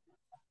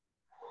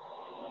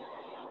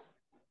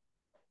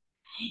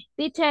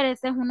 Teacher,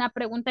 esa es una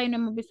pregunta y no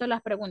hemos visto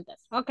las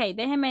preguntas. Ok,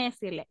 déjeme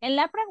decirle. En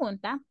la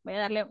pregunta, voy a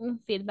darle un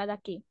feedback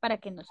aquí para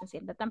que no se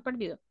sienta tan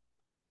perdido.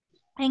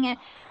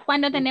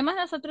 Cuando tenemos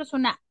nosotros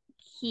una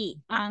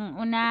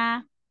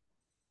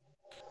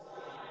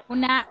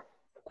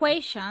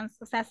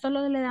questions, o sea,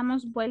 solo le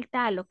damos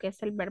vuelta a lo que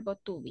es el verbo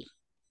to be.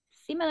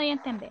 ¿Sí me doy a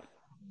entender?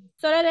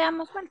 Solo le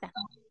damos vuelta.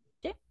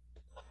 ¿Sí?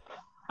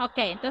 Ok,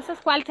 entonces,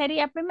 ¿cuál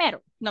sería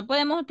primero? No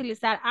podemos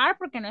utilizar are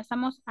porque no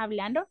estamos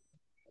hablando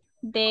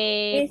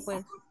de,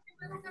 pues,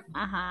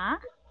 ajá.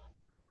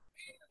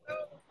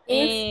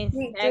 Is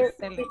your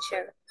Excelente.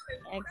 teacher.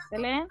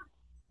 Excelente.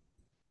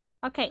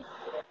 Ok.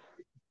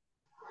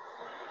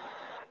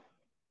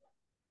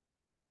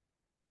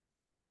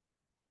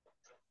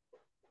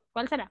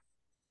 ¿Cuál será?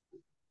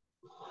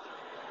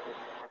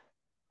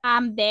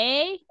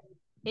 They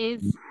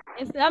es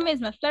lo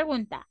mismo, es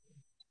pregunta.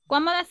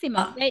 ¿Cómo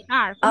decimos? They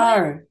are. ¿Cómo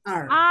Are.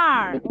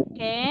 Are,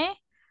 ok.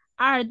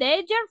 Are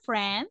they your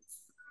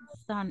friends?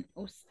 ¿Son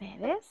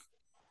ustedes?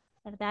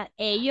 ¿Verdad?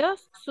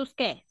 Ellos, ¿sus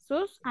qué?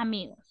 Sus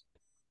amigos.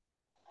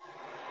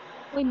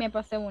 Uy, me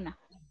pasé una.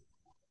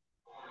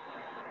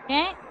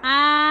 ¿Qué?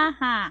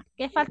 Ajá.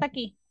 ¿Qué falta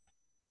aquí?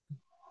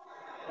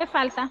 ¿Qué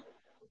falta?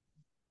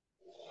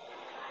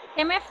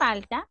 ¿Qué me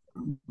falta?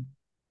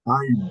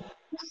 I'm.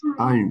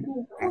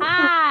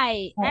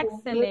 Hi.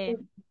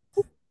 Excellent.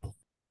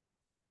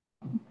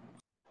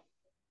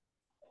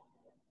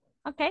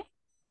 Okay.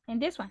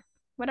 And this one.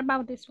 What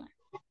about this one?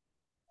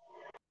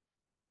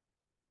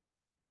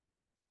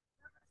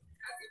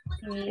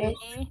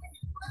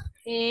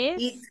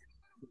 Es.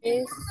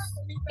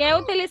 ¿Qué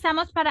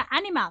utilizamos para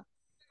animal?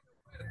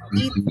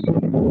 It.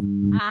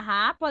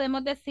 Ajá,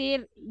 podemos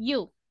decir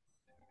you.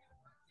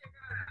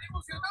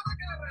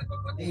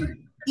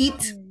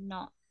 It.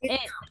 No, it.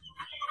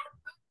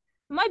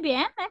 Muy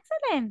bien,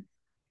 excelente.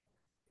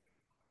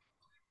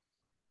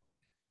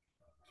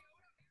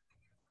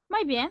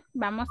 Muy bien,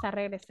 vamos a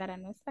regresar a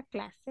nuestra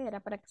clase. Era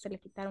para que se le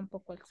quitara un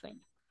poco el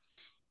sueño.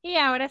 Y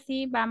ahora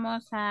sí,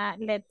 vamos a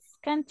let's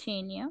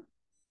continue.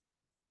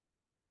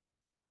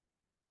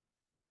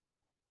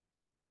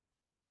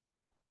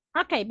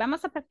 Ok,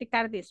 vamos a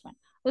practicar this one.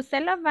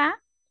 Usted lo va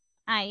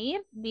a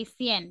ir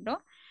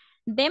diciendo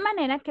de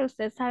manera que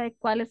usted sabe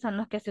cuáles son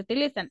los que se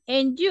utilizan.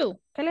 En you,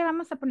 ¿qué le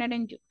vamos a poner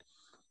en you?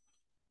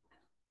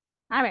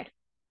 A ver,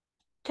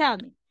 tell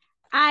me.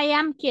 I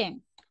am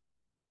quién.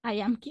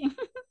 I am quién.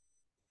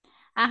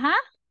 Ajá.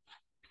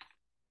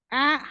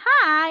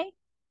 Hi.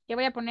 ¿Qué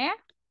voy a poner?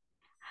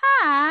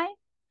 Hi.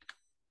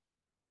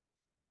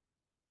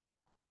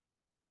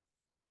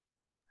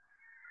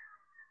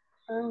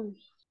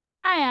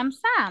 I am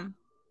Sam.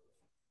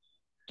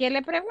 ¿Qué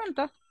le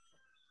pregunto?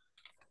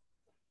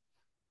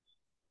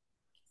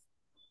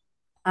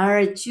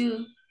 Are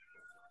you?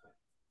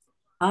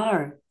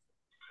 Are.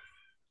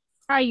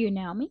 Are you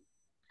Naomi?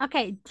 Ok,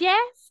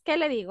 yes, ¿qué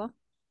le digo?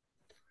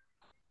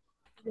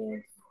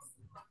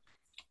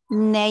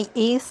 Name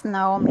is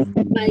Naomi.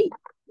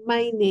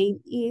 My name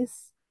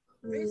is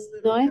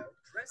Noe.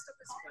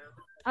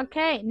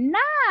 Ok,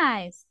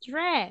 nice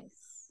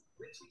dress.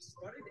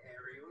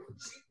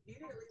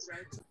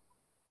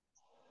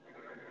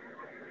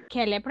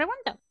 ¿Qué le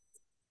pregunto?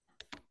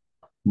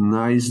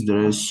 Nice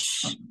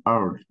dress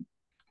are.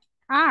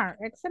 Are,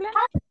 excellent.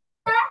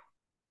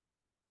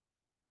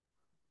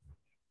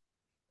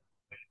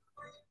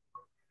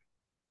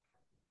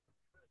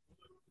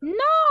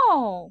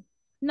 No.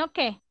 ¿No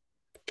qué?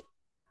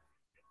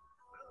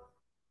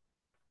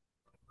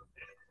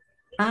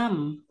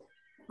 Am.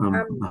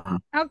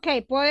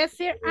 Ok, puedo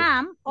decir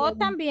am o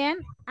también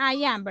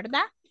I am,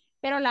 ¿verdad?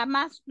 Pero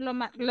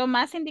lo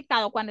más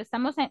indicado cuando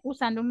estamos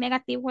usando un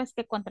negativo es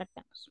que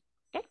contractamos.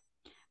 ¿Ok?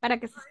 Para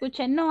que se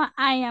escuche no,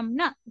 I am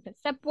not.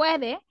 Se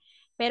puede,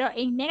 pero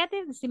en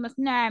negativo decimos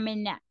no,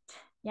 I'm not.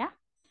 ¿Ya?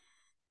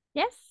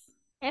 Yes.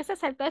 Ese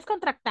es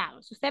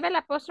contractado. Si usted ve la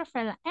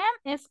apóstrofe, la am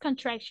es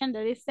contraction,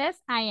 that it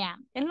says I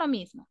am. Es lo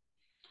mismo.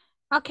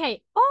 Ok,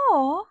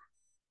 o,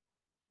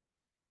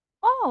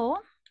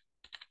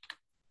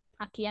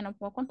 aquí ya no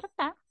puedo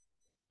contractar.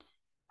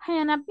 I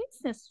am a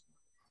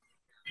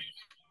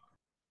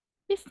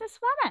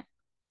businesswoman.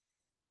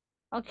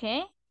 Ok.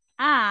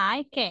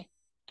 I, ¿qué?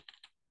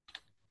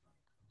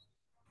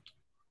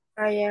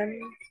 I am.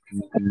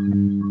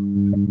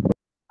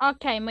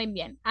 Ok, muy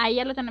bien. Ahí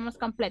ya lo tenemos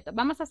completo.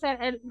 Vamos a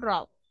hacer el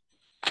roll.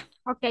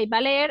 Ok, va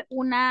a leer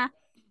una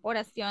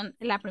oración,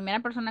 la primera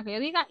persona que yo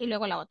diga y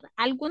luego la otra.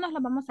 Algunos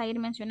los vamos a ir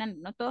mencionando,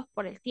 no todos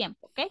por el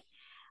tiempo, ¿ok?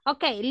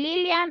 Ok,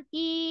 Lilian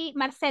y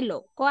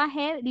Marcelo. Go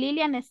ahead,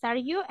 Lilian, start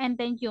you, and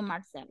then you,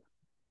 Marcelo.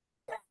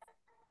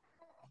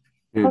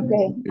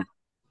 Okay.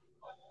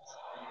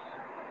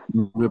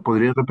 ¿Me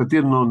podría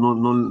repetir?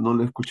 No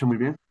le escuché muy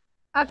bien.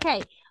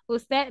 Ok,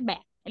 usted, ve,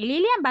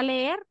 Lilian va a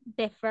leer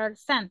the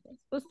first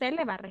sentence. Usted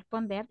le va a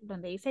responder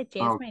donde dice,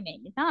 yes, my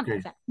name is Naomi. ok.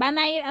 O sea, van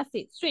a ir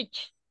así,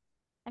 switch.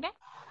 ¿Ok?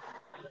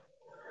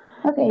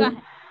 Okay. Go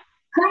ahead.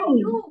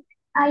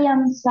 Hi, I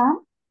am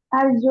Sam.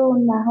 Are you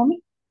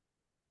Naomi?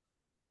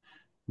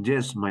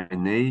 Yes, my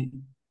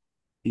name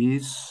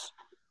is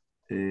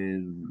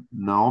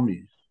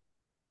Naomi.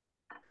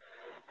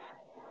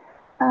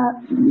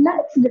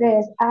 Nice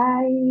dress.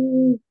 Are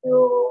you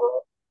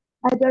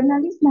a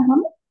journalist,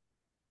 Naomi?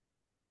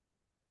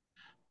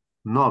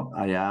 No,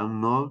 I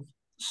am not.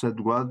 Said,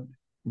 what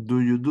do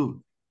you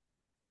do?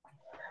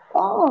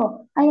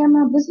 Oh, I am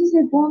a business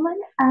woman.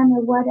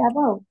 And what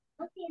about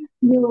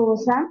you,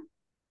 Sam?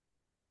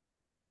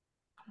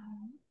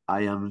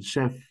 I am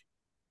chef.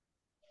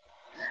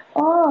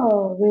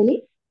 Oh,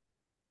 really?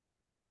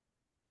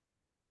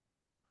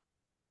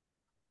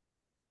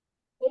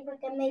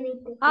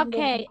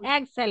 Okay,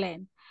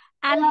 excellent.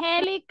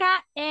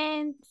 Angélica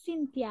and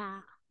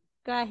Cynthia.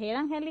 Go ahead,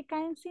 Angélica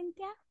and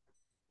Cynthia.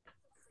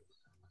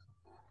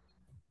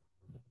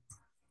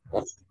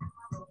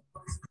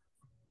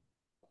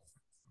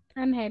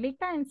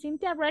 Angélica and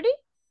Cynthia, ready?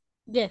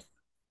 Yes.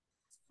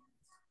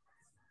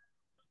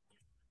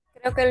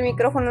 Creo que el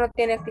micrófono no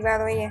tiene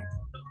activado ella.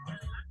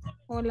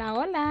 Hola,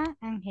 hola,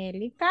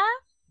 Angélica.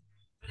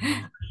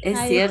 Es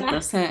Ahí cierto, está.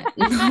 o sea,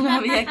 no me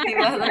había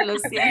activado, lo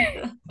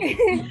siento.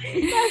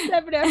 No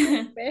se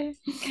preocupe.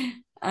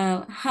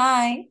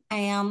 Hi, I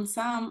am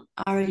Sam.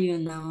 Are you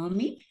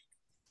Naomi?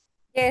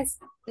 Yes,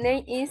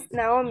 name is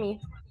Naomi.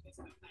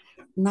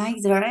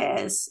 Nice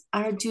dress.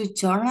 Are you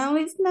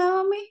journalist,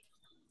 Naomi?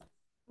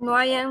 No,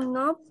 I am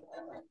not.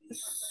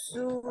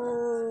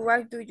 So,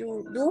 what do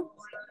you do?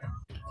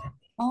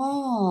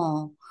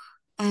 Oh,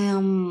 I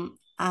am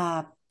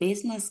a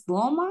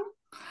businesswoman.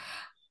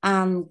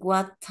 And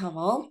what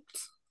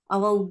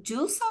about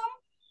you, Sam?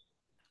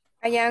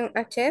 I am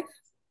a chef.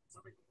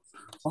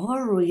 Oh,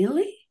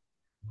 really?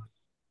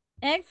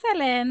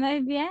 Excellent, muy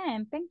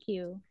bien, thank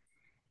you.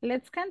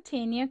 Let's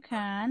continue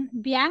con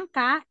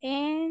Bianca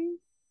and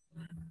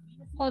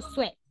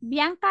Josué.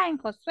 Bianca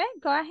and Josué,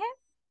 go ahead.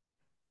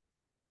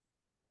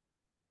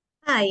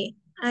 Hi,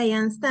 I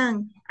am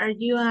Stan. Are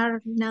you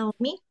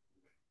Naomi?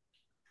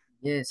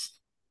 Yes,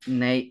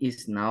 name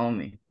is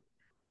Naomi.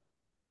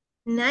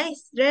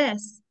 Nice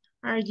dress.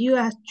 Are you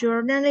a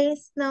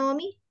journalist,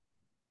 Naomi?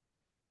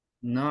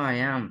 No, I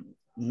am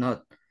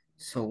not.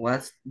 So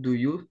what do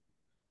you?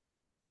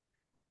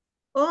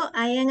 Oh,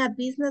 I am a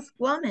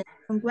businesswoman.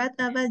 And what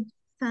about you,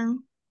 Stan?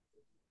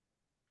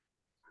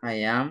 I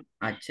am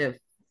a chef.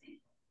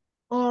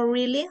 Oh,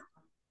 really?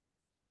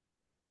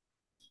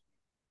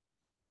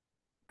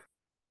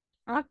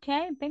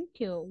 Okay, thank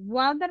you.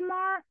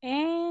 Waldemar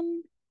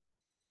and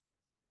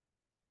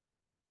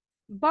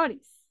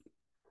Boris.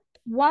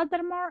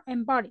 Waldemar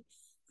and Boris.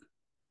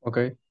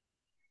 Okay.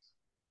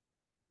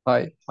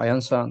 Hi, I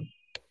am Sam.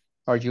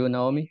 Are you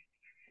Naomi?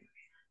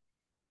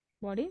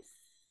 Boris,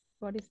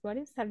 are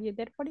you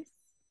there, Boris?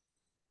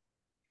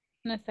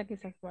 No está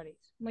quizás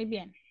Boris. Muy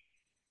bien.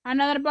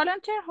 Another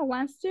volunteer who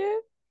wants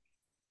to?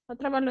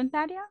 ¿Otro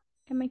voluntario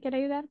que me quiere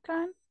ayudar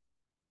con?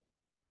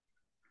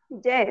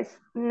 Yes,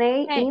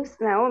 name is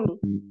Naomi.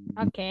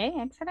 Okay,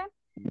 excellent.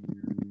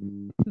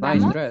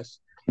 Nice Vamos. dress.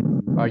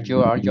 Are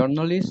you a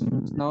journalist,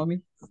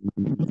 Naomi?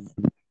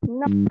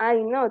 No,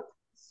 I'm not.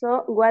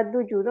 So what do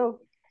you do?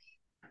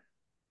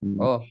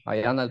 Oh, I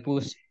am a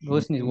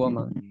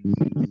businesswoman.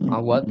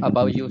 And what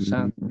about you,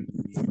 Sam?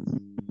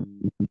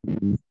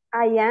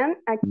 I am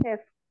a chef.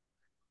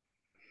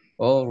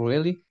 Oh,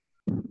 really?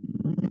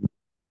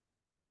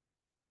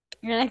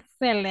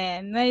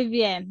 Excelente, muy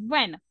bien.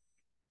 Bueno,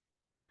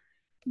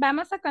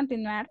 vamos a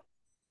continuar.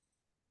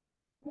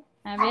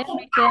 A ver,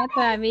 me queda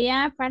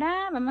todavía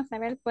vamos a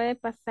ver, puede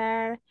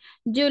pasar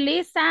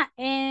Julissa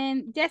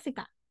and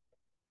Jessica.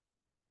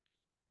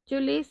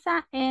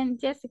 Julissa and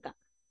Jessica.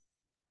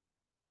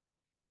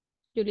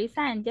 Julissa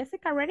and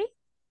Jessica, ready?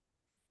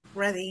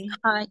 Ready.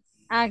 Hi.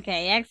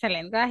 Okay,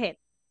 excellent. Go ahead.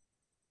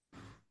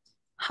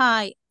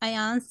 Hi, I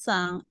am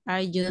Sam. Are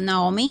you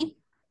Naomi?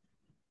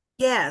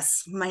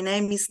 Yes, my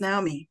name is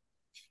Naomi.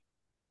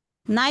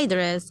 Nice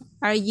dress.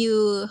 Are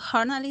you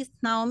journalist,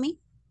 Naomi?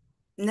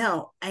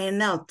 No, I am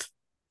not.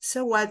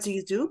 So what do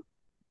you do?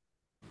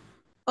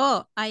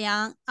 Oh, I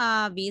am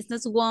a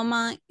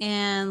businesswoman.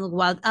 And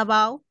what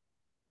about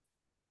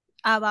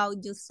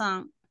you,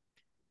 Sam?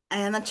 I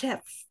am a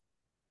chef.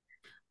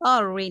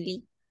 Oh,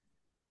 really?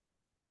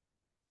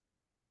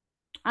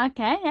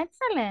 Okay,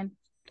 excellent.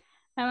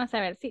 Vamos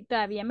a ver si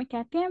todavía me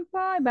queda tiempo.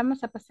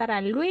 Vamos a pasar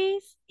a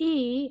Luis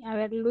y, a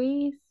ver,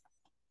 Luis.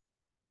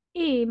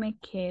 Y me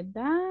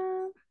queda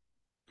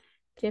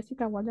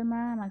Jessica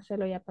Waterman,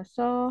 Marcelo ya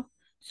pasó.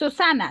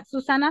 Susana,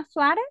 Susana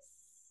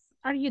Suárez.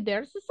 Are you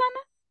there, Susana?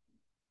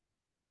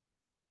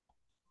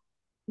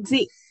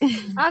 Sí.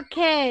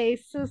 Okay,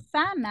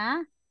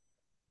 Susana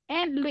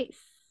and Luis.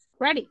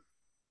 Ready?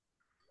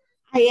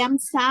 I am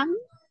Sam.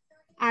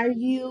 Are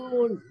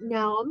you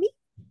Naomi?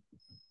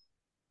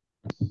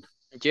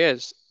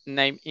 Yes,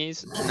 name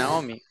is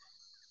Naomi.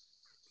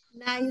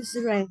 Nice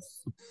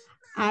dress.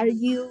 Are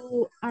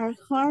you a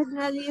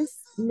journalist,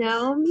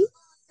 Naomi?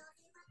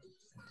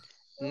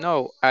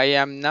 No, I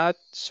am not.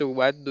 So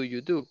what do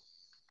you do?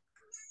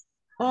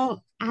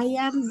 Oh, I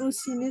am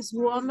business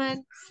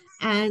woman.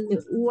 And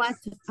what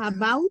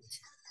about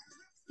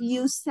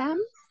you, Sam?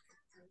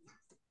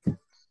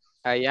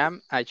 I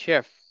am a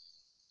chef.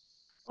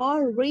 Oh,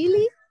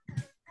 really?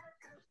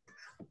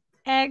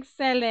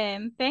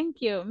 Excelente,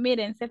 thank you.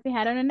 Miren, ¿se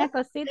fijaron en una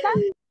cosita?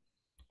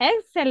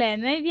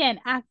 Excelente, muy bien.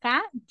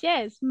 Acá,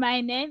 yes,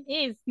 my name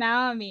is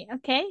Naomi,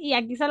 ¿ok? Y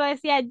aquí solo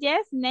decía,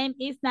 yes, name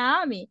is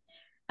Naomi,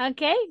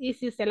 ¿ok? Y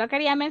si usted lo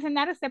quería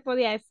mencionar, usted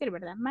podía decir,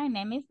 ¿verdad? My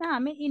name is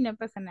Naomi y no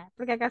pasa nada,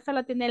 porque acá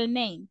solo tiene el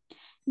name.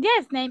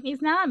 Yes, name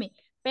is Naomi,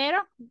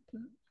 pero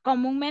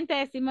comúnmente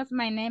decimos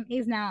my name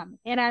is Naomi.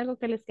 Era algo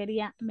que les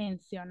quería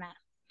mencionar.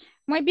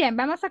 Muy bien,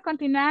 vamos a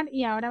continuar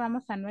y ahora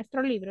vamos a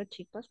nuestro libro,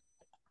 chicos.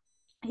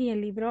 Y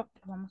el libro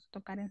lo vamos a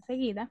tocar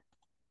enseguida.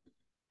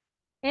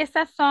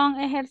 Estas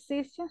son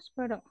ejercicios,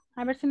 pero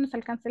a ver si nos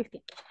alcanza el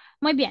tiempo.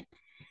 Muy bien.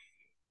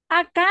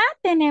 Acá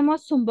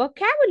tenemos un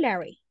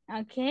vocabulary,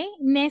 ¿ok?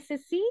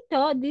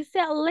 Necesito, dice,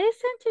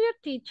 listen to your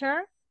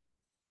teacher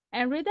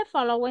and read the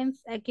following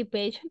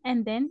occupation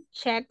and then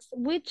checks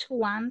which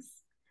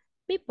ones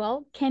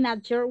people can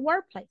at your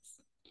workplace.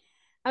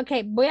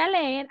 Okay, voy a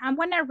leer. I'm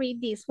going to read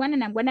this one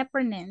and I'm going to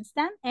pronounce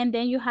them and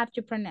then you have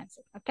to pronounce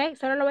it, okay?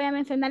 Solo lo voy a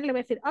mencionar y le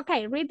voy a decir,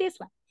 okay, read this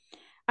one.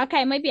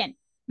 Okay, muy bien.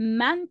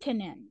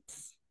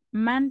 Maintenance,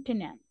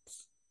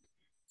 maintenance.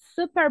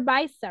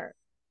 Supervisor,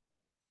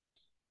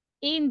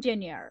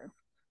 engineer,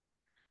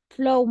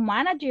 flow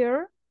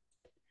manager,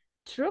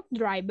 truck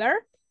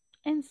driver,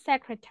 and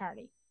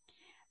secretary.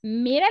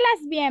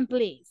 Mírelas bien,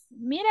 please.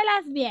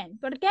 Mírelas bien.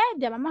 ¿Por qué?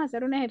 Ya vamos a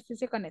hacer un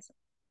ejercicio con eso.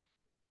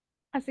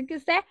 Así que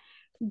usted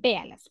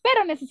véalas.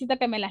 Pero necesito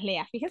que me las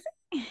lea, fíjese.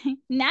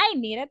 I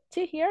needed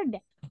to hear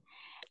them.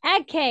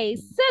 Okay,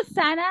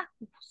 Susana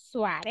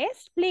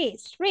Suárez,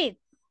 please read.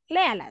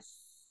 Léalas.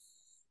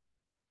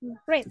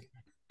 Read.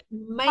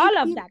 All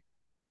of that.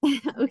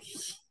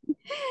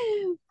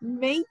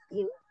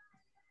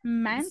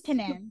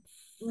 Maintenance.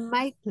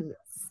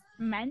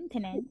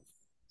 Maintenance.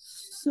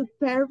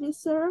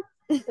 Supervisor.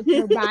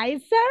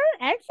 Supervisor.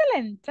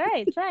 Excellent.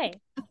 Try.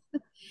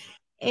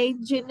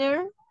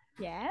 Engineer.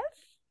 Yes.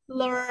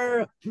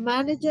 Floor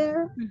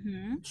manager.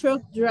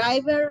 Truck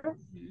driver.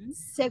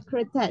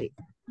 Secretary.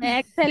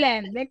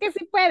 Excellent. ¿De que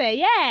sí puede?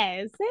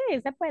 Yes.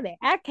 Sí, se puede.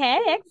 Okay,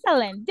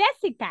 excellent.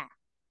 Jessica.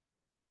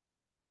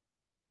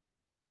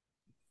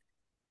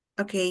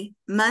 Okay,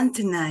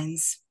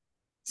 maintenance,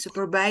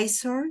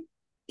 supervisor,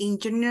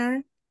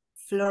 engineer,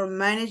 floor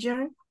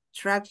manager,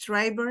 truck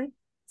driver,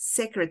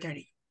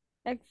 secretary.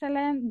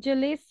 Excellent.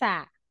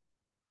 Julissa.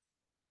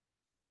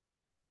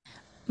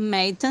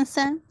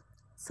 Maintenance,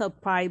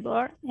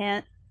 supervisor,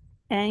 and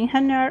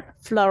engineer,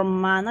 floor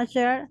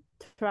manager,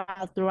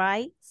 truck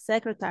driver,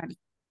 secretary.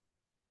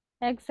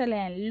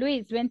 Excellent.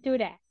 Luis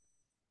Ventura.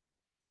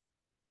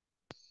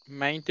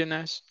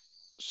 Maintenance,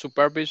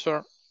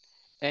 supervisor,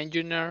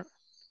 engineer,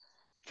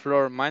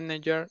 floor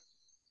manager,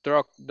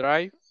 truck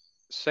drive,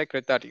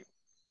 secretary.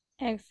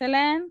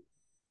 Excellent.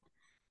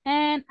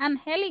 And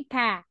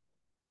Angelica.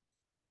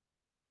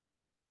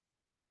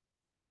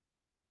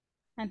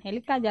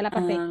 Angélica, ya la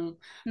pasé.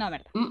 No,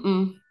 ¿verdad?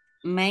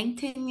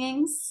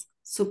 Maintenance,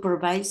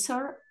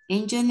 supervisor,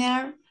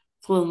 engineer,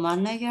 floor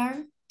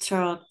manager,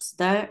 truck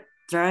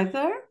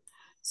driver,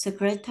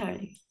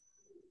 secretary.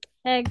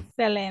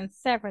 Excellent,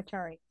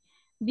 secretary.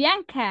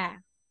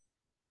 Bianca.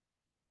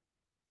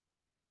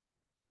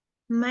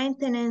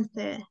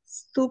 Maintenance,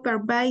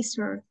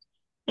 supervisor,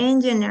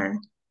 engineer,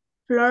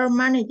 floor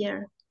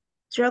manager,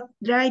 truck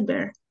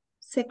driver,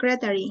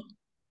 secretary.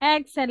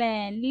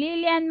 Excellent.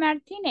 Lilian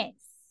Martinez.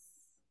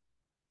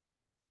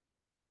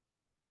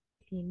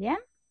 Lilian.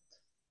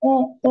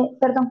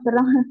 Perdón.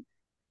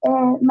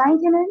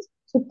 Maintenance,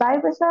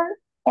 supervisor,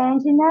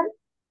 engineer,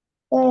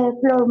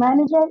 floor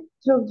manager,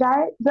 truck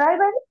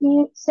driver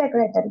y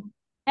secretary.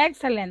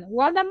 Excellent.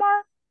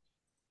 Waldemar.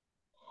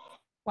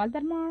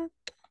 Waldemar.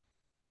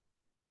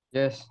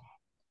 Yes.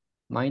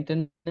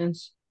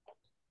 Maintenance,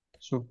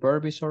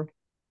 supervisor,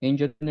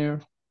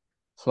 engineer,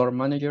 floor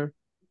manager,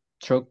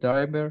 truck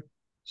driver,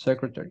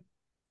 secretary.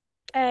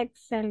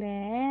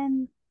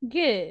 Excellent.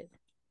 Good.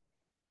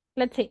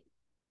 Let's see.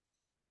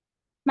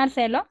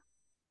 Marcelo.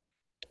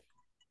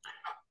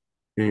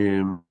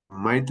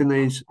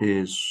 Maintenance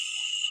is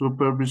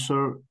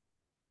supervisor,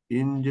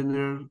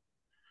 engineer,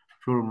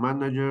 floor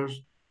manager,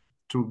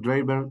 truck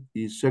driver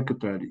y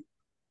secretary.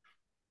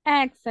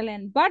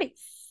 Excellent.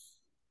 Boris.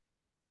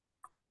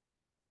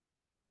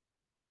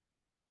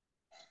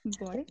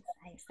 Boris,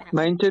 ahí está.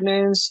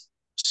 Maintenance,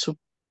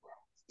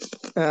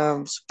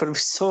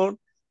 supervisor,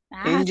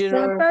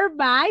 engineer,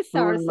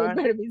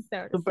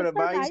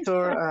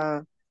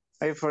 supervisor,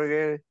 I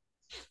forget,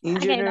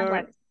 engineer,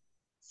 Okay,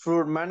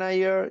 floor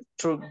manager,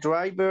 truck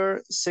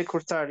driver,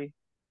 secretary.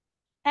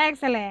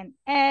 Excellent.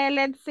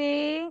 Let's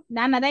see.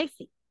 Anna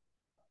Daisy.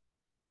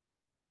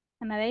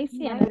 Anna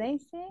Daisy.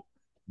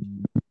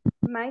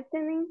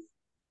 Maintenance,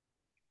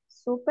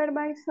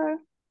 supervisor,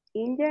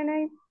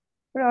 engineer,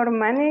 floor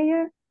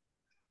manager,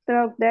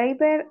 truck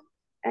driver,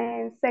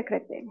 and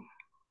secretary.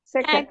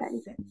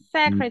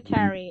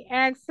 Secretary.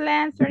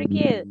 Excellent. Very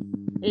good.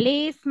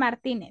 Liz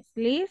Martínez.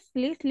 Liz.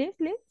 Liz.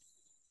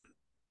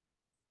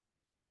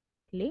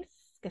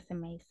 ¿Qué se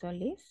me hizo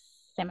Liz?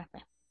 Se me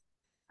fue.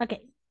 Ok.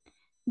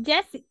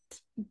 Jessit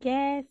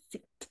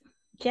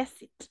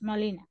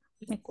Molina.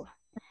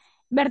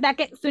 ¿Verdad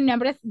que su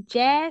nombre es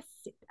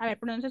Jessit? A ver,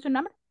 pronuncia su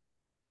nombre.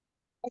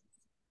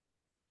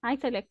 Ay,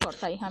 se le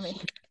corta, hija mía.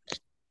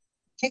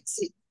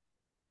 Jessit.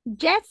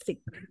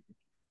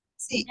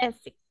 Sí.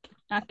 Jessit.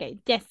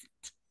 Ok, Jessit.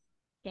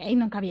 Okay,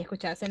 nunca había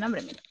escuchado ese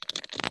nombre. Mira.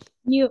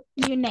 New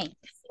name.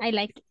 I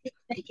like it.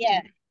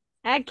 Yeah.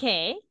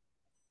 Okay.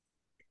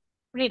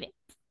 Read it.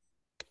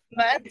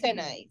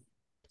 Maintenance,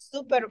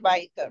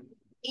 supervisor,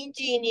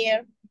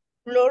 engineer,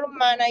 floor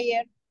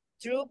manager,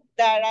 truck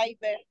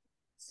driver,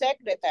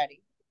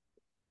 secretary.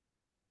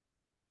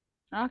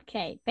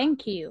 Okay,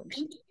 thank you.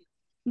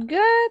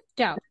 Good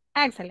job.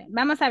 Excellent.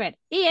 Vamos a ver.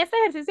 Y este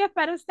ejercicio es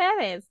para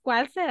ustedes.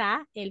 ¿Cuál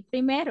será el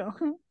primero?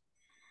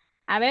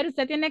 A ver,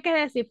 usted tiene que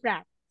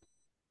descifrar.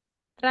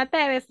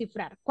 Trata de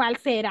descifrar. ¿Cuál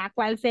será?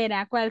 ¿Cuál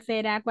será? ¿Cuál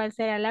será? ¿Cuál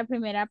será la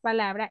primera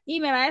palabra? Y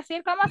me va a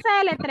decir cómo se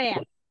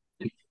deletrea.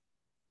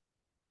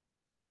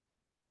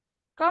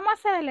 ¿Cómo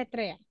se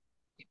deletrea?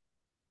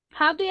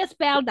 How do you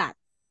spell that?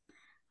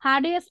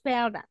 How do you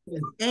spell that?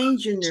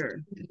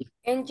 Engineer.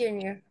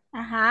 Engineer.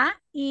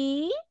 Ajá.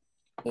 Y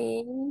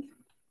M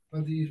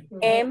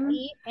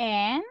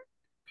N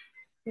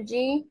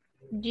G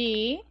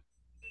G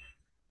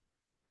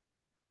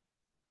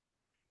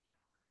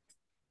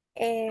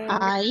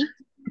I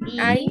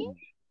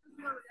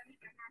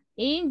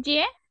Y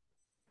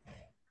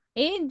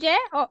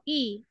o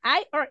I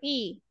or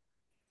E.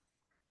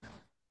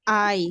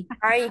 I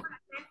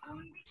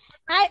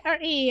or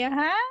E,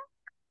 ajá.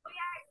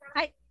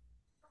 Ay.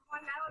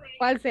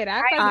 ¿Cuál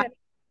será? ¿Cuál será?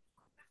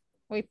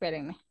 Uy,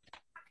 espérenme.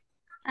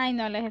 Ay,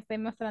 no, les estoy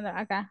mostrando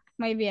acá.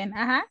 Muy bien,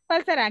 ajá.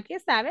 ¿Cuál será? ¿Quién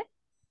sabe?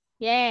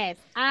 Yes,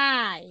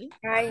 I.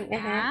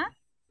 Ajá.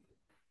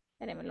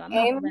 Espérenme, lo vamos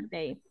a mover de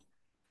ahí.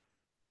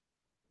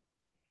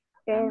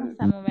 Vamos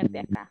a mover de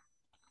acá.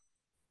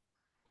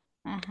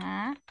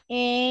 Ajá.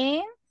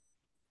 N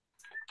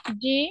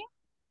G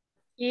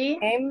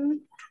M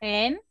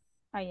N.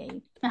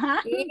 Ay.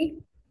 Ajá. E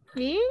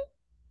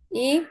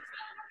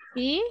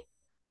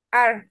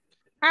R.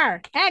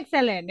 R.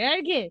 Excellent.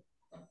 Very good.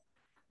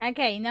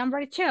 Okay,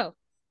 number 2.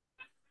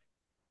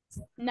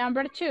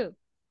 Number 2.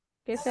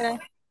 ¿Qué será?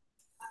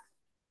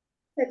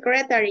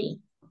 Secretary.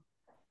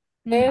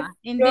 No,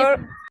 in this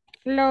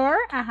floor,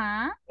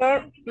 ajá.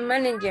 Floor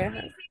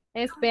manager.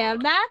 Spell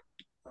that.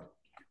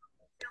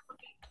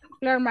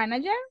 Floor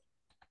manager.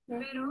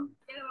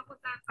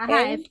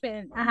 Ajá,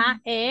 ajá.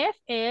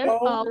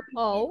 F-L-O-O-R.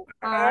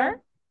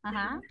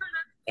 Ajá.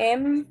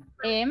 M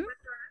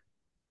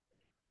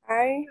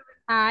I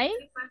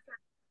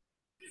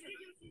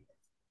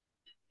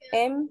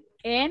M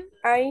N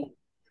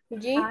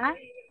G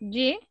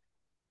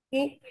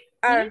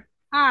R.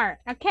 R.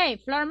 Okay,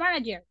 floor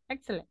manager.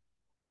 Excellent.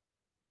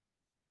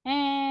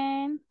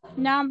 And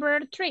number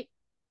 3.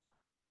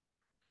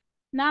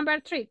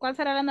 Number 3. ¿Cuál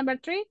será la number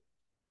 3?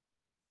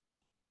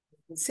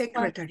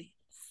 Secretary.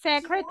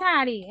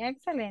 Secretary.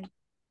 Excellent.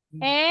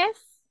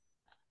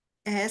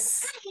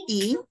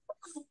 S-E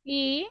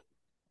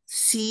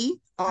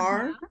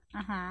C-R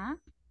Ajá.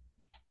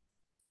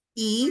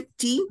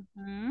 E-T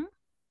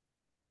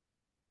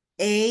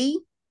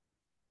A-R-G.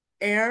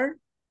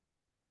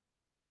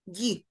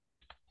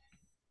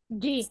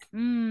 G.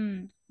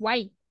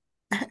 Why?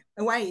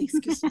 Why,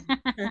 excuse me.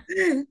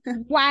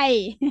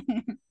 Why?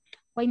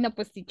 Why no,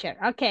 pues teacher.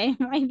 Okay,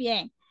 muy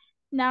bien.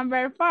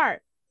 Number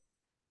 4.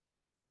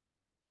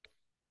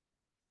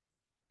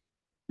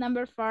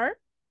 Number 4.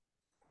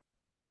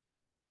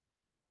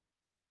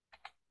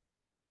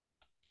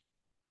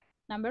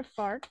 Number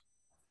 4.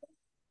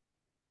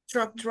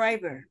 Truck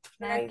driver.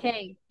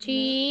 Okay.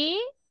 T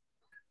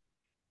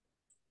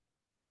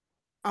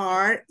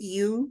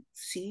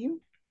R-U-C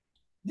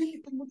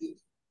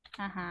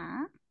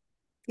Ajá.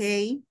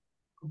 K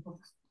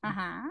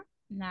Ajá.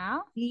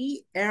 Now.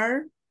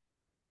 E-R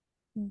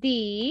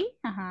D.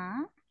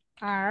 Ajá.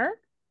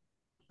 R.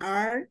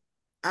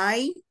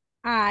 R-I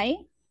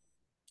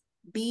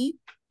B.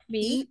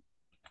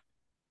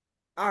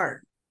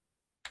 E-R.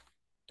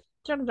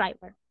 Truck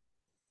driver.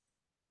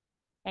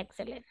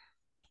 Excellent.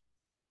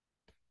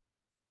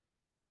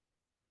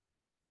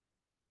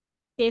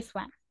 This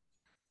one.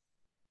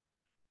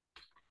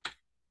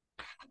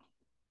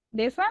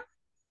 This one?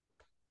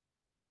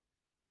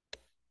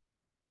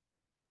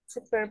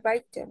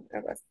 Supervisor.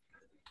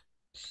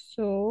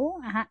 So,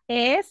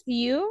 S,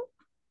 U.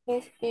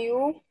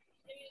 S-U.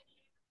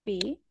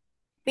 P.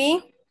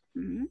 P.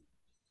 Mm.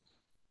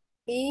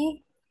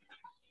 E.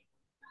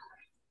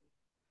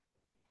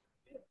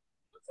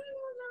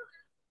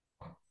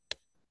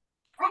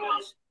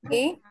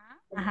 E.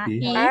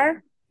 E.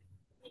 R.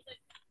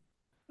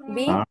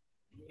 B.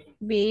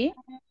 B.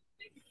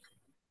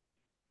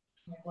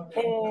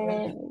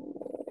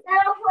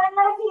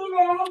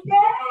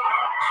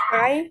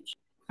 I.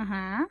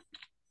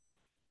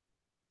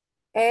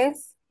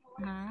 S.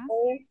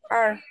 O.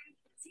 R.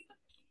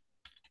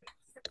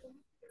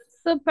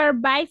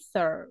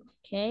 Supervisor.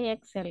 Ok,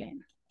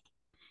 excelente.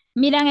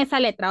 Miran esa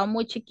letra o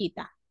muy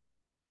chiquita.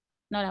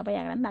 No la voy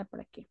a agrandar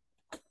por aquí.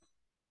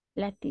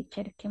 La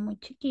teacher que muy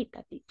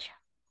chiquita, teacher.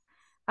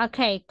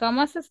 Ok,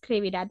 ¿cómo se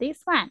escribirá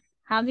this one?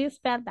 How do you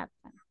spell that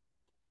one?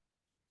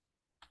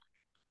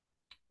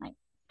 Ahí.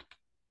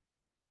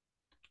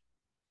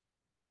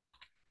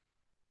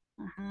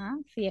 Ajá,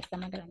 sí, está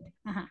más grande.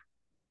 Ajá.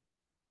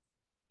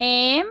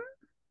 M.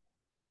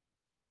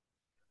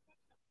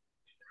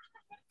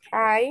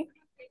 I.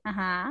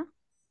 Ajá.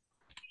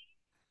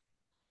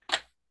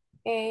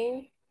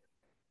 A.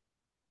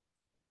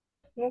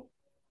 No.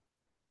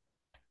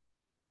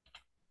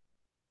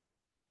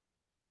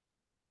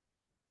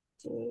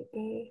 T.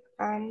 E.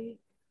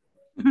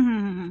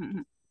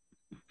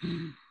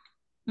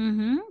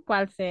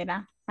 ¿Cuál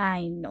será?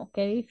 Ay, no,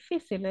 qué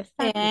difícil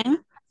está.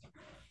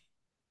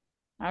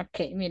 Ok,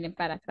 miren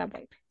para atrás.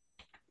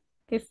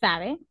 ¿Qué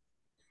sabe?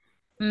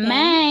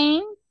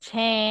 Maintenance.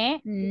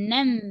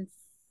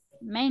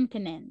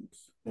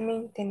 Maintenance.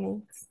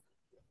 Maintenance.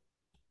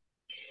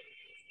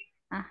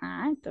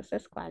 Ajá,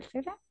 entonces, ¿cuál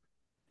será?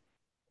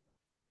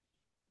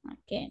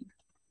 Ok.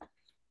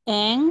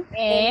 N.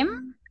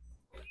 M.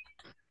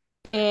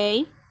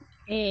 A.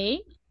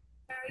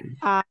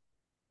 A.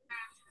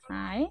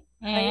 I.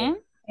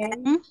 N.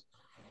 N.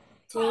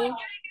 T.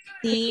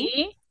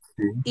 T.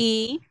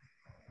 E.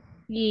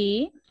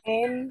 E.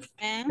 M.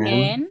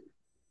 N.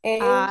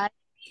 A. A.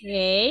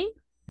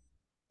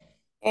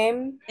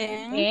 M.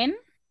 N.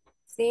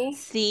 C.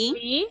 C.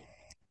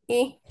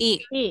 C. E.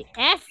 E.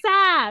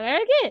 Esa.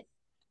 Very good.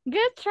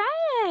 Good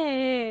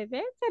try.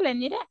 Excellent.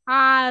 Mira.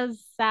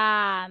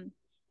 Awesome.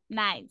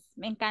 Nice.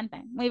 Me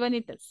encantan. Muy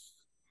bonitos.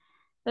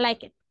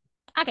 Like it.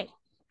 Ok.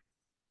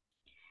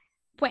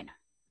 Bueno.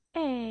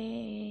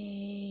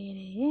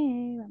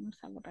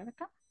 Vamos a borrar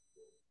acá.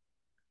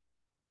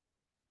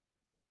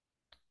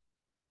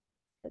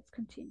 Let's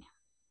continue.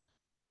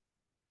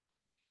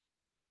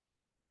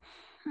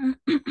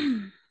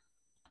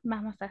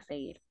 Vamos a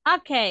seguir.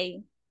 Ok.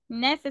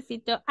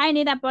 Necesito. I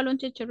need a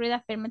volunteer to read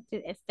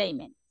affirmative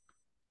statement.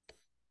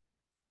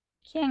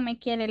 ¿Quién me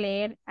quiere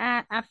leer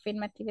a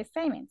affirmative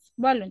statements?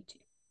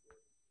 Volunteer.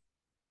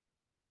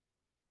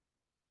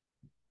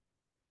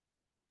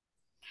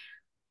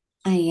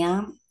 I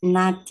am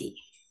Nati.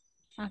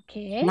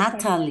 Okay.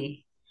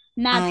 Natalie.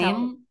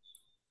 Natalie.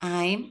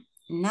 I'm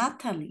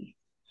Natalie.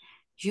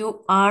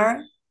 You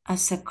are a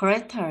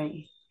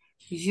secretary.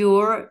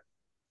 You're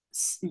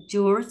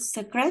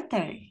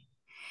secretary.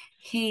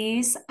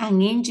 He's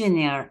an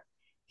engineer.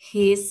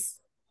 He's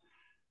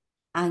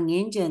an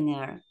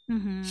engineer.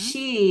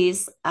 She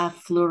is a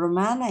floor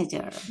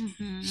manager.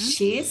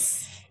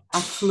 She's a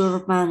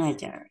floor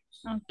manager.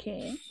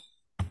 Okay.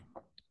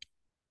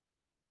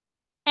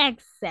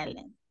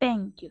 Excellent.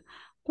 Thank you.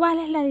 ¿Cuál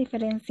es la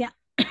diferencia?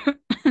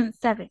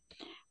 Sorry.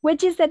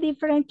 Which is the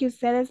difference que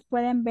ustedes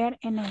pueden ver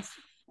en eso?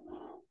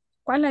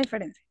 ¿Cuál es la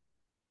diferencia?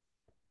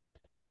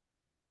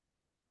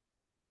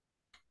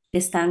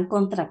 Están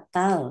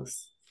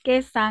contractados. Que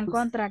están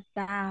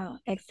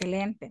contractados.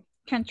 Excelente.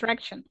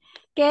 Contraction.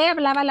 ¿Qué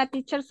hablaba la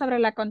teacher sobre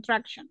la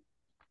contraction?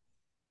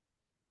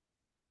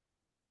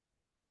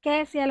 ¿Qué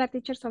decía la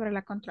teacher sobre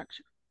la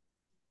contraction?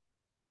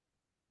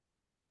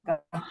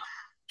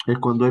 Es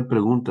cuando hay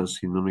preguntas,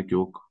 si no me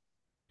equivoco.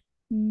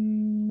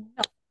 No,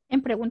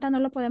 en pregunta no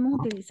lo podemos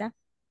utilizar.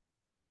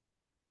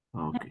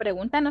 Okay. En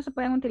pregunta no se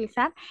pueden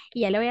utilizar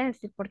y ya le voy a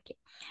decir por qué.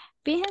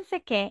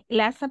 Fíjense que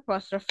las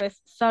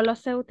apóstrofes solo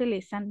se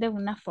utilizan de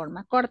una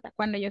forma corta.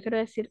 Cuando yo quiero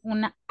decir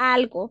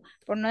algo,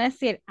 por no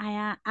decir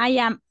I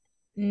am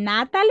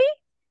Natalie,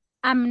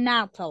 I'm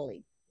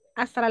Natalie.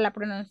 Hasta la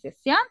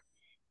pronunciación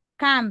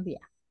cambia.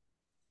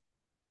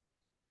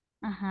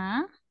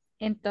 Ajá.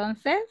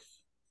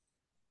 Entonces,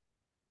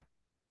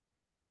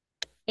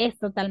 es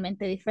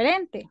totalmente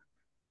diferente.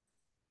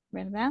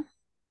 ¿Verdad?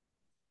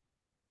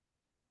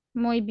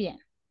 Muy bien.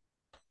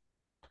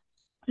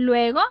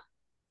 Luego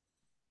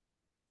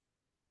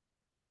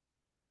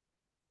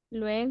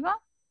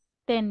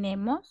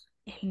tenemos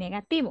el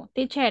negativo.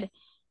 Teacher,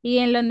 y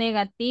en lo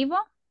negativo,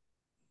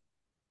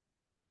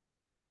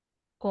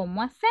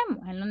 ¿cómo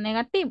hacemos? En lo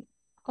negativo,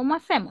 ¿cómo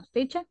hacemos,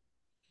 teacher?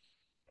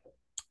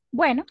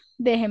 Bueno,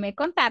 déjeme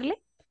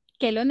contarle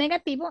que lo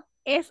negativo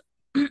es,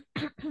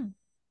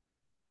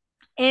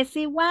 es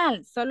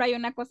igual, solo hay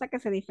una cosa que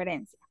se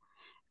diferencia.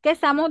 que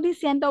estamos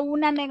diciendo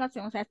una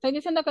negación. O sea, estoy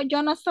diciendo que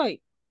yo no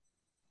soy,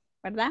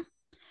 ¿verdad?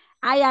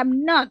 I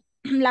am not,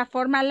 la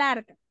forma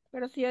larga.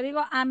 Pero si yo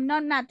digo I'm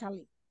not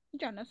Natalie,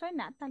 yo no soy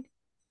Natalie.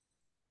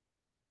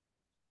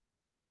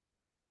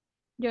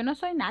 Yo no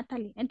soy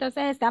Natalie.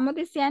 Entonces estamos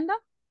diciendo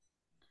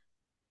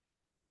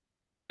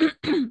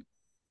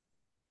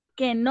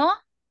que no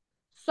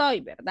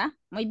soy, ¿verdad?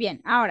 Muy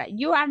bien. Ahora,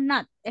 you are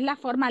not. Es la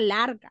forma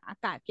larga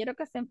acá. Quiero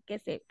que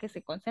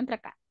se concentre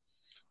acá.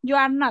 You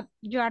are not.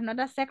 You are not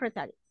a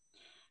secretary.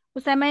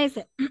 Usted me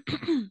dice,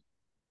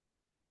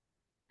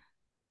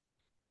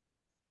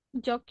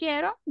 yo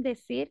quiero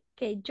decir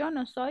que yo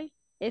no soy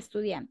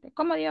estudiante.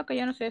 ¿Cómo digo que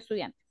yo no soy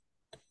estudiante?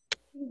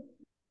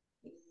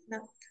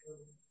 No.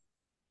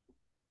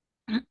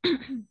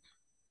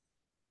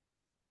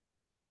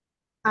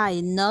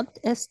 I'm not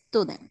a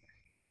student.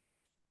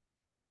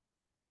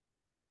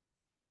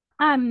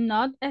 I'm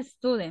not a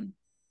student.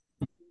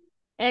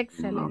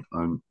 Excellent.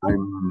 No,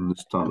 I'm a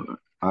student.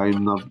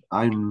 I'm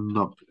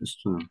not a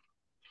student.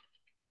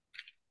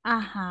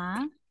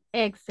 Ajá.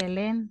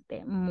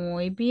 Excelente.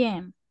 Muy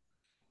bien.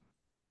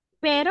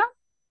 Pero,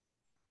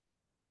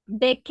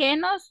 ¿de qué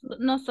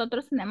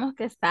nosotros tenemos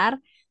que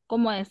estar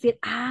como decir,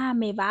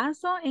 me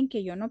baso en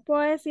que yo no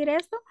puedo decir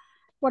esto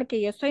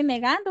porque yo estoy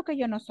negando que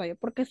yo no soy,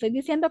 porque estoy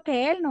diciendo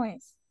que él no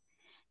es?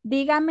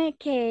 Dígame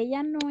que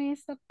ella no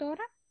es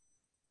doctora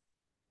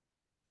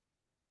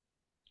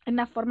en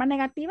la forma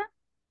negativa.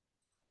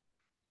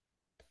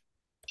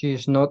 She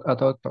is not a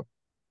doctor.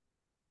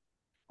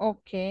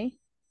 Ok.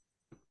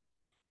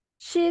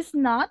 She's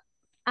not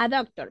a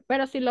doctor.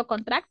 Pero si lo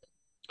contracto,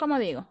 ¿cómo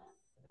digo?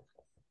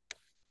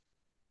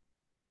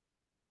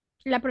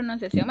 La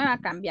pronunciación me va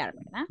a cambiar,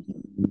 ¿verdad?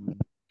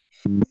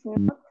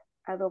 Not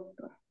a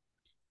doctor.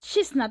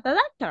 She's not a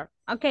doctor.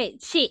 Ok,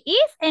 she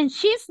is and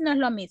she's no es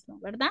lo mismo,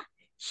 ¿verdad?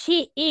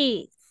 She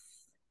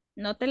is.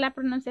 Note la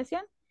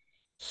pronunciación.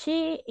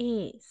 She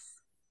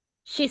is.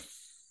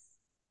 She's.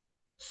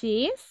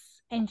 She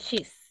is and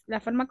she's. La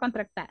forma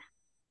contractada.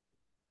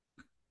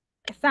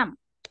 Estamos.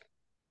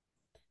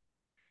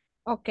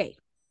 Ok.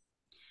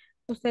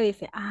 Usted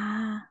dice,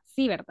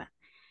 sí, ¿verdad?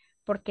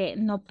 Porque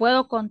no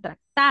puedo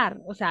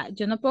contractar. O sea,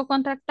 yo no puedo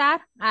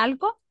contractar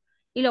algo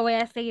y lo voy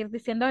a seguir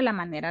diciendo de la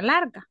manera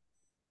larga.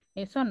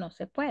 Eso no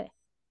se puede.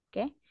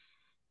 ¿Ok?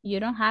 You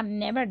don't have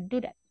never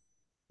do that.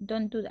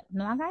 Don't do that.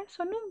 No haga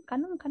eso nunca,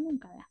 nunca,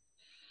 nunca. ¿verdad?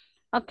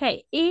 Ok,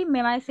 y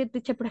me va a decir,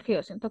 teacher, pero es que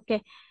yo siento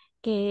que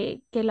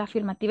la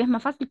afirmativa es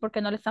más fácil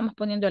porque no le estamos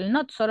poniendo el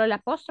not, solo el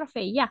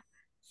apóstrofe y ya.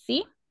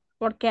 ¿Sí?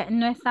 Porque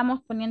no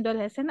estamos poniendo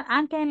el escena,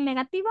 aunque en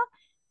negativo,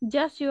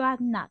 just you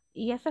are not.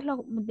 Y eso es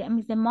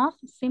the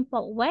most simple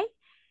way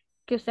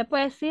que usted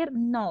puede decir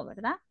no,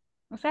 ¿verdad?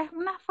 O sea, es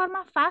una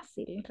forma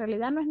fácil, en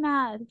realidad no es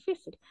nada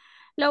difícil.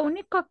 Lo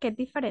único que es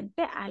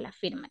diferente al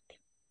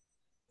afirmativo.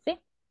 ¿Sí?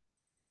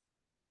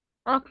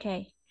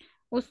 Ok.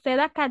 Usted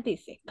acá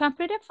dice,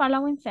 complete the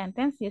following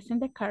sentence using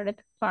the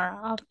correct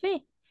form of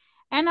be.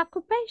 An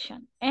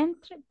occupation,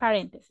 entre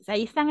paréntesis.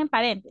 Ahí están en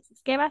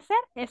paréntesis. ¿Qué va a hacer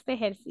este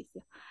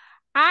ejercicio?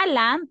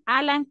 Alan,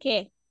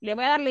 ¿qué? Le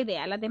voy a dar la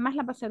idea. Las demás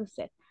las va a hacer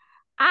usted.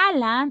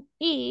 Alan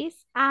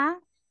is a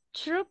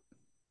truck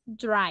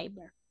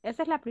driver.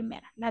 Esa es la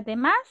primera. Las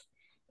demás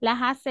las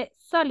hace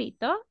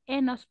solito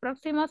en los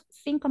próximos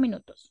 5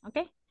 minutos. ¿Ok?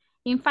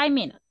 In 5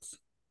 minutes.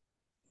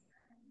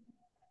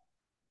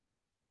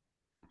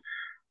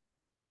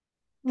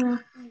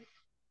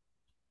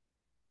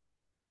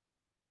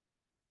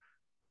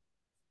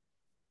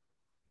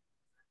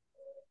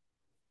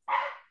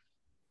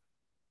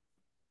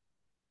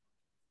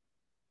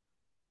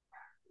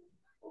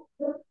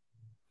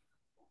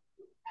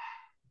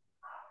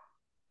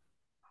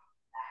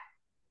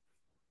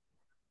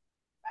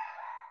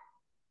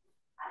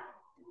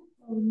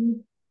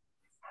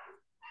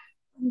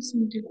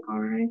 Isn't it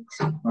correct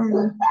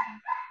form?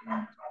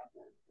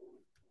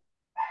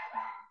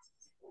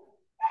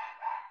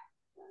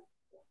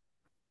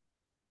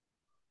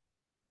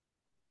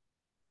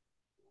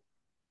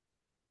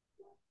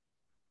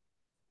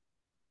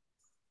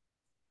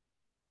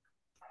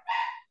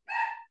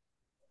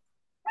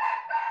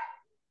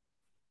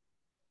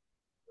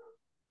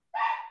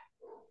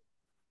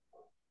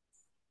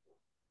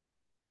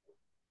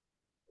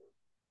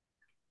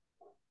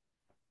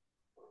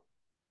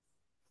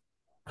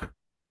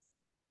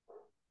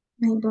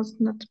 I was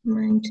not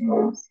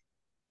mentioned.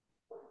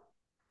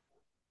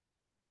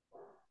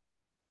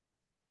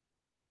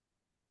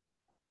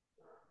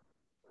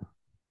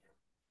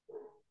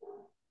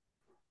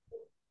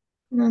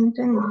 No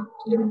entiendo.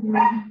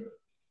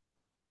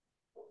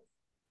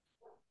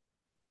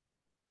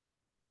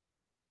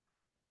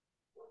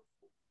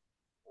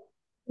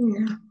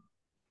 No.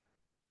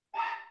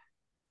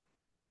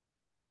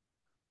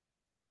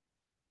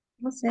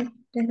 No sé,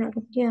 pero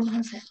 ¿qué vamos a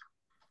hacer?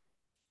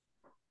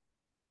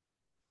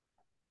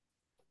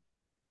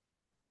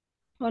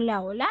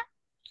 Hola, hola.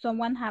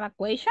 Someone have a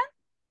question?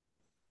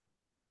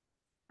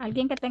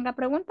 ¿Alguien que tenga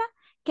pregunta?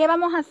 ¿Qué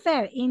vamos a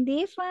hacer? In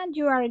this one,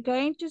 you are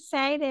going to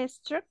say the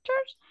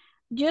structures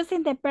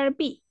using the verb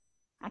be.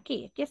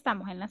 Aquí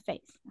estamos en la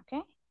 6,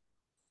 ¿ok?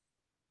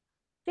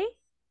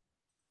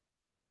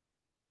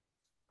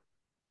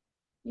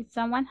 If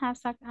someone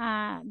has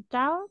a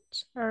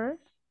doubt or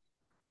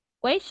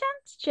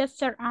questions, just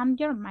turn on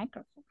your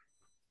microphone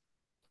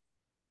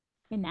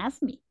and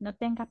ask me. No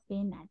tenga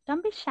pena.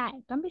 Don't be shy.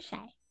 Don't be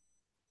shy.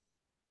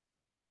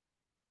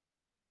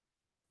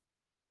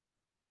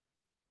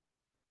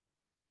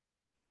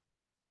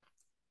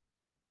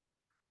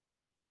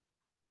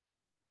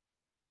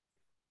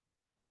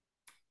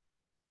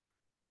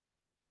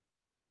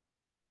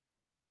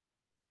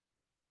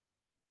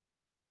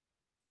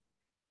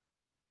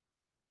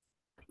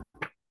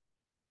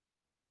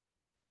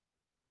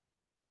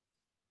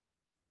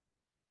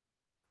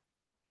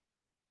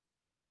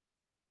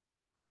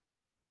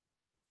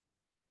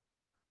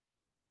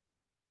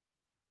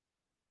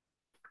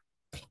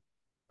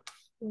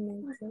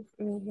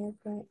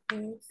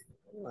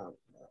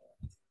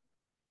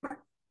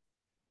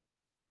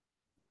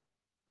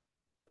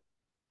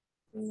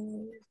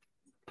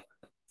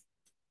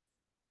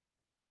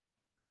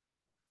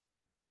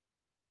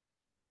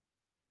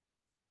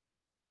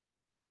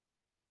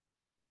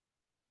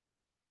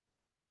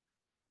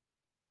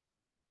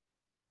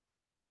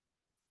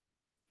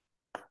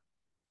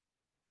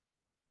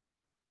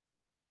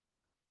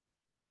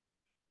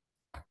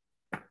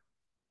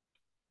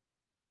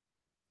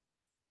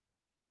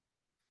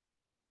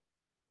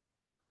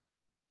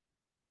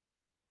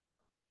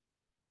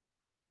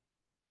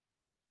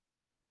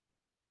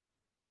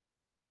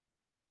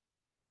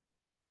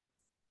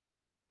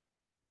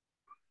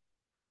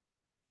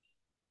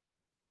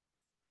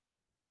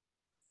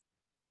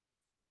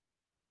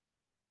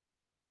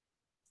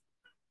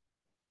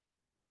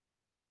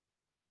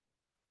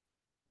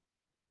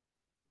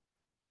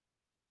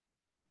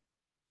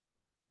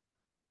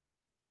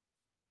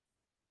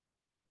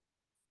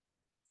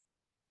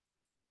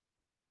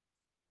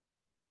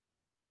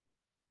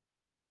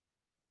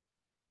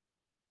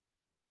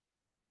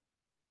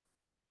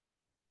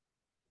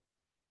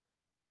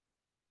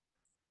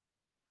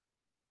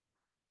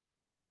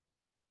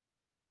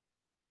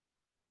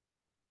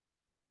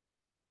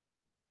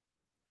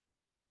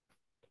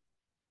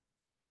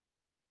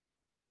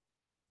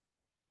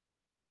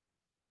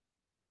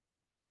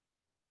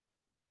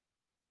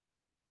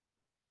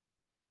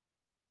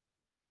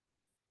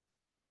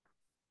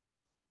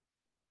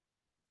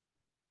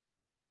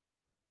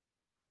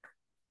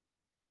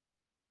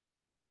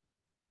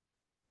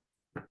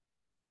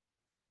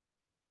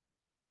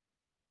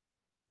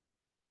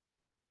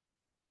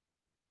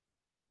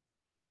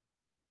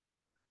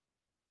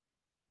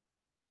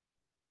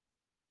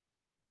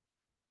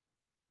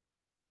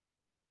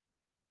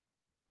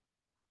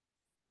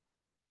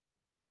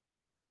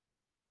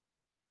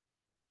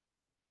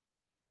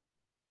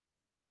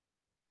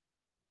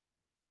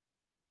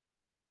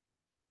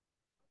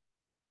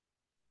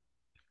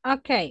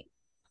 Ok.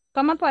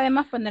 ¿Cómo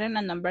podemos poner en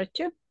la number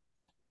 2?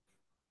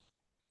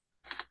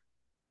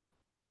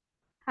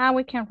 How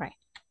we can write.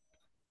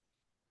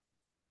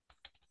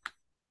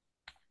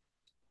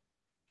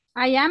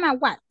 I am a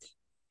what?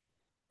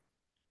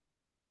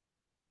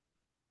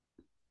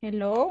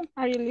 Hello,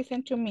 are you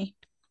listening to me?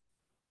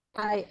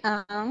 I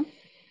am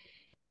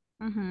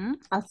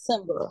a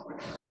symbol.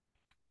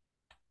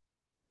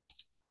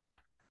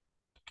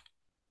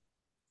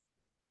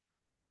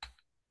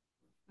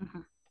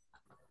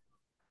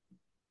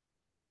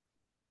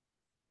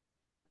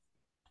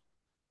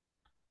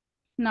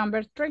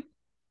 Number 3.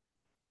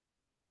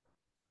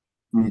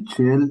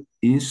 Michelle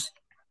is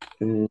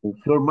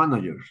floor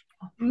manager.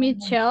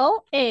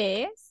 Michelle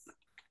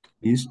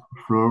Is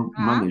floor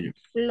manager.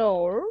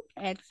 floor,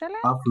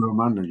 excellent. A floor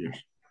manager.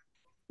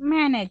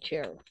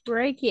 Manager,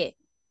 very good.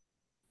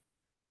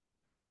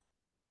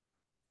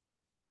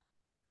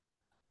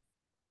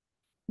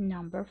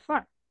 Number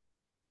 4.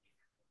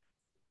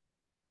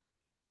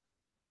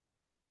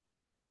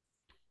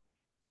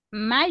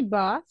 My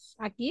boss,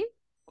 aquí,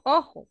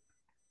 ojo,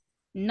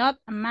 not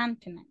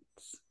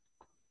maintenance.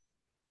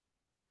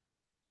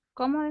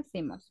 ¿Cómo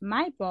decimos?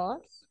 My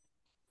boss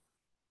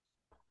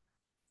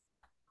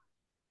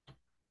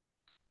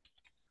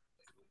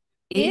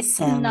is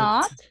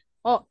not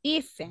o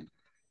isn't.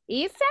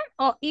 Isn't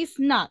o is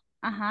not.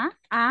 Ajá.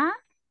 A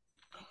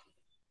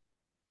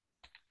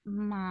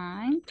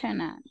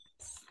maintenance.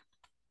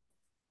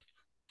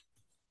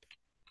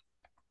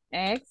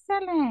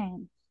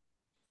 Excellent.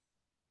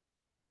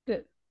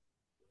 Good.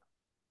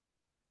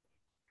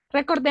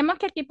 Recordemos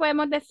que aquí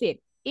podemos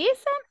decir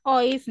isn't o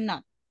is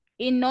not.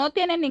 Y no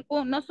tiene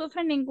ningún, no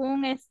sufre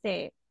ningún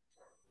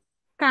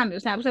cambio.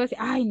 O sea, usted va a decir,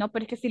 ay, no,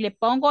 pero es que si le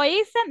pongo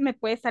isn't me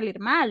puede salir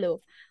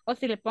malo. O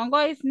si le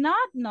pongo is not,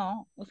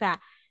 no. O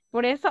sea,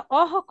 por eso,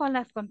 ojo con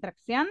las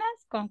contracciones,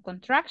 con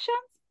contractions,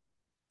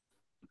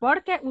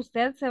 porque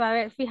usted se va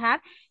a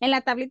fijar en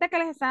la tablita que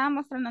les estaba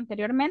mostrando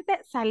anteriormente,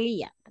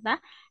 salía,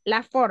 ¿verdad?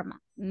 La forma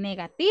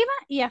negativa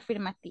y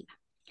afirmativa.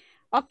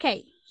 Ok,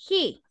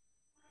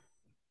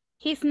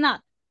 he's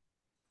not.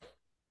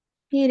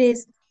 He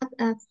is not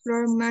a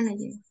floor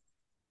manager.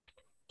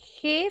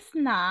 He's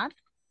not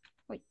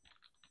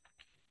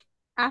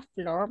a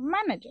floor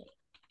manager.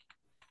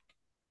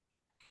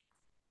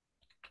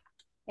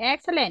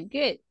 Excellent,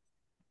 good.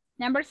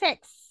 Number 6.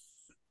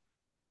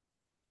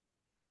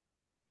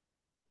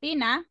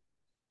 Tina.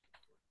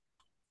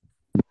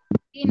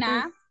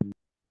 Tina.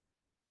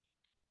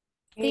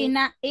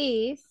 Tina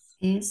is.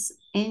 Is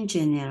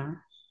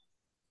engineer.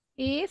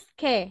 Is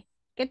 ¿qué?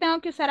 ¿Qué tengo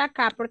que usar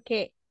acá?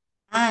 Porque.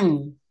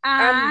 An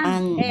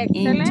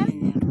Excellent.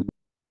 engineer.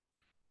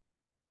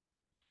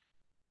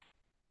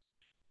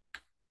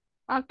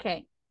 Ok.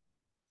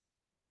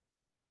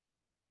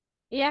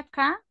 Y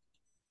acá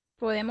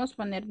podemos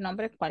poner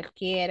nombre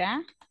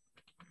cualquiera.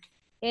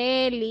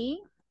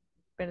 Eli,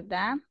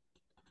 ¿verdad?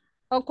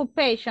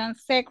 Occupation,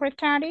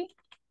 secretary.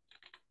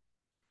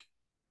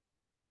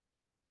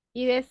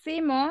 Y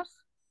decimos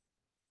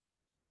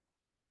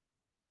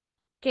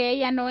que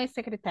ella no es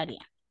secretaria.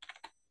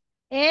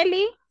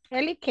 Eli,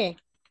 ¿Eli qué?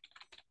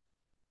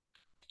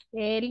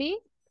 Eli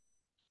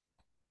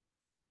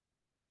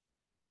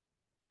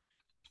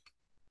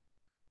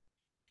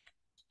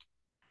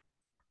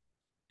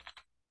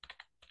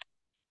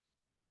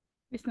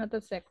is not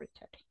a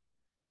secretary.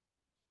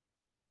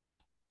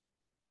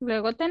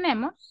 Luego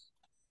tenemos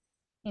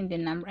en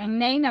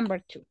name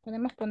number 2.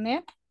 Podemos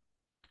poner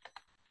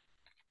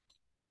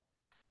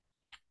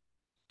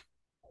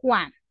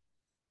Juan.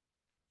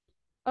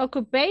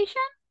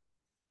 Occupation.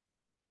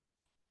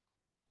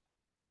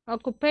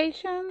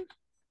 Occupation.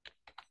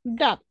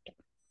 Doctor.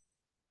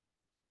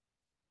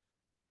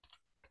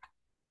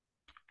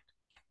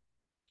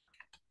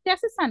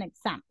 This is an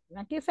example.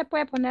 Aquí se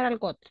puede poner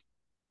algo otro.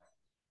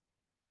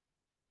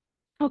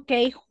 Ok,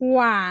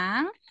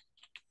 Juan.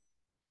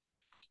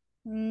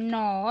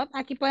 No,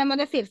 aquí podemos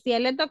decir, si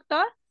él es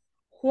doctor,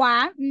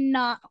 Juan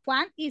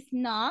is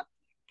not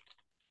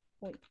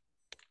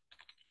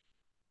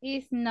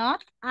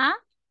a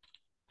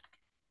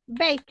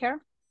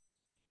baker.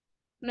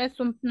 No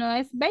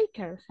es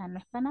baker, o sea, no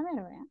es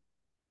panadero, ¿verdad?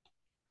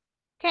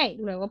 Ok,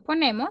 luego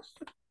ponemos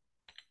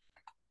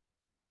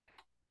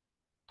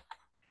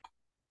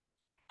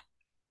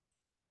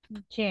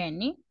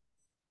Jenny.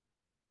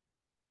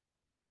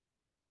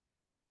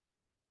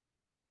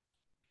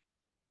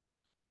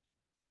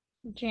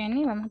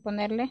 Jenny, vamos a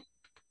ponerle.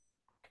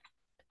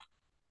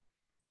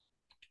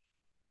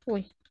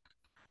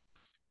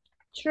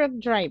 Truck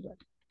driver.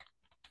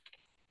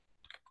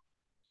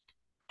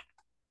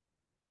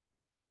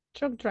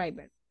 Truck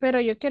driver. Pero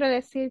yo quiero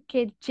decir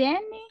que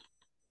Jenny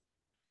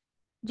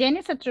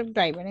es a truck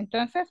driver.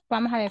 Entonces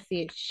vamos a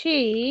decir,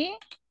 she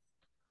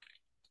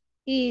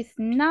is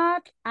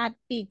not a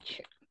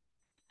teacher.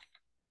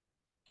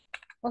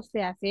 O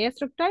sea, si es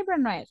truck driver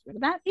no es,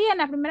 ¿verdad? Y en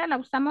la primera la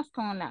usamos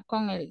con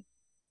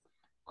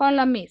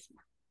lo mismo.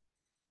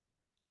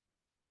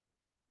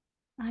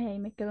 Ay, ahí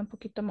me quedo un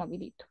poquito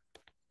movidito.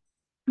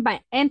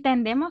 Vale,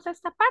 ¿entendemos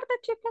esta parte,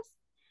 chicas?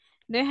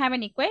 Do you have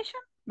any question?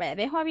 Vale,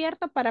 dejo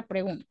abierto para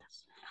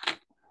preguntas.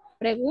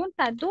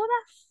 ¿Preguntas,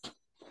 dudas?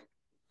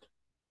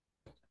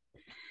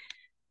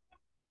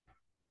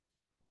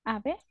 A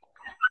ver.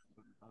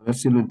 A ver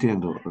si lo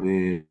entiendo.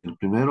 El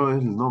primero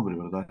es el nombre,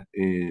 ¿verdad?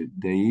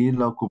 De ahí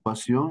la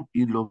ocupación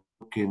y lo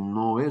que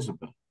no es,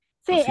 ¿verdad?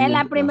 Sí, Así en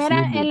la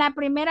es.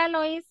 primera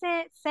lo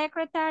hice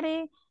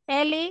secretary,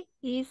 Ellie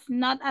is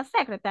not a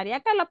secretary.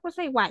 Acá lo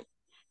puse igual.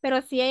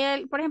 Pero si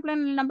él, por ejemplo, en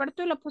el number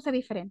 2 lo puse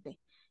diferente.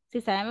 Si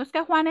sabemos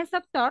que Juan es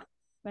doctor,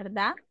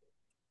 ¿verdad?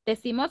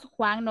 Decimos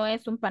Juan no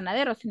es un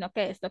panadero, sino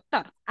que es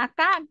doctor.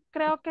 Acá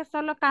creo que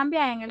solo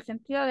cambia en el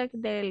sentido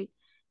de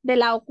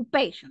la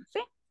occupation, ¿sí?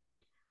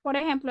 Por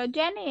ejemplo,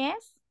 Jenny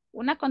es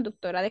una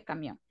conductora de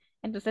camión.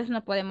 Entonces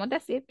no podemos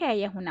decir que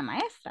ella es una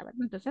maestra,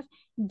 ¿verdad? Entonces,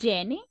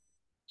 Jenny,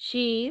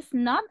 she is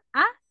not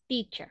a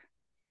teacher.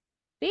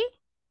 ¿Sí?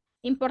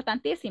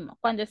 Importantísimo.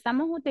 Cuando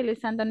estamos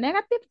utilizando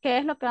negative, ¿qué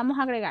es lo que vamos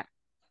a agregar?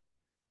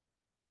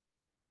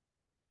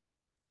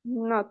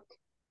 Not.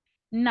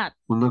 Not.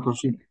 Una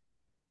cosita.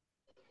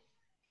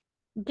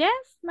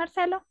 Yes,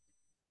 Marcelo.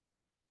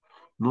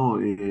 No,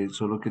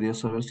 solo quería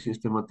saber si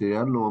este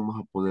material lo vamos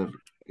a poder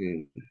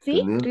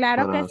Sí, tener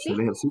claro para que hacer sí. el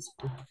ejercicio.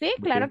 Sí,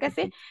 Ok, claro que sí.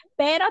 perfecto.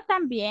 Pero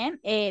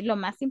también lo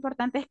más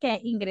importante es que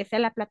ingrese a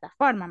la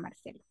plataforma,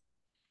 Marcelo.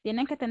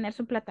 Tienen que tener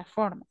su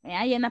plataforma.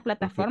 Y en la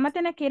plataforma Perfecto.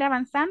 tiene que ir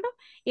avanzando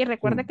y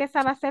recuerde Sí, que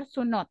esa sí. va a ser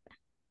su nota.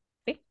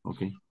 ¿Sí?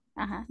 Ok,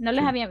 Ajá. No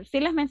les sí. había, sí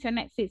les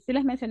mencioné, sí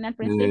les mencioné al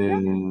principio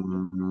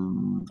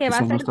que va a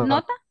Quizás no ser está.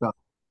 nota.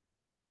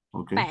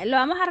 Ok, Vale, lo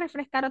vamos a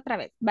refrescar otra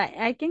vez. Vale,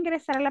 hay que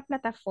ingresar a la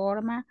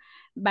plataforma,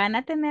 van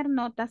a tener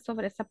notas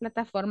sobre esa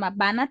plataforma,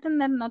 van a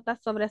tener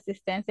notas sobre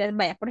asistencias.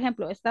 Vaya, por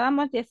ejemplo,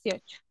 estábamos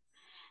 18.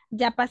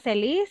 Ya pasé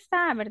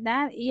lista,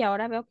 ¿verdad? Y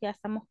ahora veo que ya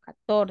estamos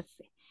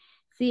 14.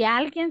 Si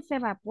alguien se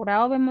va por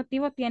A o B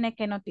motivo, tiene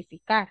que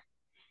notificar.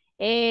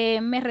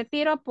 Me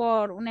retiro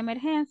por una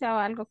emergencia o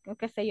algo,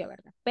 qué sé yo,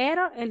 ¿verdad?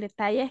 Pero el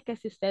detalle es que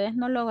si ustedes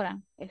no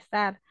logran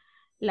estar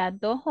las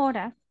 2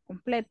 horas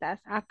completas,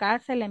 acá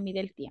se le mide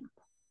el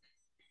tiempo.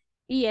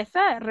 Y eso,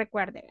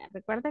 recuerde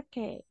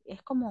que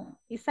es como,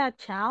 it's a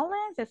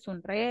challenge, es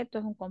un reto,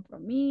 es un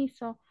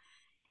compromiso,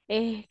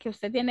 es que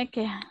usted tiene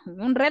que,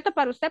 un reto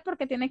para usted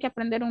porque tiene que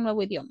aprender un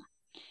nuevo idioma.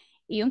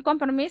 Y un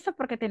compromiso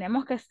porque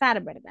tenemos que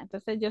estar, ¿verdad?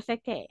 Entonces yo sé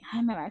que,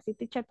 ay, me va a decir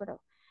teacher,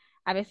 pero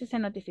A veces se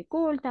nos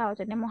dificulta o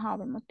tenemos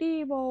algún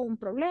motivo, un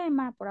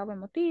problema por algún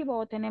motivo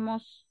o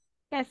tenemos,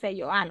 qué sé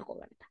yo, algo,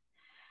 ¿verdad?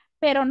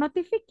 Pero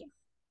notifique,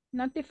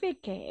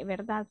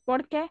 ¿verdad?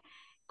 Porque,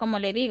 como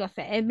le digo, o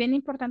sea, es bien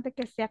importante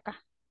que esté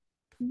acá,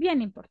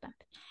 bien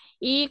importante.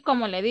 Y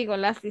como le digo,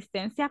 la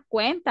asistencia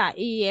cuenta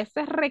y eso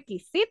es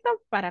requisito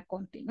para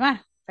continuar.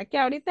 O sea que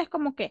ahorita es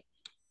como que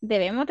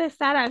debemos de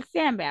estar al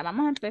 100, vea,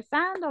 vamos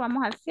empezando,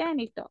 vamos al 100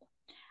 y todo.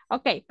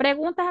 Ok,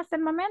 ¿preguntas hasta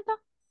el momento?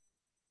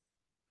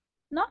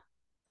 ¿No?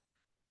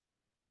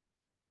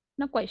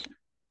 No question.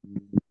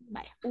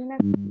 Vaya. Una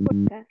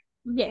cosa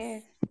Yes.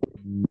 es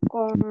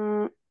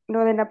con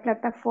lo de la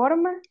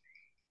plataforma,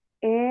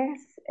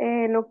 es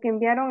lo que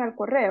enviaron al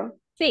correo.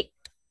 Sí,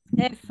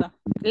 eso.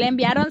 Le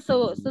enviaron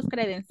sus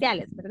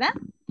credenciales, ¿verdad?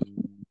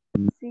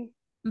 Sí.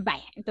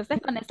 Vaya,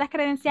 entonces con estas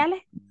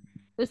credenciales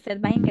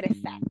usted va a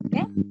ingresar,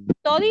 ¿ok?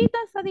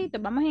 Toditos,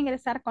 vamos a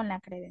ingresar con la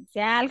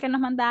credencial que nos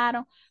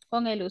mandaron,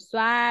 con el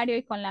usuario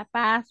y con la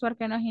password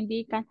que nos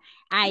indican.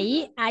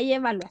 Ahí hay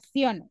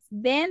evaluaciones.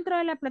 Dentro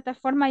de la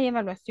plataforma hay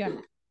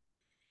evaluaciones.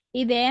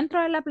 Y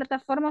dentro de la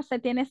plataforma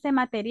usted tiene ese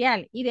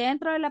material. Y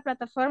dentro de la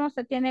plataforma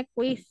usted tiene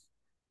quiz,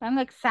 un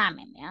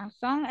examen, ¿ya?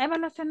 Son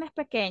evaluaciones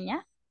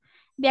pequeñas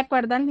de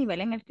acuerdo al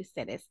nivel en el que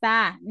usted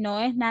está.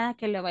 No es nada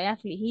que le vaya a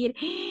afligir.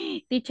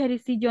 Teacher, y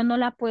si yo no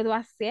la puedo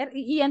hacer,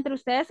 y entre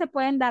ustedes se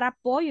pueden dar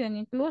apoyo,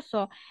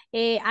 incluso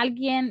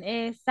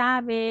alguien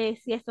sabe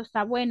si esto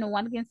está bueno o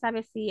alguien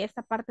sabe si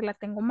esta parte la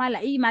tengo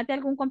mala y más de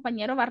algún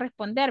compañero va a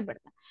responder,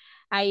 ¿verdad?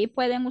 Ahí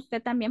pueden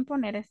usted también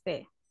poner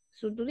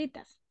sus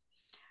duditas,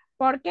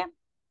 porque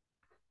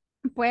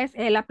pues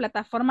la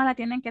plataforma la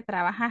tienen que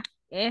trabajar,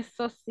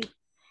 eso sí.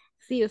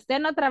 Si usted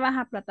no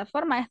trabaja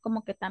plataforma, es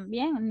como que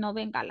también no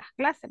venga a las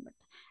clases, ¿verdad?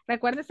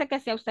 Recuérdese que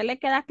si a usted le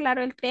queda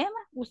claro el tema,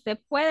 usted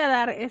puede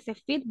dar ese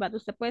feedback.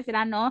 Usted puede decir,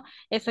 ah, no,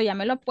 eso ya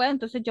me lo puedo.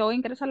 Entonces yo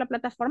ingreso a la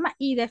plataforma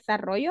y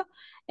desarrollo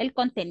el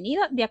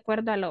contenido de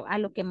acuerdo a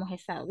lo que hemos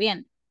estado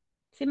viendo.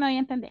 ¿Sí me voy a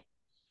entender?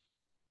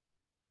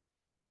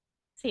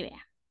 Sí,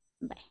 vea.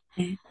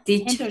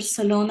 Teacher,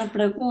 solo una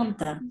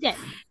pregunta. Yes.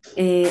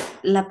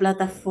 La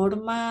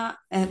plataforma,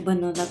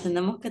 bueno, la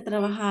tenemos que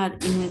trabajar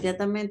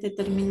inmediatamente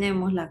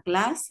terminemos la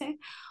clase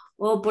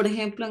o, por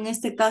ejemplo, en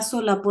este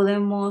caso la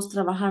podemos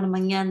trabajar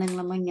mañana en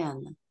la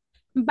mañana.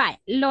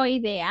 Vale, lo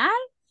ideal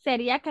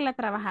sería que la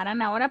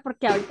trabajaran ahora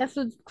porque ahorita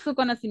su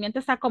conocimiento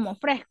está como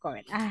fresco,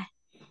 ¿verdad?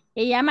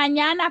 Y ya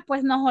mañana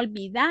pues nos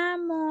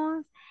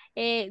olvidamos,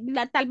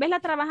 tal vez la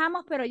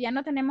trabajamos, pero ya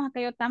no tenemos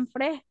aquello tan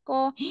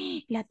fresco.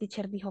 La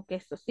teacher dijo que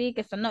esto sí,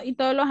 que esto no, y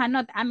todos los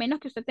anota, a menos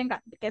que usted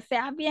tenga, que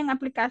sea bien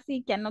aplicado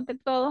así, que anote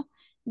todo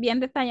bien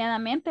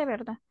detalladamente,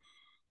 ¿verdad?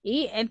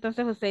 Y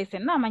entonces usted dice,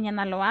 no,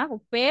 mañana lo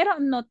hago, pero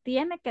no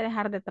tiene que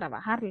dejar de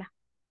trabajarla.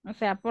 O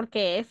sea,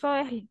 porque eso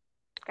es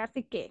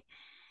casi que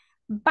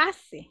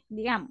base,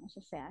 digamos,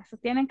 o sea, eso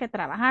tienen que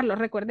trabajarlo.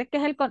 Recuerde que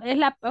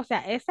o sea,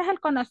 ese es el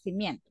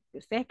conocimiento.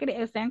 Usted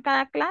en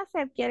cada clase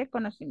adquiere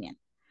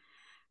conocimiento,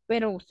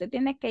 pero usted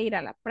tiene que ir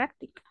a la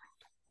práctica.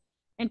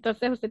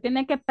 Entonces, usted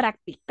tiene que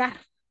practicar.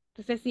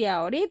 Entonces, si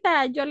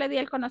ahorita yo le di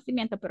el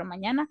conocimiento, pero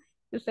mañana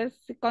usted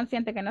es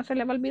consciente que no se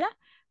le va a olvidar,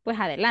 pues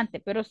adelante.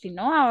 Pero si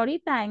no,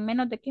 ahorita en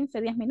menos de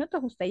 15, 10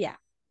 minutos, usted ya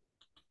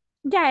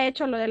ha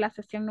hecho lo de la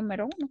sesión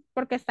número 1,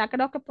 porque está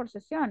creo que por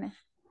sesiones.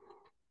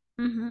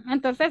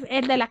 Entonces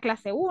es de la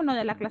clase 1,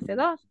 de la clase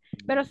 2,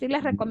 pero sí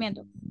les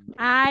recomiendo.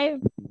 I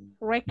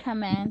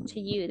recommend to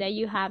you that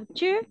you have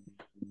to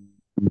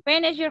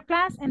finish your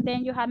class and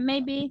then you have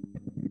maybe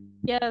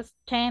just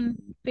 10,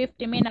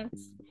 50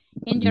 minutes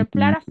in your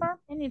platform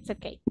and it's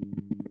okay.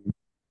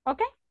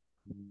 Okay?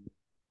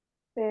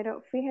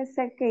 Pero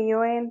fíjese que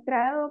yo he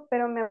entrado,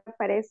 pero me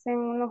aparecen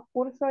unos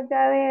cursos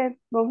ya de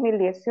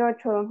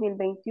 2018,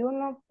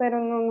 2021, pero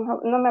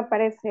no me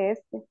aparece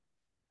este.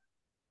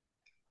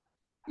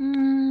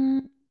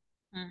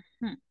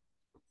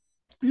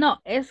 No,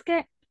 es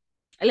que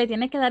le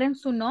tiene que dar en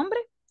su nombre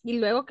y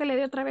luego que le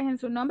dé otra vez en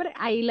su nombre,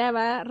 ahí la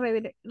va a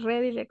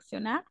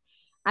redireccionar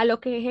a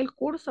lo que es el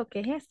curso que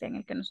es este en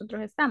el que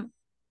nosotros estamos.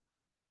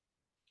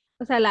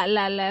 O sea, la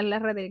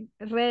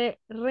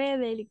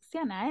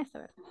redirecciona a eso,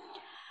 ¿verdad?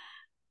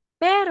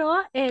 Pero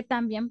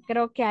también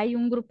creo que hay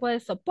un grupo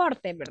de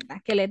soporte,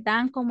 ¿verdad? Que les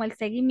dan como el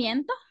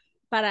seguimiento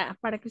para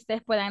que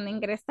ustedes puedan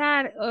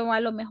ingresar o a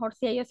lo mejor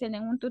si ellos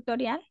tienen un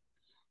tutorial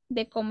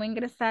de cómo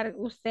ingresar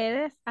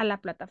ustedes a la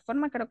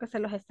plataforma, creo que se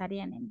los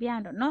estarían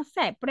enviando. No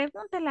sé,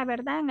 pregunten la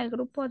verdad en el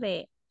grupo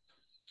de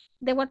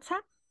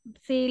WhatsApp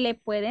si le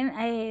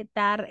pueden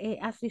dar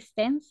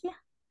asistencia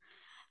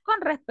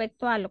con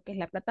respecto a lo que es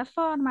la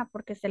plataforma,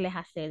 porque se les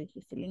hace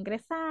difícil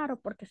ingresar o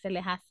porque se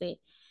les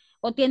hace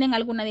o tienen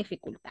alguna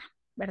dificultad,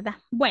 ¿verdad?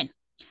 Bueno,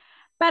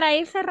 para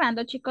ir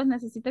cerrando, chicos,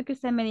 necesito que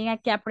usted me diga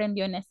qué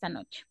aprendió en esta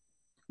noche.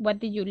 What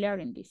did you learn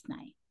in this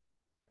night?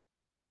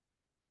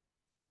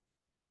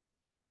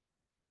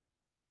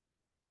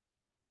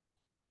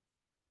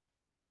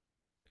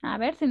 A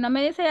ver, si no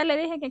me dice, ya le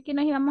dije que aquí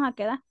nos íbamos a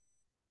quedar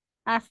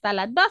hasta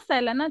las 12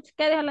 de la noche.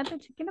 ¿Qué dijo la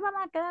teacher? ¿Aquí nos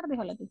vamos a quedar?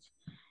 Dijo la teacher.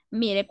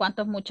 Mire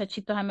cuántos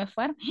muchachitos se me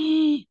fueron.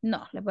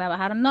 No, les voy a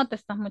bajar nota a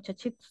estos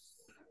muchachitos.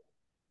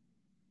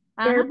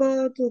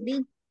 Verbo to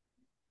be.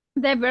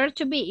 The verb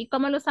to be. ¿Y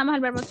cómo lo usamos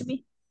el verbo to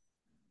be?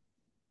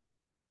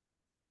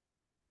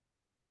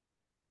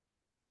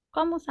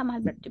 ¿Cómo usamos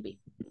el verbo to be?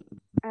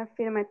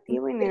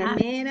 Afirmativo y negativo.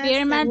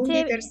 Primera, segunda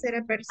y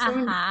tercera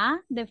persona.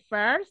 Ajá. The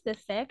first, the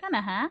second,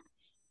 ajá.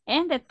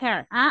 And the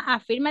third.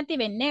 Affirmative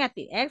and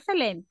negative.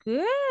 Excellent.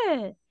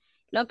 Good.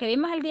 Lo que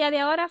vimos el día de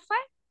ahora fue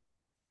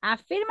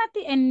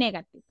affirmative and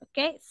negative.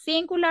 ¿Ok?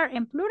 Singular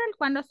and plural.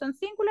 ¿Cuándo son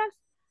singulars?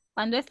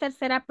 Cuando es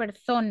tercera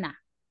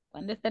persona.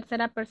 Cuando es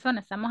tercera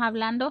persona. Estamos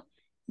hablando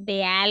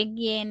de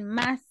alguien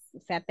más. O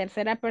sea,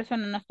 tercera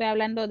persona. No estoy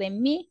hablando de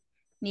mí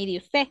ni de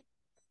usted.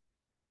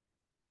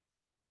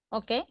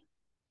 ¿Ok?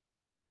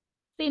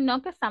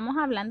 Sino que estamos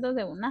hablando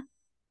de una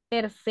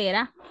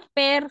tercera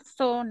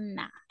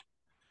persona.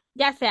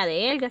 Ya sea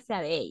de él, ya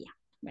sea de ella.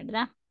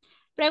 ¿Verdad?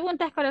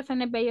 Preguntas,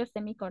 corazones bellos de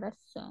mi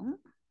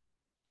corazón.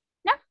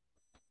 ¿No?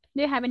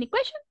 Do you have any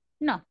question?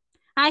 No.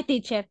 Ay,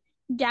 teacher.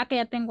 Ya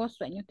tengo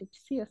sueño,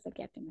 teacher. Sí, yo sé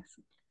que ya tengo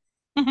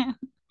sueño.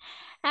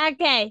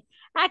 Okay.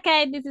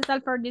 Okay, this is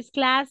all for this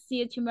class. See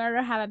you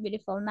tomorrow. Have a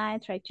beautiful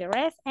night. Try to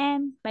rest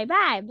and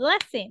bye-bye.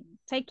 Blessing.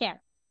 Take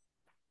care.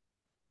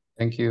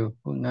 Thank you.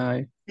 Good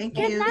night. Thank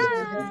Good you.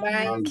 night.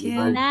 Bye.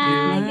 Good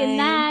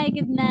night.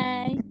 Good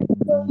night.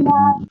 Good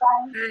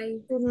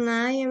night. Good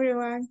night,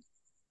 everyone.